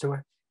doing things to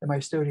it in my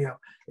studio.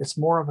 It's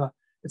more of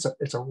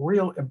it's a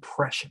real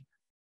impression.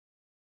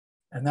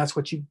 And that's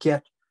what you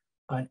get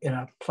in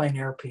a plein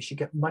air piece. You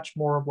get much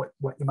more of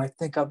what you might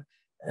think of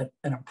an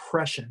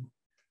impression.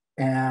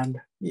 And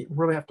you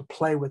really have to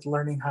play with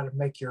learning how to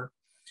make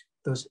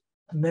those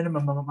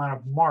minimum amount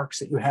of marks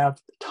that you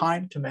have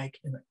time to make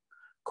in the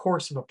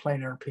course of a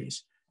plein air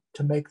piece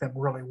to make them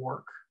really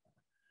work.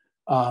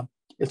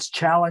 It's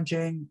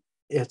challenging,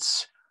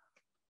 it's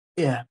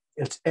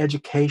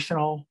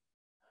educational,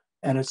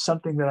 and it's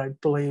something that I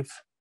believe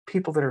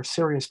people that are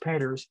serious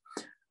painters,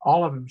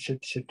 all of them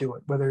should do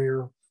it, whether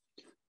you're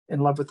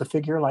in love with the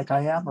figure like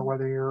I am, or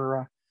whether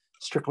you're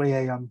strictly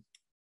a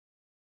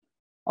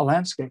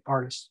landscape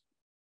artist.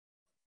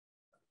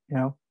 You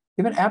know,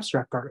 even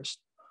abstract artists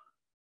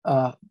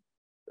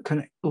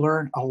can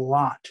learn a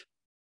lot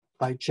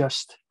by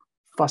just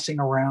fussing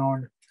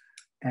around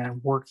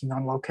and working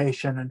on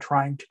location and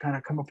trying to kind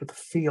of come up with a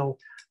feel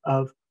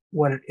of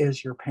what it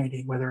is you're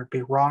painting, whether it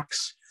be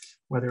rocks,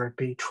 whether it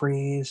be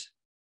trees,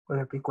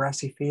 whether it be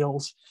grassy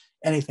fields,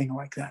 anything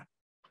like that.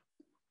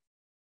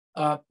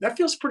 That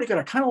feels pretty good.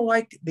 I kind of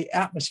like the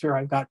atmosphere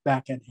I got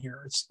back in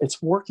here.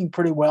 It's working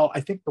pretty well. I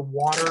think the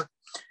water,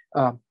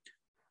 I'm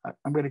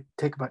going to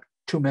take about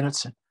 2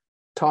 minutes and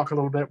talk a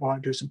little bit while I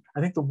do some.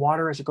 I think the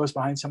water as it goes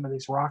behind some of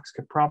these rocks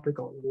could probably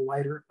go a little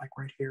lighter, like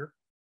right here.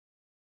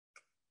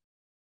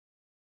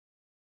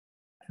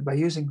 And by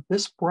using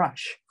this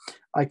brush,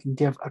 I can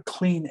give a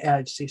clean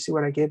edge. So you see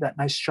what I gave, that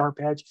nice sharp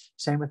edge?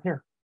 Same with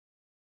here.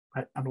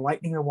 I'm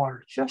lightening the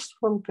water just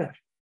a little bit.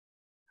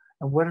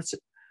 And what it's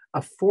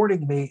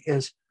affording me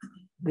is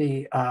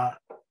the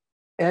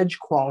edge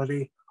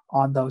quality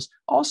on those.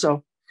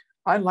 Also,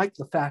 I like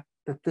the fact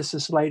that this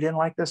is laid in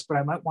like this, but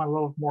I might want a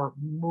little more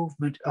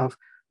movement of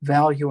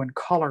value and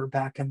color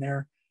back in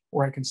there,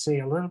 where I can see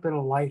a little bit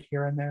of light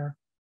here and there.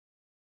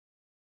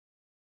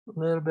 A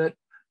little bit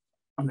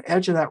on the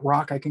edge of that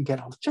rock, I can get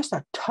just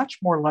a touch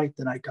more light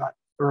than I got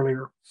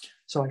earlier.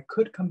 So I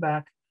could come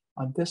back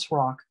on this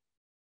rock.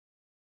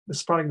 This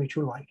is probably going to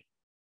be too light.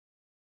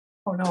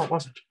 Oh, no, it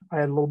wasn't. I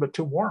had a little bit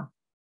too warm.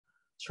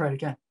 Let's try it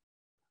again.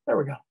 There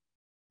we go.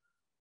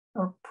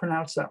 Or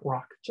pronounce that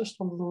rock just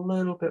a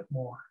little bit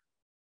more.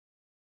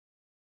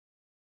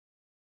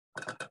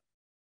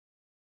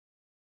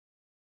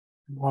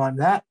 While I'm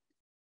that,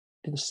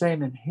 do the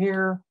same in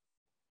here.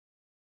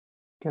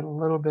 Get a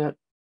little bit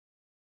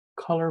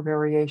color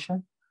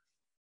variation.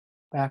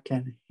 Back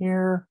in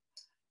here.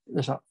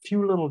 There's a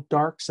few little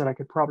darks that I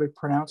could probably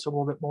pronounce a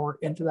little bit more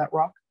into that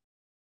rock.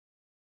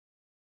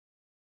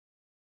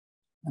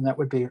 And that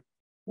would be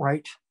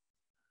right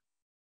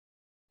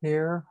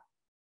here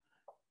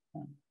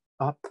and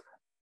up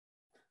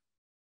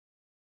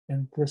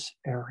in this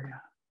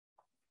area.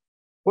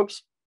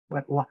 Whoops,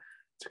 went light.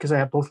 It's because I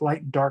have both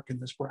light and dark in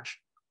this brush.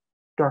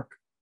 Dark.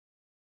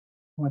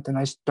 I want the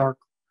nice dark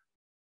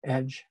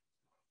edge.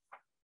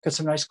 Got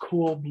some nice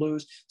cool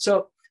blues.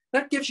 So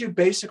that gives you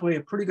basically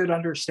a pretty good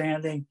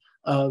understanding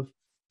of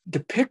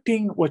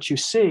depicting what you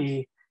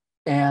see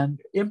and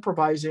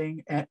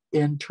improvising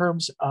in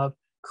terms of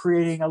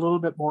creating a little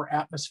bit more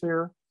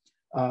atmosphere.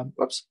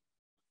 Whoops,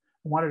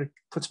 I wanted to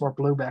put some more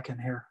blue back in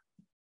here.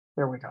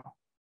 There we go.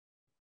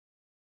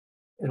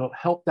 It'll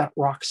help that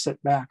rock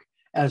sit back,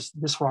 as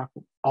this rock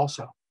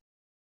also.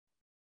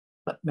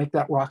 But make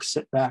that rock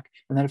sit back.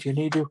 And then if you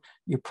need to,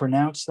 you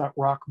pronounce that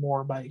rock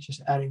more by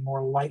just adding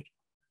more light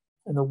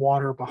in the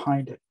water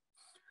behind it.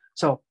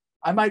 So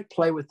I might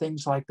play with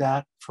things like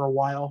that for a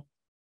while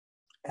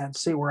and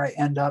see where I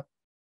end up.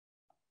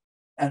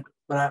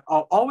 But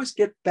I'll always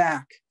get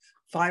back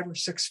 5 or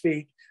 6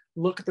 feet,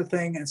 look at the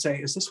thing and say,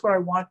 is this what I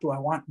want? Do I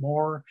want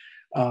more?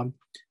 And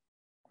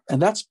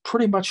that's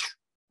pretty much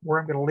where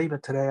I'm going to leave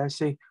it today. I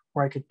see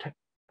where I could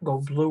go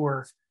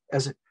bluer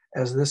as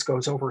this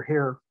goes over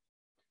here,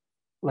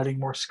 letting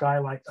more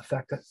skylight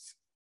affect it.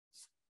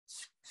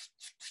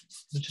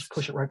 Just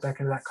push it right back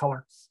into that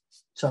color.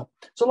 So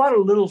it's a lot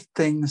of little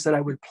things that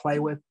I would play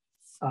with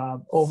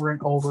over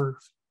and over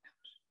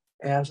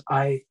as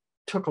I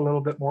took a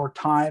little bit more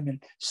time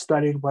and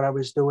studied what I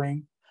was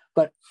doing.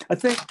 But I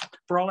think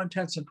for all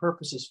intents and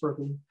purposes, for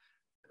the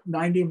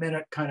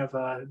 90-minute kind of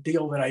a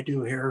deal that I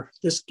do here,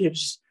 this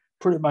gives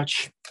pretty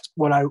much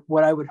what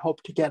I would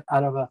hope to get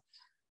out of a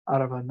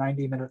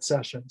 90-minute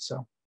session.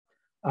 So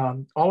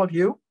all of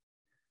you,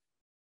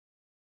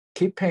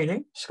 keep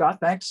painting. Scott,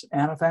 thanks.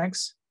 Anna,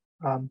 thanks.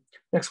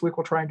 Next week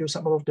we'll try and do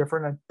something a little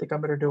different. I think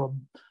I'm going to do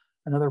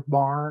another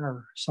barn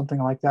or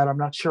something like that. I'm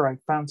not sure. I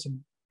found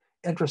some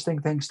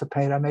interesting things to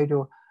paint. I may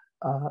do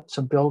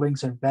some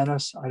buildings in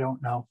Venice. I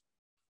don't know.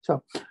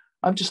 So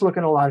I'm just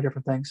looking at a lot of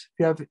different things. If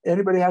you have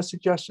anybody has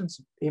suggestions,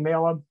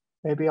 email them.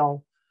 Maybe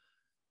it'll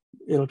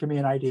give me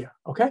an idea.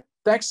 Okay.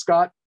 Thanks,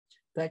 Scott.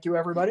 Thank you,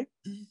 everybody.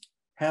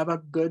 Have a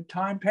good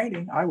time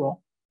painting. I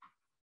will.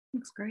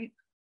 Looks great.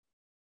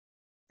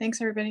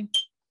 Thanks, everybody.